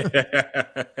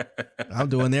 I'm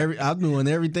doing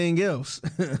everything else.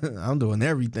 I'm doing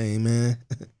everything, man.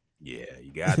 Yeah,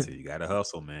 you got to. You got to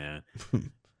hustle, man.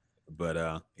 But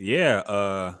So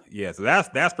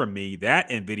that's for me. That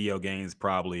and video games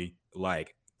probably.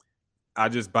 Like, I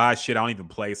just buy shit I don't even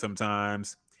play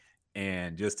sometimes.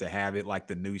 And just to have it, like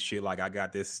the new shit, like I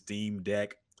got this Steam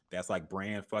Deck that's like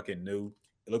brand fucking new.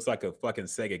 It looks like a fucking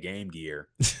Sega Game Gear,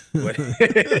 but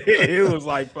it was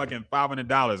like fucking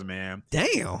 $500, man.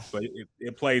 Damn. But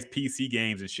it plays PC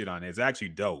games and shit on it. It's actually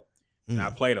dope. And I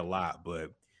played a lot,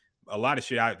 but a lot of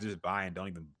shit I just buy and don't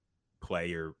even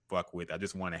play or fuck with. I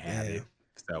just want to have it.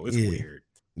 So it's weird.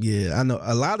 Yeah, I know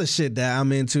a lot of shit that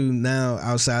I'm into now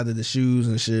outside of the shoes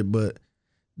and shit, but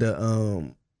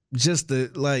the just the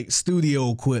like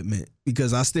studio equipment,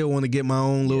 because I still want to get my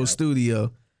own little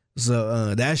studio.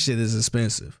 So that shit is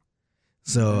expensive.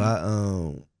 So I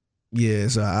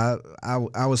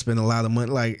would spend a lot of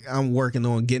money. Like I'm working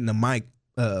on getting a mic,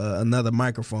 another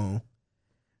microphone.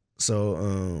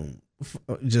 So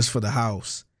just for the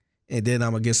house, and then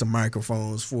I'm gonna get some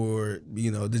microphones for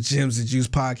the Gems and Juice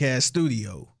podcast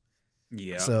studio.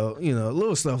 Yeah. So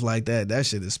little stuff like that. That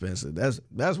shit is expensive. That's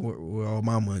where all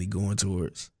my money going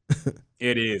towards.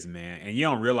 It is, man. And you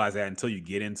don't realize that until you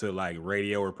get into like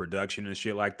radio or production and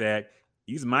shit like that.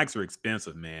 These mics are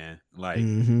expensive, man. Like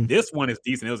this one is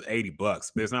decent. It was $80,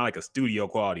 but it's not like a studio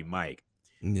quality mic.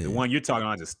 Yeah. The one you're talking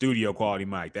about is a studio quality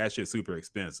mic. That shit's super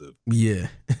expensive. Yeah.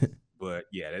 But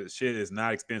yeah, that shit is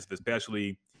not expensive,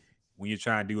 especially when you're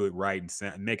trying to do it right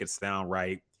and make it sound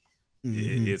right.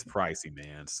 It's pricey,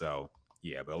 man. So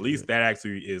yeah, but at least that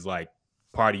actually is like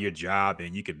part of your job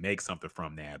and you can make something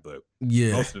from that. But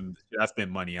most of them I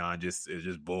spend money on is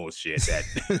just bullshit. That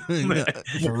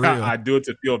for real. I do it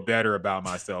to feel better about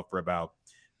myself for about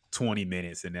 20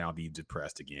 minutes and then I'll be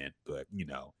depressed again. But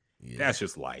that's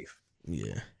just life.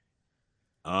 Yeah.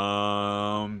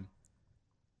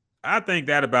 I think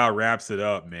that about wraps it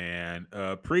up, man.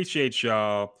 Appreciate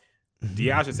y'all.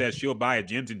 Diasha says she'll buy a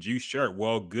Gems and Juice shirt.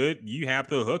 Well, good. You have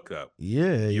the hookup.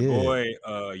 Yeah, Your boy,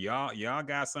 y'all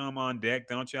got some on deck,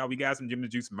 don't y'all? We got some Gems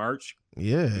and Juice merch.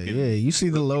 Yeah, you see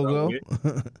the logo.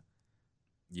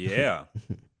 Yeah.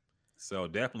 So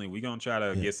definitely we're gonna try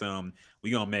to get some.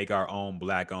 We're gonna make our own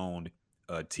black-owned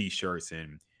t-shirts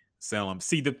and sell them.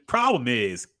 See, the problem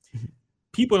is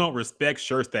people don't respect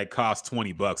shirts that cost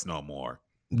 $20 no more.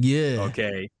 Yeah.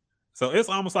 Okay. So it's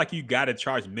almost like you got to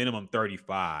charge minimum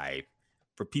 $35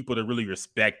 for people to really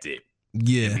respect it.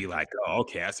 Yeah. And be like, oh,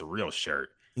 okay, that's a real shirt.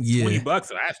 Yeah. $20,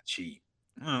 that's cheap.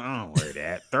 I don't wear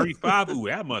that. 35, ooh,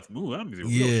 that must move. I'm a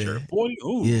real shirt. 40,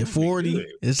 ooh, yeah, 40.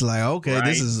 It's like, okay, right?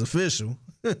 This is official.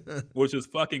 Which is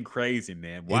fucking crazy,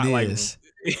 man. Why? It is.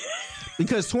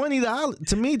 Because $20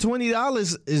 to me,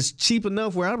 $20 is cheap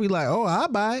enough where I'll be like, oh, I'll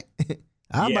buy it.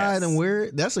 I'll buy it and wear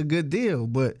it. That's a good deal.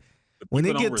 But when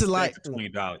they get to like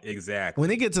 $20, exactly. When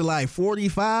they get to like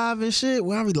 45 and shit,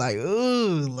 well, I'll be like,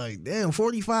 ugh, like damn,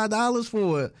 $45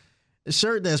 for a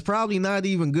shirt that's probably not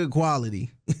even good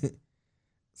quality.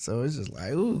 So it's just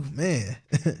like, ooh, man.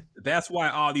 That's why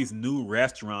all these new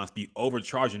restaurants be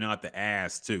overcharging out the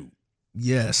ass too.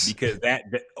 Yes. Because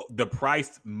the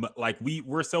price, like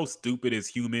we're so stupid as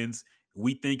humans.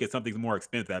 We think if something's more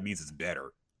expensive, that means it's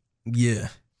better. Yeah.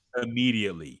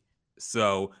 Immediately.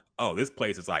 So, oh, this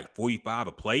place is like $45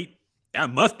 a plate. That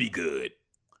must be good.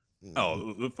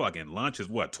 Oh, the fucking lunch is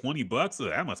what, $20? Oh,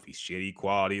 that must be shitty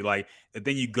quality. Like, and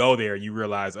then you go there and you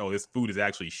realize, oh, this food is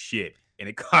actually shit. And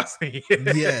it costs me.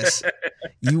 Yes.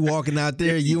 You walking out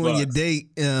there, you and your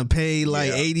date paid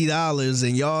like $80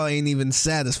 and y'all ain't even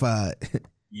satisfied.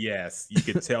 Yes. You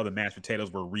could tell the mashed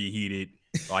potatoes were reheated.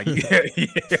 Like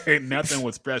nothing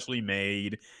was freshly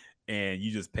made. And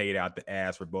you just paid out the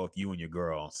ass for both you and your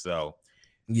girl. So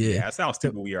yeah, that's how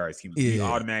stupid we are as humans. We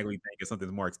automatically think if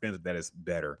something's more expensive, that is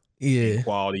better. In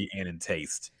quality and in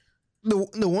taste.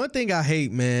 The one thing I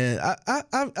hate, man,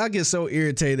 I get so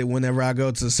irritated whenever I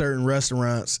go to certain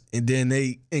restaurants and then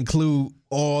they include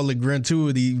all the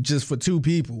gratuity just for two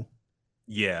people.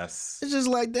 Yes. It's just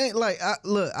like that. Like,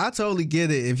 I totally get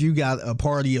it if you got a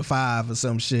party of 5 or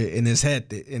some shit and it's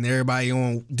hectic and everybody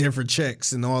on different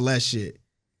checks and all that shit.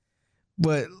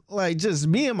 But like just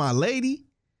me and my lady,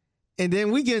 and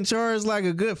then we getting charged like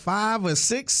a good $5 or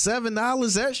 $6,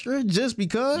 $7 extra just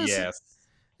because. Yes.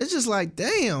 It's just like,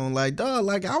 damn, like, dog,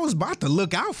 like I was about to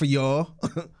look out for y'all.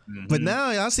 But now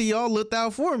I see y'all looked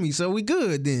out for me, so we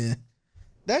good then.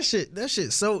 That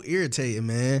shit so irritating,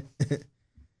 man.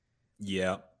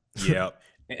 Yeah.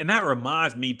 And that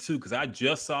reminds me too, because I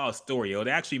just saw a story. It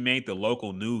actually made the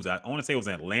local news. I want to say it was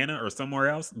in Atlanta or somewhere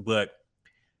else, but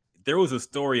there was a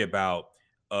story about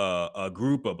a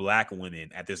group of black women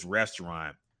at this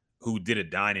restaurant who did a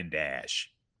dine and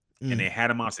dash. And they had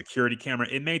them on security camera.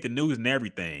 It made the news and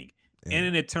everything. And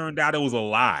then it turned out it was a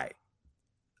lie.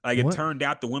 Like it turned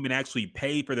out the women actually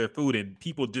paid for their food and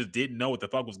people just didn't know what the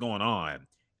fuck was going on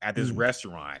at this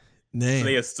restaurant. Damn. So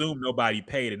they assumed nobody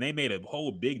paid and they made a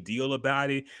whole big deal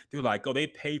about it. They're like, oh, they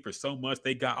paid for so much.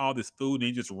 They got all this food and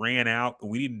they just ran out.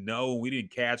 And we didn't know. We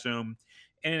didn't catch them.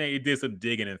 And they did some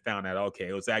digging and found out, okay,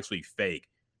 it was actually fake.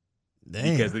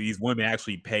 Damn. Because these women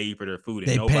actually paid for their food.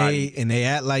 And they paid and they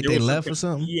act like they left or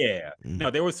something? Yeah. No,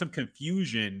 there was some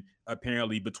confusion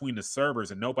apparently between the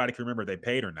servers and nobody can remember if they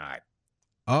paid or not.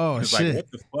 Oh, shit. Like,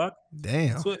 what the fuck?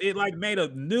 Damn. So it like made a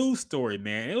news story,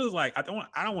 man. It was like, I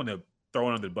don't want to throw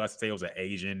it under the bus and say it was an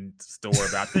Asian store,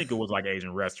 but I think it was like an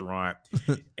Asian restaurant.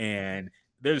 And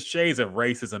there's shades of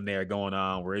racism there going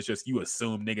on where it's just you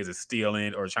assume niggas is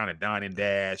stealing or trying to dine and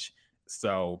dash.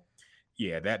 So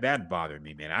yeah, that bothered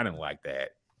me, man. I didn't like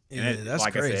that. Yeah, that's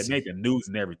like crazy. I said, it made the news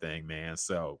and everything, man.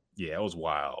 So yeah, it was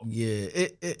wild. Yeah,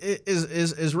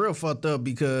 it's real fucked up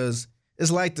because it's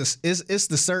like this. It's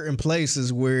the certain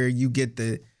places where you get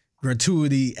the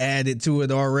gratuity added to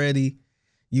it already.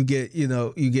 You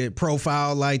get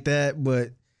profiled like that,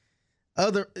 but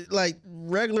other like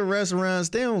regular restaurants,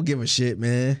 they don't give a shit,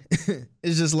 man.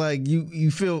 It's just like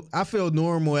I feel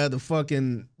normal at the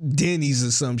fucking Denny's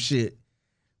or some shit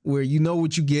where you know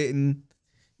what you're getting,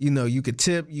 you could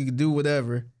tip, you could do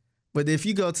whatever. But if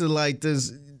you go to like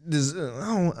this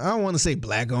I don't want to say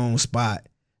black owned spot,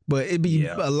 but it'd be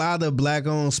a lot of black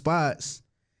owned spots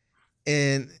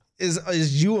and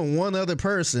it's you and one other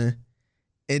person.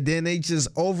 And then they just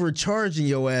overcharging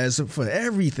your ass for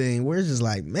everything. Where it's just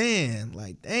like, man,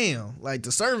 like, damn. Like,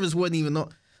 the service wouldn't even know.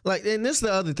 Like, and this is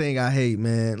the other thing I hate,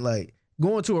 man. Like,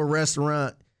 going to a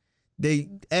restaurant, they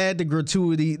add the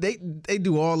gratuity. They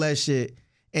do all that shit.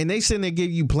 and they sitting there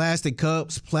give you plastic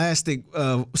cups, plastic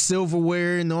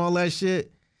silverware, and all that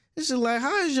shit. It's just like,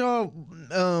 how is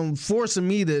y'all forcing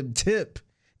me to tip,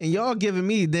 and y'all giving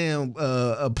me damn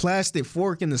a plastic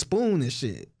fork and a spoon and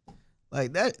shit?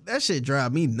 Like that shit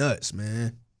drive me nuts,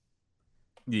 man.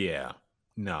 Yeah,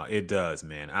 no, it does,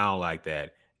 man. I don't like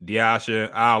that.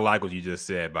 Diasha, I don't like what you just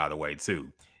said, by the way,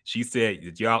 too. She said,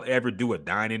 did y'all ever do a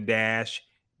dine and dash?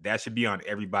 That should be on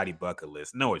everybody's bucket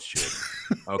list. No, it shouldn't.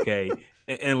 Okay?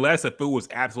 Unless the food was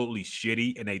absolutely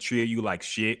shitty and they treated you like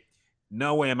shit,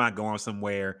 no way am I going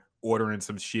somewhere, ordering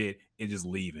some shit, and just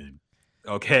leaving.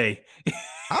 Okay?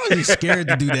 I would be scared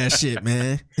to do that shit,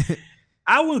 man.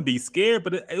 I wouldn't be scared,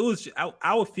 but it was.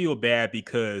 I would feel bad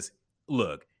because,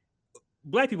 look,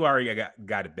 black people already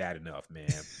got it bad enough, man.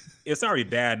 It's already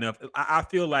bad enough. I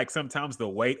feel like sometimes the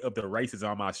weight of the race is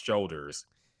on my shoulders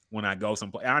when I go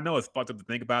someplace. I know it's fucked up to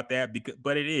think about that,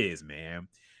 but it is, man.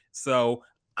 So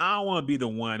I don't want to be the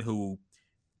one who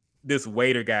this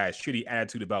waiter guy has shitty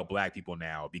attitude about black people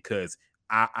now because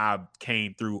I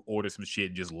came through, ordered some shit,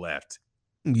 and just left.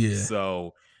 Yeah.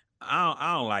 So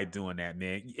I don't like doing that,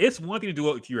 man. It's one thing to do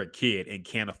it if you're a kid and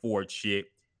can't afford shit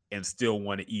and still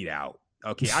want to eat out.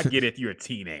 Okay, I get it if you're a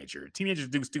teenager. Teenagers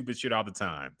do stupid shit all the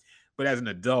time. But as an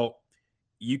adult,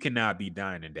 you cannot be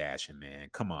dining and dashing, man.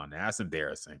 Come on now. That's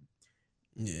embarrassing.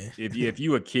 Yeah. If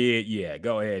you a kid, yeah,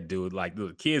 go ahead, dude. Like,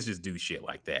 the kids just do shit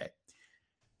like that.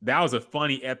 That was a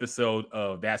funny episode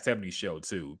of That 70s Show,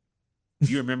 too.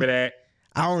 You remember that?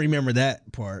 I don't remember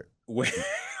that part.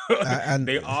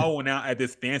 They all went out at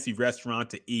this fancy restaurant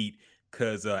to eat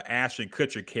because Ashton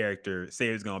Kutcher character said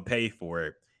he was going to pay for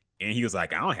it. And he was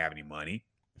like, I don't have any money.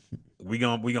 We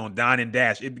gonna dine and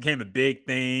dash. It became a big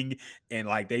thing, and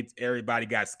like everybody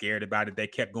got scared about it. They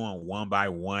kept going one by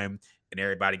one, and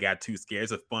everybody got too scared.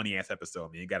 It's a funny ass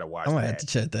episode, man. You gotta watch. I'm gonna have to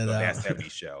check that out. That 70s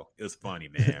Show. It was funny,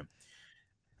 man.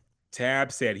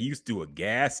 Tab said he used to do a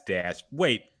gas dash.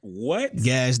 Wait, what?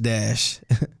 Gas dash.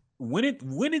 When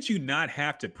did you not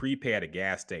have to prepay at a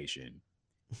gas station?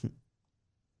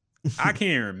 I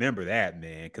can't remember that,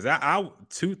 man. Because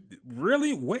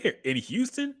really, where in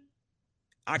Houston?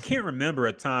 I can't remember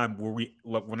a time where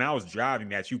when I was driving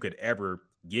that you could ever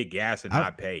get gas and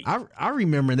not pay. I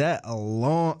remember that I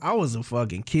was a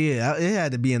fucking kid. It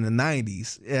had to be in the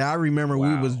 90s. Yeah, I remember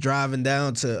we was driving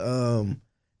down to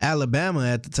Alabama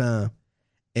at the time,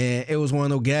 and it was one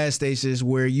of those gas stations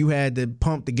where you had to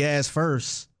pump the gas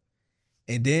first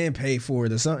and then pay for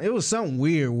it or something. It was something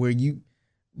weird where you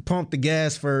pump the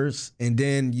gas first and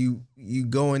then you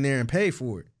go in there and pay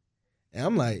for it. And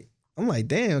I'm like,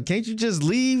 damn, can't you just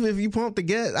leave if you pump the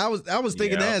gas? I was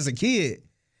thinking that as a kid,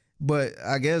 but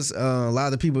I guess a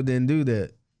lot of people didn't do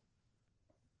that.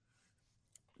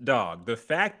 Dog, the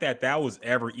fact that was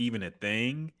ever even a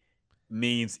thing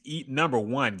means number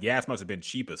one, gas must have been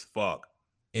cheap as fuck.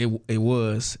 It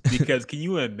was. Because can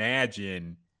you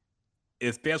imagine,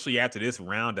 especially after this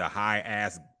round of high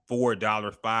ass $4,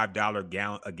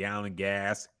 $5 a gallon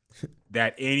gas,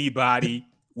 that anybody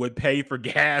would pay for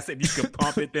gas and you could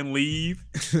pump it then leave.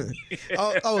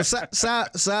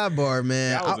 Sidebar,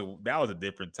 man. That was a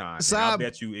different time. I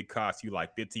bet you it cost you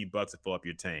like $15 to fill up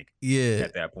your tank. Yeah.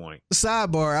 At that point.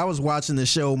 Sidebar, I was watching the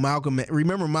show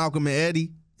remember Malcolm and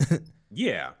Eddie?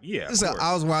 Yeah. So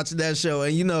I was watching that show,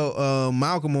 and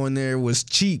Malcolm on there was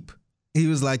cheap. He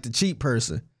was like the cheap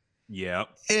person. Yeah.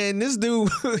 And this dude,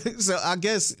 so I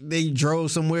guess they drove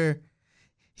somewhere.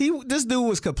 This dude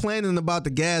was complaining about the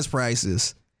gas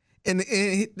prices. And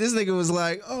this nigga was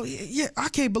like, oh, yeah, I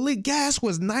can't believe gas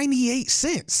was 98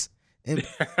 cents. And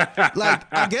like,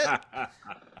 I get,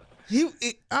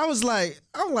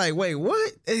 I'm like, wait,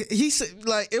 what? He said,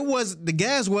 like, the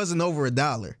gas wasn't over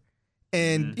 $1.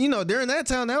 And, during that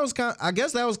time, I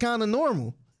guess that was kind of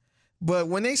normal. But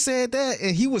when they said that,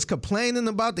 and he was complaining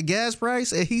about the gas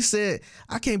price, and he said,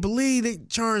 I can't believe they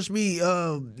charged me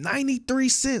 93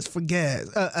 cents for gas,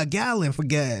 a gallon for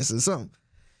gas or something.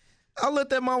 I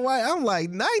looked at my wife, I'm like,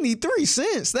 93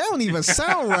 cents? That don't even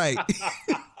sound right.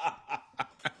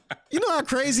 You know how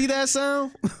crazy that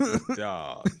sound?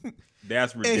 Dog,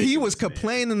 that's ridiculous. And he was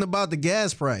complaining about the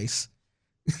gas price.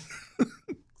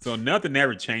 So nothing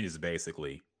ever changes,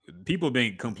 basically. People have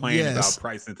been complaining about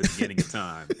price since the beginning of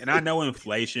time. And I know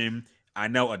inflation, I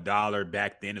know $1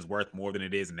 back then is worth more than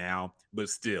it is now, but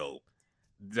still,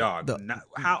 dog,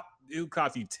 how it would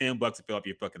cost you $10 to fill up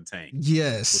your fucking tank.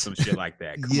 Yes. With some shit like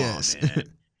that. Come on, man.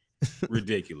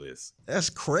 Ridiculous. That's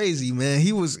crazy, man.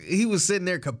 He was sitting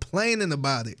there complaining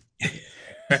about it.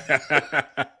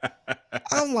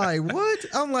 I'm like, what?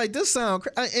 I'm like, this sound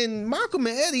and Malcolm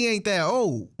and Eddie ain't that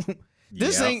old.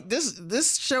 This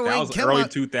show that ain't was come early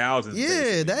out 2000s.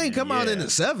 Yeah, that ain't come out in the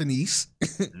 70s.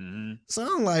 Mm-hmm.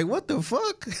 So I'm like, what the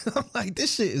fuck? I'm like,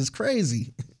 this shit is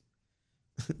crazy.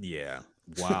 Yeah,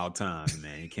 wild times,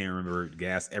 man. You can't remember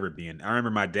gas ever being. I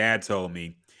remember my dad told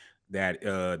me that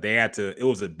they had to. It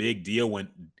was a big deal when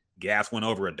gas went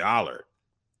over $1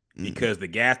 because the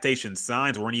gas station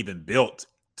signs weren't even built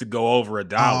to go over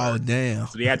 $1. Oh damn!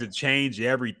 So they had to change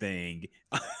everything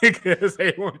because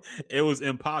it was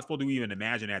impossible to even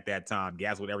imagine at that time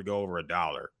gas would ever go over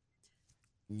 $1.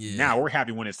 Yeah. Now we're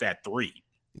happy when it's at $3.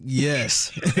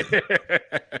 Yes.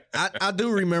 I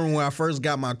do remember when I first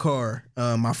got my car.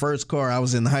 My first car, I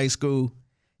was in high school,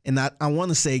 and I want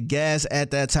to say gas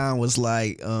at that time was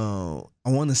like I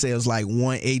want to say it was like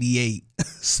 $1.88,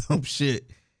 some shit.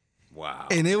 Wow.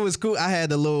 And it was cool. I had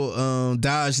the little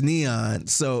Dodge Neon,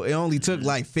 so it only took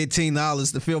like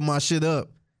 $15 to fill my shit up.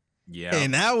 Yeah.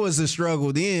 And that was a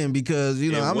struggle then because,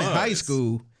 you know, I'm in high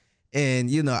school. And,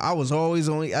 you know, I was always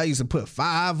I used to put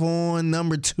 5 on,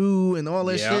 number 2 and all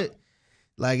that shit.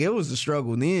 Like, it was a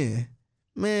struggle then.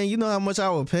 Man, you know how much I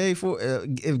would pay for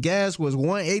if gas was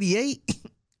 $1.88?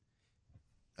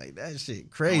 Like, that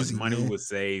shit crazy, money man. would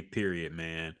save, period,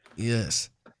 man. Yes.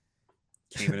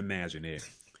 Can't even imagine it.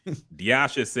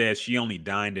 Diasha says she only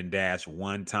dined and dashed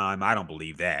one time. I don't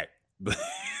believe that. But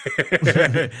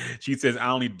she says I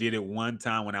only did it one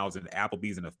time when I was in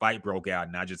Applebee's and a fight broke out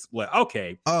and I just left.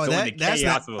 Okay. Oh, so that's in the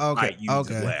chaos of a fight, you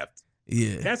just okay. left.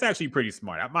 Yeah. That's actually pretty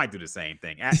smart. I might do the same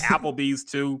thing. At Applebee's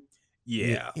too.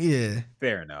 Yeah. Yeah.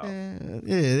 Fair enough.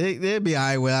 Yeah, they'd be all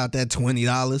right without that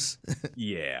 $20.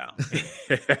 Yeah.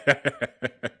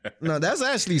 No, that's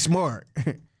actually smart.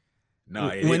 No,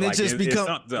 when it just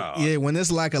becomes when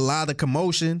it's like a lot of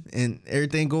commotion and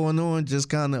everything going on, just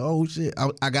kind of oh shit,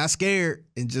 I got scared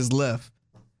and just left,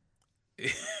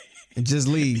 and just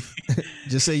leave.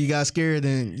 Just say you got scared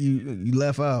and you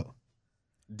left out.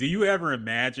 Do you ever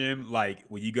imagine like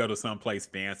when you go to someplace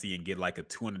fancy and get like a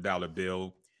 $200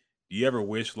 bill? Do you ever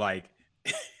wish like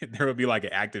there would be like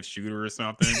an active shooter or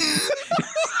something?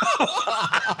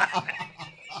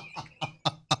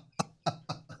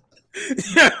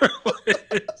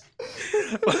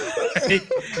 Like,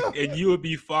 and you would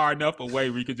be far enough away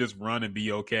where you could just run and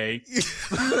be okay.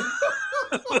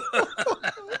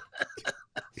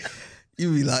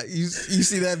 You be like, you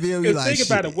see that video? You like, think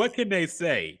about it. What can they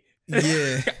say?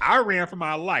 Yeah, I ran for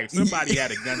my life. Somebody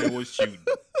had a gun that was shooting.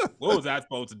 What was I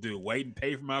supposed to do? Wait and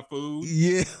pay for my food?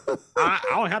 Yeah, I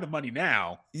don't have the money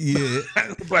now. Yeah,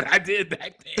 but I did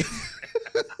back then.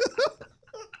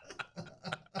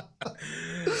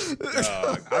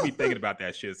 I be thinking about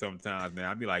that shit sometimes, man.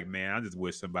 I'd be like, man, I just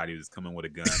wish somebody was coming with a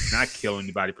gun, not kill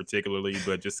anybody particularly,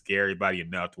 but just scare everybody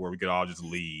enough to where we could all just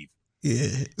leave. Yeah,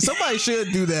 somebody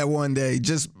should do that one day.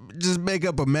 Just make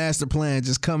up a master plan.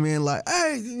 Just come in like,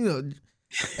 hey, you know,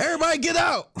 everybody get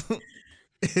out.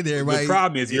 And everybody, the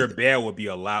problem is your bed would be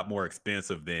a lot more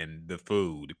expensive than the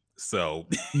food. So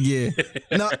yeah,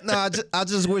 no, I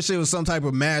just wish it was some type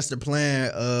of master plan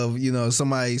of, you know,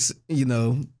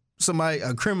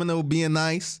 a criminal being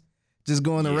nice, just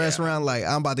going to a restaurant like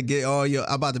I'm about to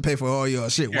pay for all your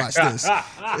shit. Watch this.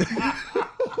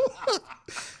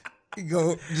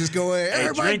 Go in. Hey,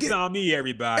 drinks on me,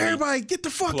 everybody. Everybody get the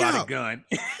fuck Pull out out. a gun.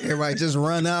 Everybody just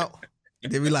run out.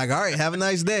 They be like, all right, have a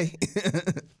nice day.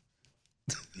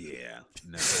 Yeah.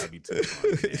 No, that'd be too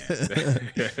funny,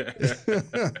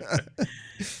 man.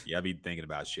 Yeah, I be thinking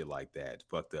about shit like that.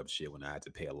 Fucked up shit when I had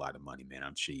to pay a lot of money, man.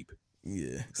 I'm cheap.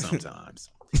 Yeah. Sometimes.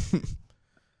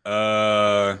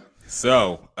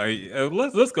 So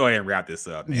let's go ahead and wrap this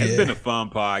up, man. Yeah. It's been a fun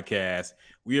podcast.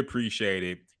 We appreciate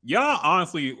it. Y'all,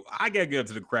 honestly, I gotta give it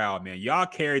to the crowd, man. Y'all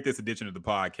carried this edition of the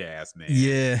podcast, man.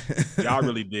 Yeah. Y'all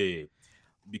really did.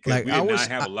 Because like, we did not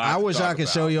have a lot I wish I could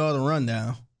show y'all the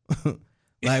rundown.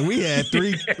 Like we had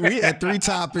three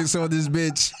topics on this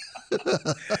bitch.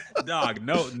 Dog,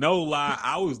 no lie.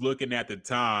 I was looking at the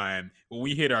time when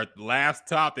we hit our last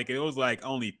topic, and it was like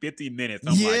only 50 minutes.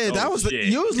 I'm like, that was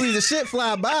usually the shit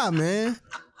fly by, man.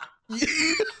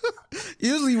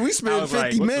 Usually we spend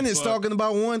 50 minutes talking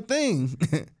about one thing.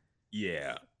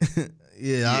 Yeah.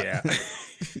 Yeah.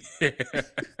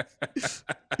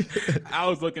 I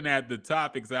was looking at the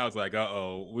topics. I was like,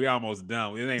 uh-oh, we almost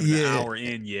done. It ain't even an hour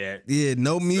in yet. Yeah,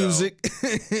 no music.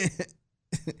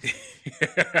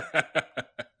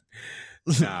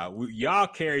 Y'all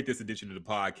carried this edition of the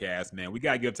podcast, man. We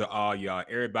got to give to all y'all,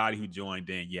 everybody who joined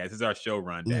in. Yeah, this is our show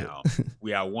rundown.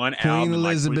 We have one Queen album.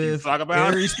 Elizabeth, talk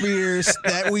about Harry Spears,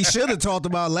 that we should have talked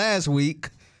about last week.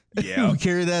 Yeah. We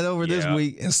carried that over this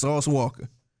week, and Sauce Walker.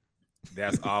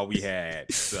 That's all we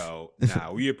had. So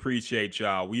we appreciate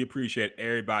y'all. We appreciate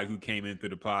everybody who came in through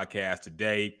the podcast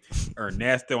today.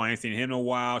 Ernesto, I ain't seen him in a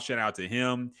while. Shout out to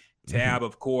him. Tab,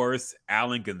 of course.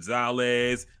 Alan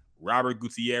Gonzalez, Robert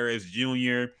Gutierrez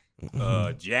Jr.,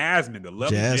 Jasmine, the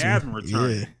lovely Jasmine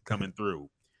returning, coming through.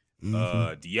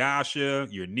 Diasha,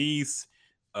 your niece,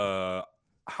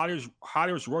 Hollywood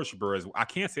Rocheberg. I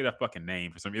can't say that fucking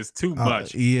name for some reason. It's too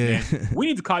much. Man. We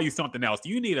need to call you something else.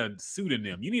 You need a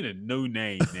pseudonym. You need a new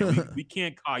name, man. We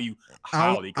can't call you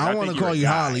Holly. I want to call you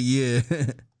Holly, yeah.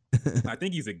 I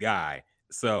think he's a guy.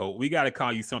 So we got to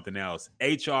call you something else.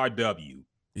 HRW.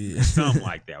 Yeah. Something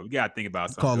like that. We got to think about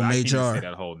something. Call him HR. Say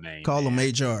that whole name. Call him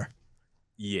HR.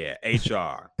 Yeah,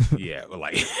 HR. Yeah,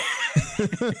 like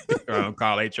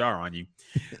call HR on you.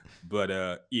 But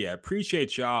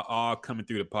appreciate y'all all coming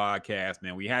through the podcast,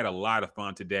 man. We had a lot of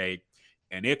fun today.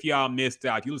 And if y'all missed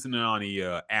out, if you're listening on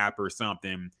the app or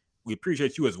something, we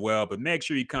appreciate you as well. But make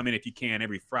sure you come in if you can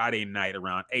every Friday night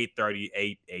around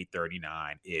 8:38,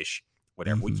 8:39-ish,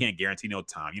 whatever. We can't guarantee no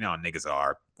time. You know how niggas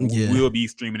are. Yeah. We'll be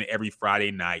streaming it every Friday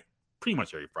night, pretty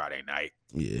much every Friday night.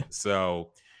 Yeah.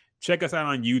 So check us out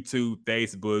on YouTube,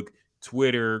 Facebook,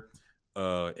 Twitter,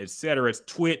 etc. It's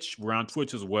Twitch. We're on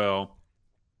Twitch as well.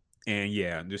 And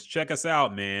just check us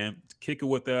out, man. Kick it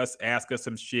with us. Ask us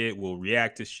some shit. We'll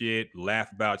react to shit,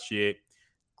 laugh about shit,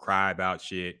 cry about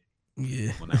shit.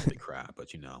 Yeah. Well, not really cry, but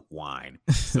whine.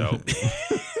 So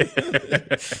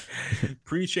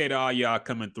appreciate all y'all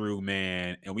coming through,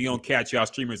 man. And we gonna catch y'all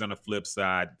streamers on the flip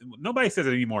side. Nobody says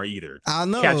it anymore either. I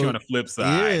know. Catch you on the flip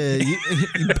side.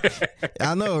 Yeah.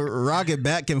 I know. Rocket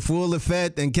back in full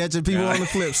effect and catching people on the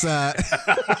flip side.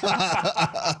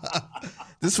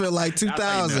 This feel like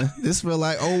 2000. This feel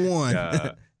like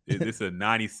 01. This is a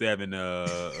 97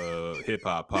 hip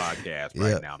hop podcast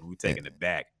right now. We're taking it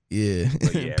back. Yeah.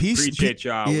 Peace, appreciate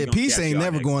y'all. Yeah, Peace ain't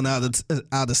never going out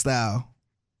of style.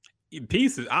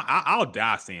 Peace is I'll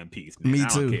die saying peace, man. Me I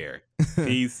too. don't care.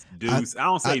 Peace, deuce. I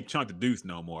don't say chunk of deuce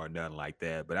no more or nothing like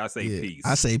that, but I say peace.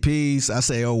 I say peace. I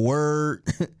say word.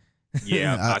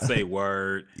 Yeah, I say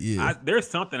word. Yeah. There's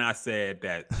something I said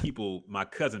that my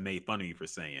cousin made fun of me for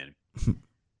saying.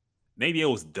 Maybe it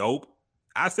was dope.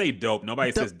 I say dope.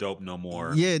 Nobody says dope no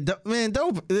more. Yeah, man,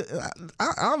 dope.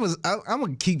 I'm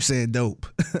gonna keep saying dope.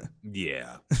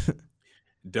 Yeah,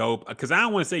 dope. Because I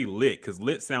don't want to say lit. Because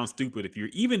lit sounds stupid.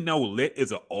 Even though lit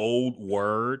is an old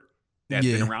word that's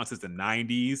been around since the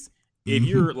 90s. If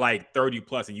you're like 30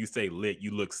 plus and you say lit,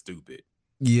 you look stupid.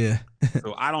 Yeah.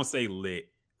 So I don't say lit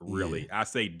really. I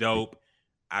say dope.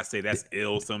 I say that's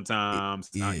ill sometimes.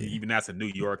 Even that's a New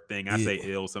York thing. I say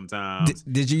ill sometimes.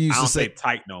 Did you used I don't to say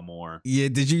tight no more? Yeah.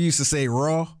 Did you used to say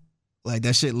raw? Like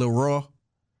that shit look raw?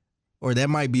 Or that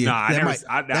might be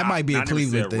that might be a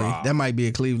Cleveland thing. Raw. That might be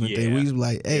a Cleveland thing. We used to be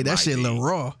like, hey, that shit look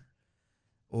raw.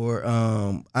 Or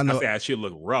I know I say that shit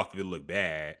look rough if it look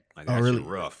bad. Like that really? Shit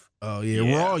rough. Oh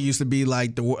yeah. Raw used to be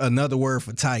like another word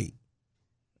for tight.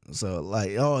 So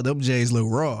like, oh, them J's look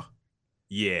raw.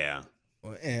 Yeah.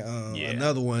 And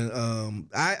another one,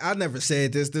 I never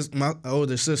said this. My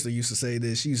older sister used to say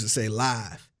this. She used to say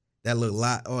live. That look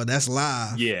live. Oh, that's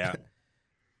live. Yeah.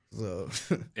 So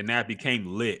and that became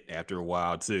lit after a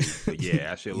while too. But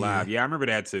that shit live. Yeah, I remember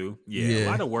that too. Yeah.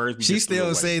 A lot of words. She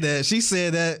still say that. She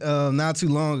said that not too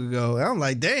long ago. I'm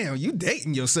like, damn, you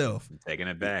dating yourself. I'm taking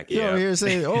it back. You over here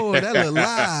saying, oh, that look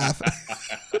live.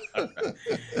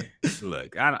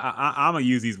 Look, I'm gonna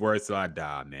use these words till I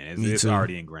die, man. It's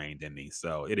already ingrained in me,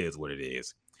 so it is what it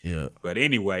is. Yeah. But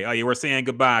anyway, we're saying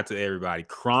goodbye to everybody.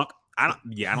 Crunk. I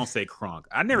don't say crunk.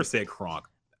 I never said crunk.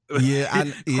 Yeah,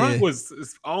 crunk was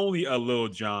only a Lil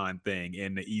Jon thing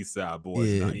in the East Side Boys.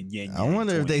 Yeah. I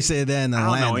wonder if they said that in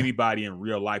Atlanta. I don't know anybody in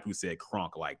real life who said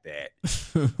crunk like that.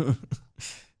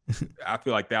 I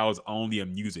feel like that was only a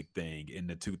music thing in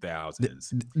the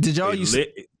 2000s. Did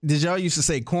y'all used to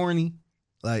say corny?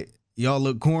 Like y'all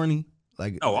look corny?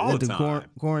 Like all the time.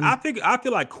 Corny. I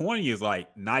feel like corny is like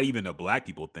not even a black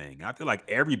people thing. I feel like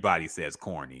everybody says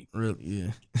corny. Really?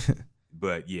 Yeah.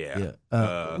 But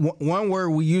one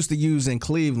word we used to use in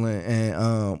Cleveland,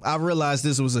 and I realized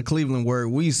this was a Cleveland word.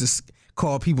 We used to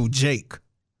call people Jake.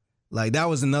 Like that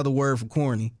was another word for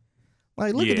corny.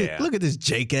 Like look at this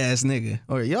Jake ass nigga,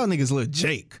 or y'all niggas look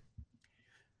Jake.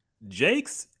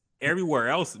 Jake's everywhere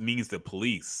else means the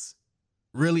police.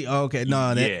 Really? Oh, okay.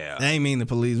 No, that ain't mean the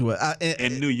police.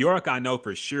 In New York, I know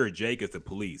for sure Jake is the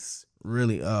police.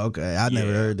 Really? Oh, okay. I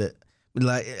never heard that. But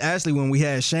like actually, when we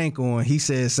had Shank on, he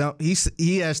said something.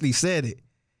 He actually said it,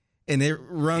 and it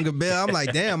rung a bell. I'm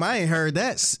like, damn, I ain't heard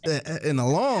that in a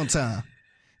long time.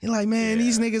 He's like, man,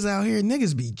 these niggas out here,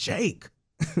 niggas be Jake.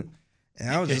 And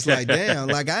I was just like, damn,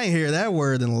 like I ain't hear that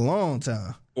word in a long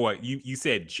time. What, you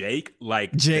said Jake?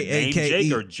 Like J-A-K-E.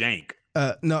 Jake or Jank?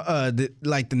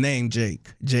 Like the name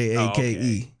Jake. J-A-K-E. Oh,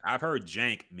 okay. I've heard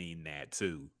Jank mean that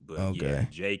too. But okay. Yeah,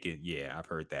 Jake, I've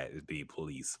heard that as being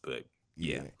police. But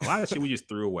yeah, a lot of shit we just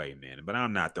threw away, man. But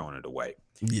I'm not throwing it away.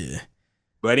 Yeah.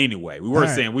 But anyway, we were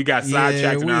saying we got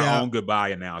sidetracked in our out. Own goodbye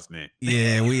announcement.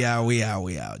 Yeah, we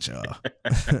out, y'all.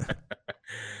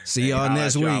 See y'all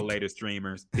next week. Y'all later,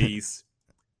 streamers. Peace,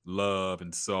 love,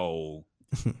 and soul,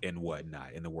 and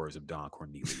whatnot, in the words of Don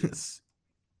Cornelius.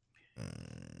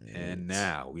 And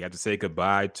now we have to say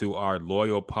goodbye to our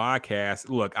loyal podcast.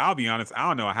 Look, I'll be honest, I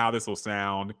don't know how this will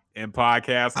sound in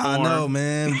podcast form. I know,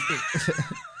 man.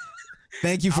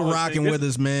 Thank you for rocking with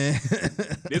us, man.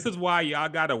 This is why y'all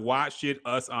got to watch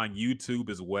us on YouTube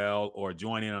as well, or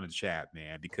join in on the chat,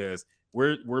 man, because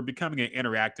we're becoming an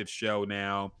interactive show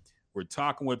now. We're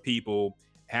talking with people,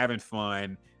 having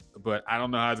fun, but I don't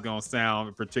know how it's going to sound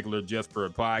in particular just for a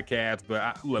podcast,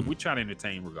 but look, we try to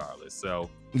entertain regardless. So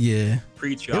yeah,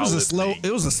 preach y'all.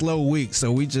 It was a slow week,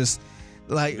 so we just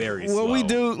like very what slow. We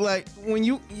do, like when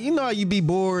you know how you be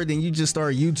bored and you just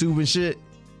start YouTube and shit.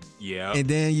 Yeah. And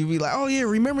then you be like, oh yeah,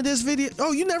 remember this video?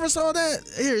 Oh, you never saw that?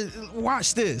 Here,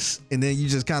 watch this. And then you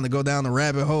just kind of go down the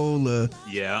rabbit hole of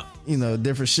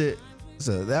different shit.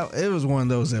 So it was one of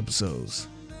those episodes.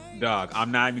 Dog,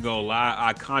 I'm not even gonna lie.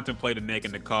 I contemplated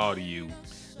making the call to you.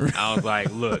 I was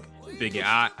like, look, thinking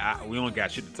we don't got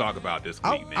shit to talk about this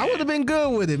week, man. I would have been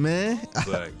good with it, man.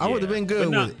 But, I would have been good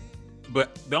with it.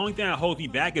 But the only thing that holds me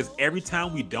back is every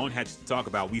time we don't have to talk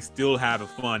about, we still have a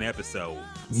fun episode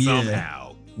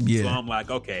somehow. Yeah. So I'm like,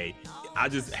 okay, I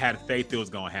just had faith it was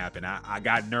going to happen. I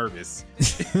got nervous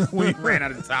when we ran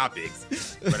out of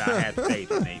topics, but I had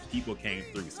faith and people came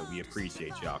through. So we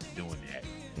appreciate y'all for doing that.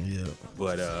 Yeah.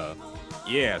 But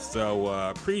so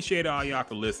appreciate all y'all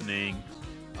for listening.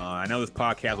 I know this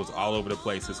podcast was all over the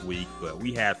place this week, but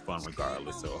we had fun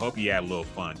regardless. So I hope you had a little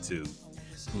fun too.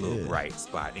 A little bright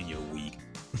spot in your week.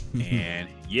 And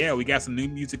we got some new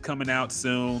music coming out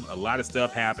soon. A lot of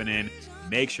stuff happening.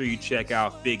 Make sure you check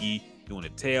out Figgy doing a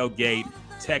tailgate,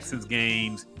 Texans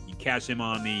games. You catch him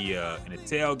on the in a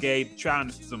tailgate, trying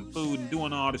some food and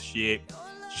doing all the shit,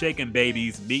 shaking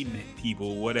babies, meeting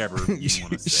people, whatever you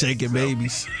want to say. Shaking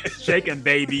babies, shaking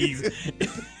babies,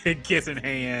 and kissing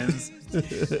hands.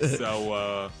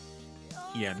 So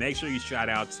make sure you shout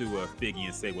out to Figgy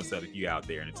and say what's up if you out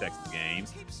there in the Texans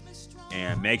games,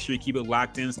 and make sure you keep it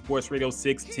locked in. Sports Radio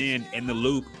 610 in the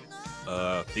loop.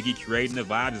 Figgy creating the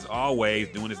vibes as always,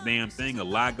 doing his damn thing. A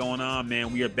lot going on,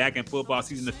 man. We are back in football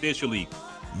season officially.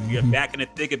 We are back in the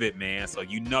thick of it, man. So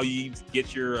you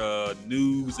get your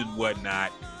news and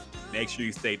whatnot. Make sure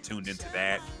you stay tuned into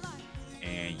that.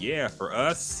 And for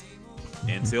us,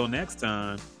 until next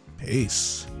time,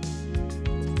 peace.